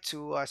guide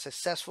to a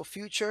successful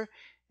future.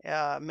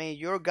 May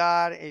your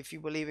God, if you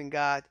believe in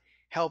God,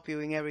 help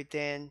you in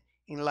everything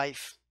in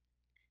life.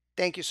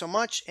 Thank you so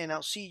much, and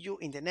I'll see you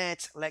in the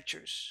next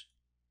lectures.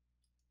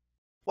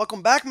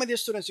 Welcome back, my dear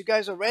students. You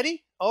guys are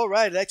ready? All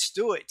right, let's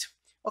do it.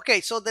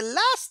 Okay, so the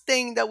last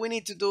thing that we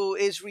need to do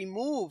is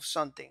remove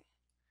something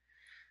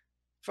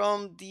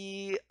from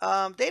the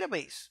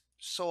database.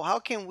 So how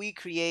can we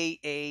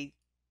create a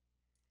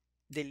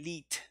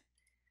delete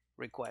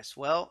request?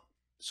 Well,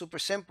 super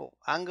simple.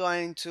 I'm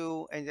going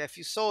to, and if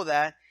you saw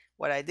that,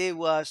 what I did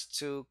was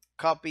to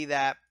copy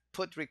that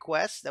put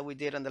request that we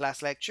did on the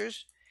last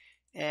lectures,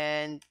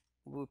 and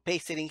we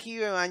paste it in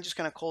here. And I'm just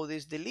going to call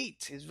this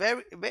delete. It's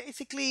very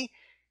basically,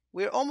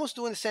 we're almost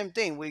doing the same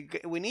thing.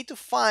 We need to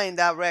find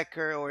that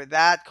record or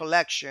that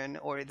collection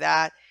or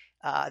that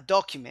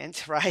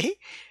document, right,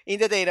 in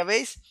the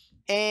database,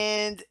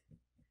 and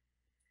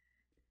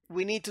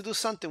we need to do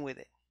something with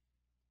it.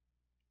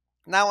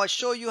 Now I'll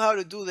show you how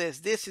to do this.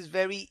 This is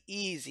very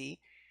easy.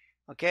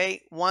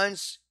 Okay,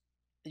 once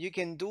you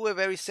can do it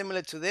very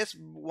similar to this.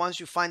 Once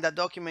you find that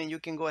document, you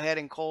can go ahead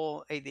and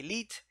call a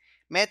delete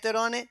method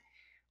on it,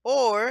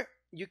 or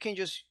you can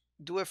just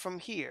do it from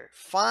here.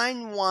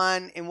 Find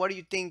one, and what do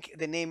you think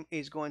the name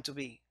is going to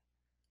be?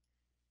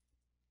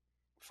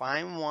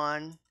 Find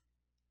one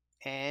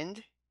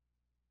And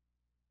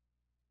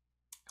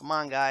come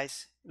on,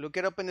 guys, look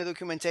it up in the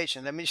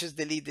documentation. Let me just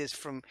delete this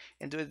from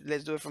and do it.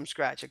 Let's do it from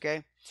scratch.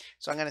 Okay,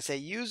 so I'm going to say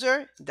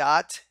user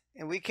dot,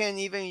 and we can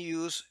even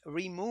use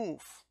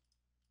remove.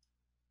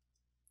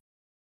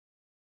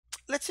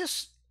 Let's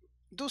just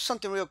do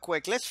something real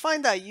quick. Let's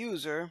find that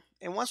user,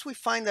 and once we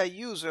find that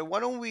user, why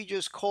don't we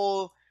just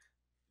call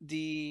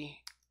the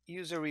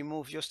user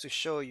remove just to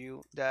show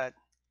you that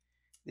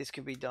this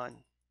can be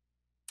done.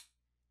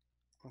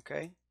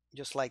 Okay,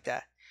 just like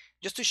that,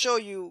 just to show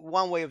you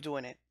one way of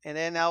doing it, and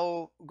then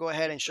I'll go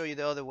ahead and show you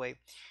the other way.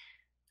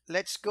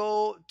 Let's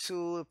go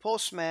to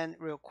Postman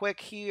real quick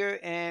here,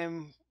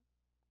 and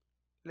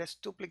let's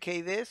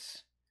duplicate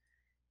this,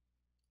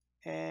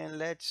 and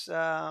let's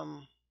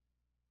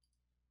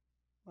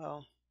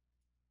well,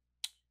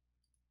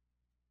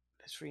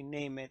 let's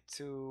rename it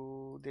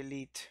to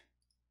delete.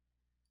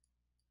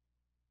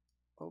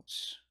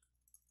 Oops.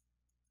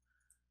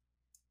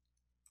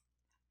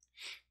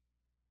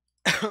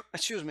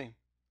 Excuse me.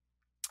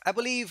 I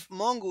believe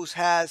Mongoose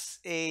has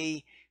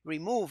a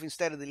remove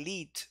instead of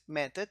delete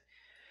method.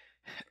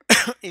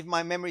 If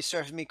my memory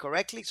serves me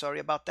correctly, sorry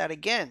about that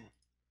again.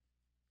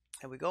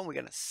 There we go. We're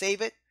going to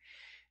save it.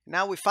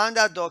 Now we found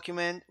our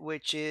document,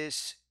 which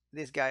is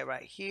this guy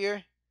right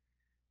here,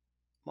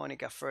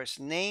 Monica first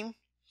name.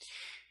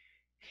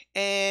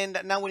 And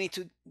now we need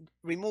to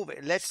remove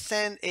it. Let's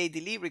send a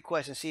delete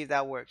request and see if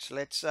that works.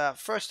 Let's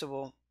first of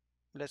all,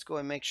 let's go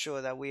and make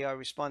sure that we are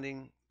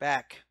responding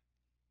back.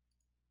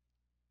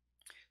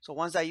 So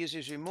once that user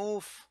is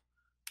removed,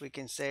 we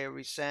can say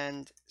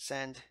resend,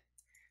 send.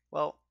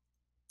 Well,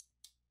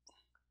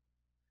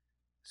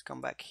 let's come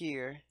back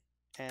here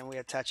and we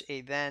attach a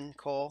then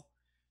call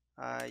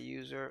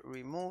user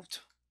removed.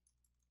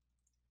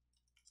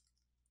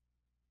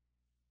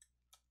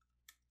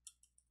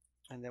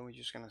 And then we're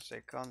just gonna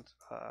say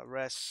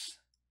res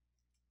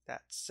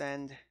that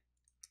send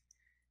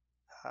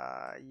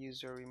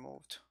user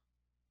removed.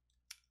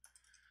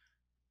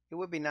 It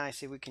would be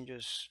nice if we can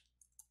just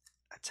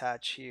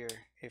attach here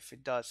if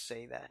it does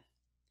say that,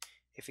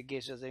 if it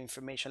gives us the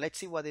information. Let's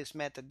see what this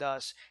method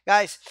does.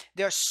 Guys,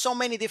 there are so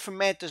many different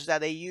methods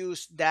that they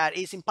use that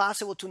it's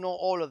impossible to know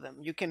all of them.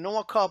 You can know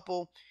a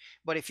couple,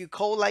 but if you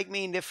code like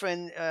me in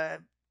different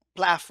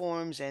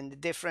platforms and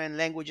different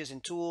languages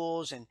and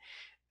tools and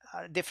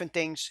different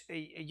things,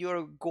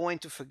 you're going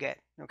to forget.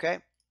 Okay,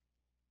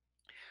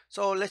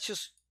 so let's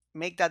just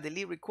make that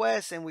delete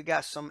request, and we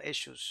got some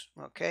issues.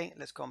 Okay,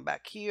 let's come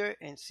back here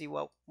and see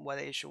what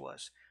the issue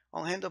was.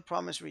 On handle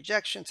promise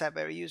rejection, type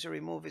error user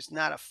remove is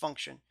not a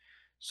function.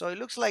 So it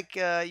looks like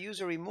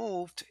user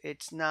removed,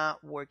 it's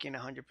not working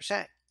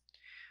 100%.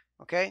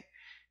 Okay,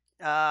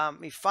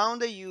 we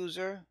found a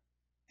user,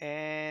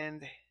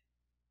 and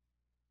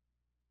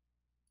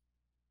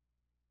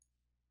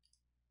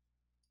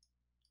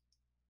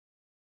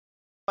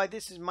why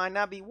this might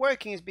not be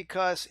working is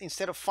because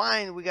instead of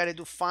find, we got to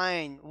do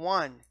find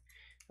one.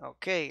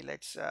 Okay,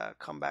 let's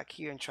come back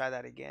here and try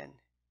that again.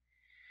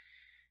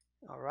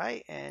 All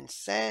right, and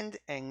send,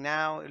 and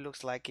now it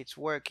looks like it's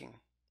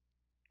working.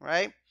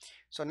 Right,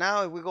 so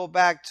now if we go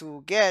back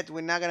to get,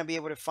 we're not going to be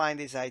able to find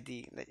this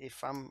ID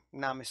if I'm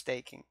not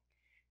mistaken.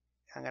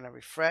 I'm going to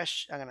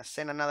refresh, I'm going to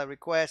send another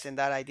request, and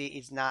that ID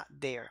is not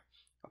there.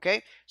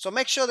 Okay, so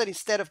make sure that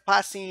instead of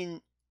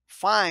passing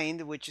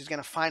find, which is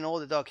going to find all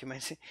the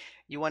documents,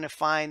 you want to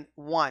find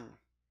one.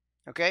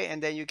 Okay,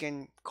 and then you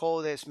can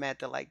call this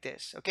method like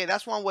this. Okay,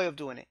 that's one way of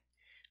doing it.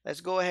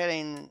 Let's go ahead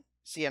and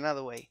see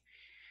another way.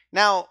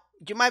 Now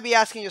you might be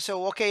asking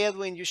yourself, okay,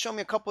 Edwin, you show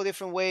me a couple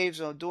different ways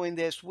of doing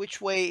this.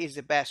 Which way is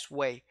the best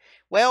way?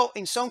 Well,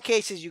 in some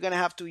cases, you're going to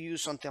have to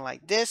use something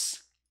like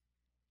this.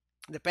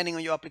 Depending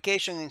on your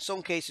application, in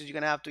some cases, you're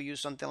going to have to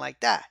use something like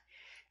that.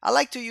 I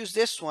like to use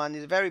this one.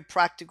 It's very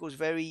practical. It's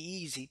very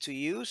easy to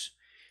use.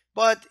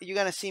 But you're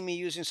going to see me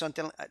using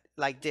something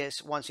like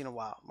this once in a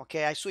while.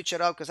 Okay, I switch it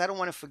up because I don't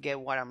want to forget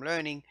what I'm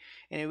learning.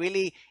 And it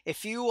really,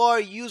 if you are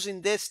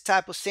using this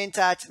type of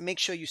syntax, make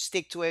sure you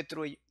stick to it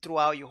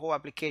throughout your whole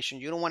application.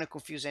 You don't want to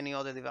confuse any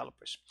other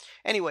developers.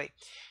 Anyway,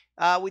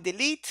 we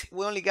delete.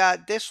 We only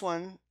got this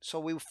one. So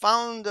we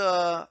found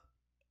the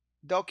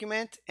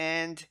document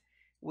and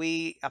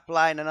we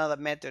applied another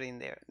method in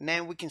there. And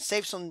then we can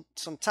save some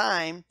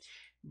time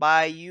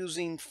by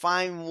using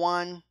find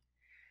one.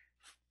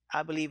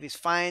 I believe is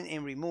find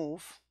and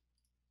remove.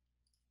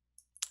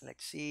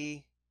 Let's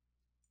see,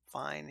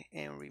 find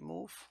and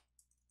remove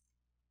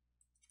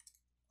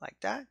like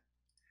that.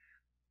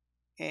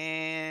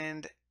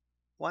 And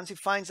once it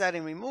finds that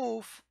and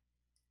remove,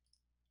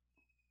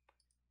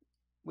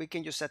 we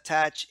can just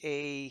attach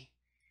a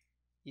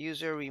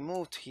user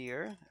removed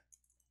here.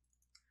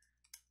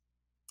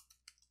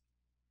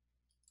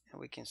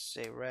 And we can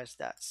say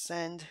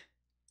res.send.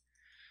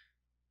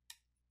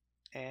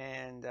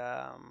 And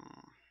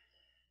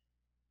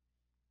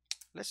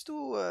let's do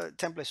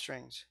template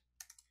strings.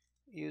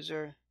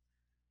 User.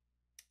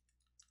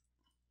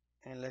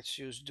 And let's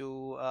just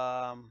do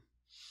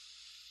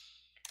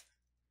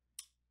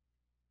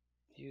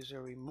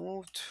user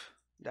removed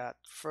that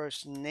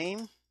first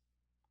name.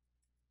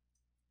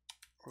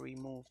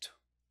 removed.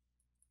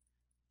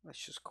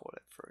 Let's just call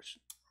it first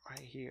right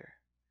here.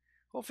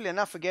 Hopefully I'm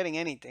not forgetting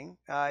anything.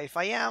 If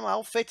I am,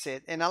 I'll fix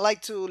it. And I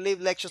like to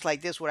leave lectures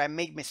like this where I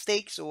make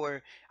mistakes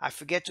or I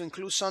forget to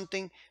include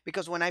something,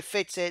 because when I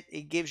fix it,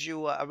 it gives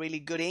you a really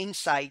good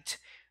insight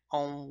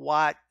on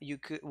what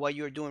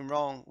you're doing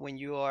wrong when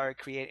you are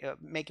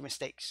making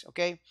mistakes.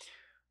 Okay.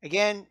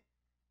 Again,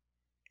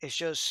 it's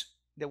just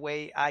the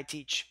way I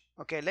teach.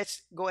 Okay,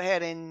 let's go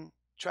ahead and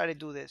try to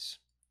do this.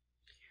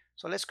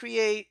 So let's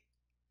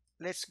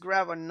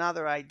grab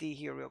another ID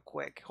here real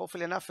quick.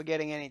 Hopefully I'm not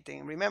forgetting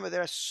anything. Remember,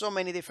 there are so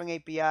many different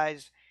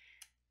APIs,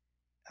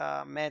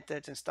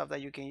 methods and stuff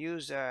that you can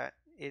use.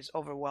 Is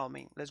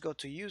overwhelming. Let's go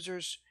to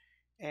users,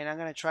 and I'm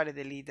gonna try to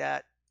delete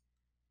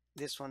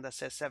this one that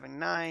says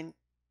 79,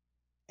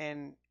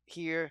 and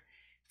here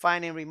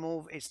find and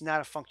remove is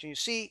not a function. You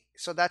see,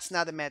 so that's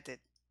not a method.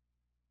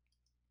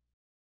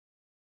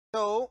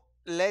 So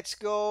let's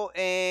go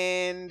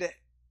and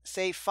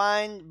say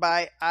find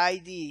by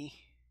ID.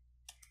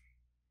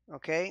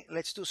 Okay,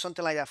 let's do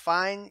something like that.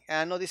 Find,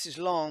 I know this is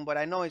long, but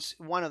I know it's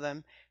one of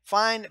them.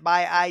 Find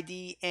by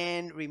ID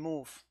and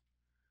remove.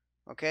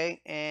 Okay,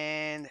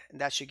 and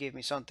that should give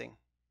me something.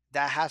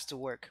 That has to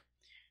work.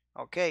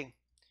 Okay,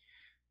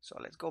 so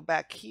let's go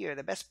back here.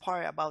 The best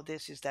part about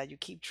this is that you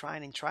keep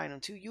trying and trying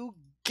until you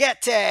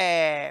get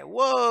it.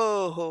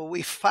 Whoa,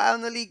 we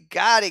finally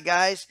got it,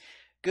 guys.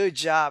 Good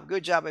job.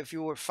 Good job if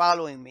you were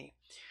following me.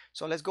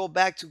 So let's go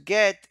back to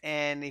get,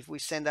 and if we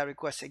send that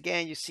request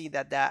again, you see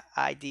that that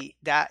ID,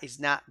 that is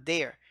not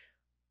there.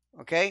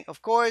 Okay,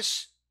 of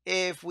course,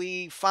 if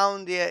we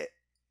found it,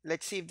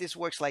 let's see if this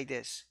works like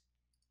this.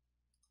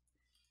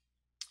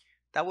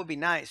 That would be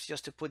nice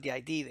just to put the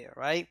ID there,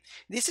 right?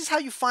 This is how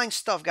you find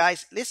stuff,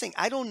 guys. Listen,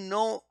 I don't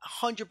know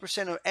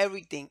 100% of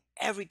everything.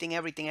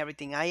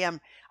 I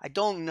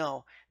don't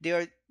know.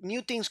 There are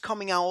new things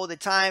coming out all the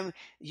time.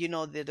 You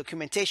know, the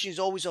documentation is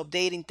always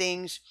updating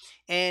things.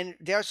 And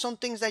there are some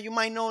things that you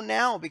might know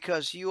now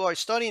because you are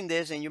studying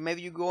this, and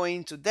maybe you go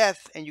into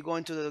depth and you go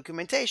into the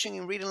documentation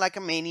and reading like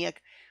a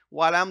maniac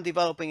while I'm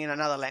developing in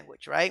another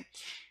language, right?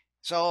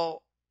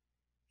 So,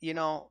 you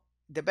know,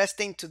 the best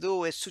thing to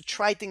do is to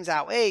try things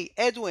out. Hey,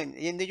 Edwin,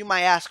 and then you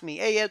might ask me,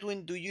 hey,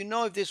 Edwin, do you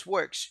know if this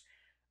works?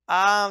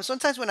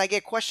 Sometimes when I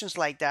get questions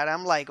like that,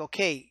 I'm like,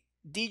 okay,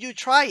 did you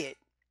try it?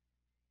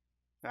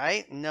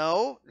 Right?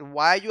 No.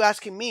 Why are you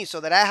asking me?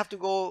 So that I have to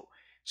go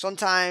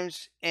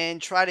sometimes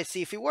and try to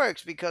see if it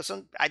works, because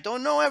I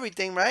don't know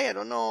everything, right? I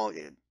don't know.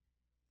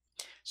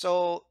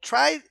 So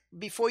try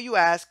before you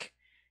ask,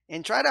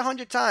 and try it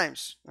 100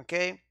 times,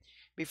 okay,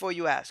 before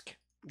you ask.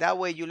 That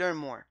way you learn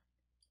more.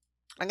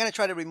 I'm going to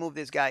try to remove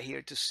this guy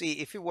here to see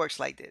if it works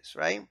like this,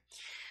 right?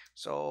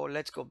 So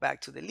let's go back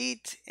to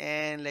delete,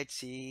 and let's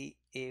see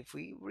if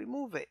we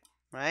remove it,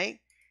 right?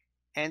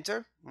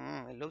 Enter.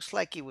 It looks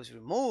like it was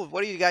removed.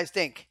 What do you guys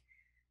think?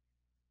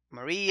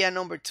 Maria,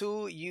 number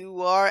 2,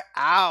 you are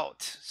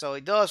out. So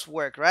it does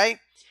work, right?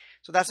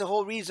 So that's the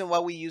whole reason why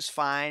we use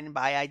find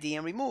by ID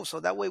and remove. So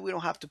that way we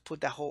don't have to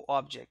put the whole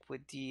object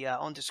with the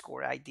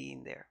underscore ID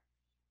in there.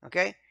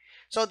 Okay.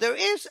 So there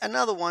is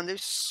another one.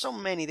 There's so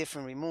many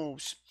different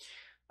removes.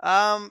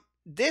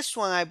 This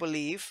one, I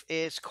believe,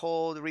 is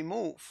called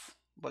remove,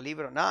 believe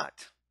it or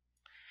not.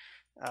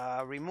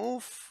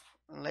 Remove,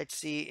 let's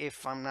see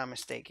if I'm not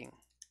mistaken.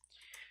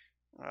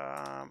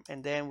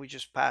 And then we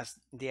just pass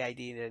the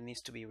ID that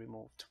needs to be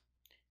removed.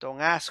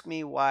 Don't ask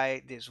me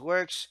why this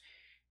works.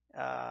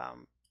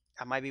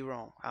 I might be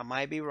wrong.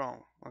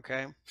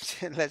 Okay.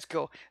 Let's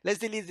go. Let's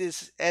delete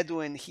this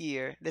Edwin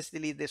here. Let's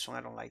delete this one.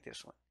 I don't like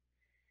this one.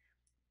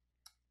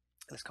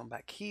 Let's come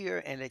back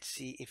here and let's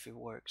see if it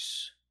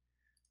works.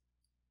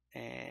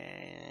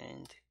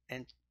 And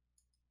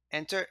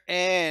enter,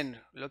 and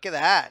look at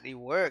that, it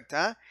worked,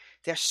 huh?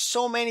 There's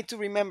so many to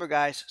remember,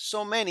 guys,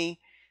 so many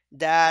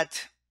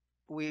that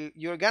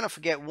you're gonna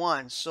forget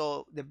one.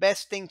 So the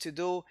best thing to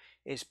do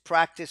is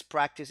practice,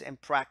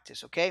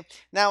 okay?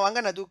 Now I'm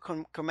gonna do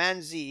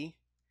Command Z,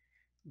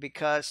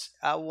 because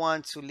I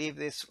want to leave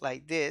this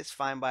like this,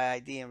 find by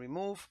ID and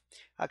remove.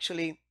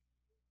 Actually,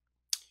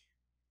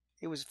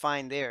 it was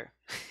fine there.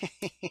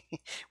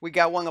 We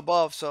got one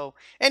above. So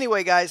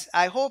anyway, guys,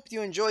 I hope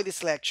you enjoyed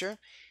this lecture,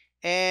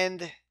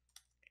 and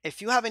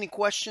if you have any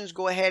questions,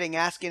 go ahead and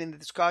ask it in the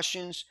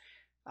discussions.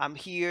 I'm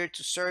here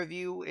to serve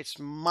you. It's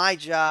my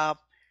job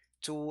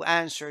to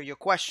answer your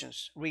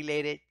questions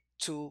related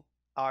to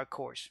our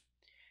course.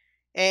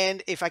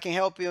 And if I can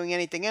help you in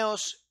anything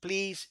else,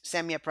 please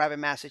send me a private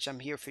message. I'm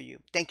here for you.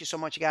 Thank you so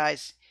much,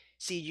 guys.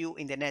 See you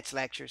in the next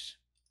lectures.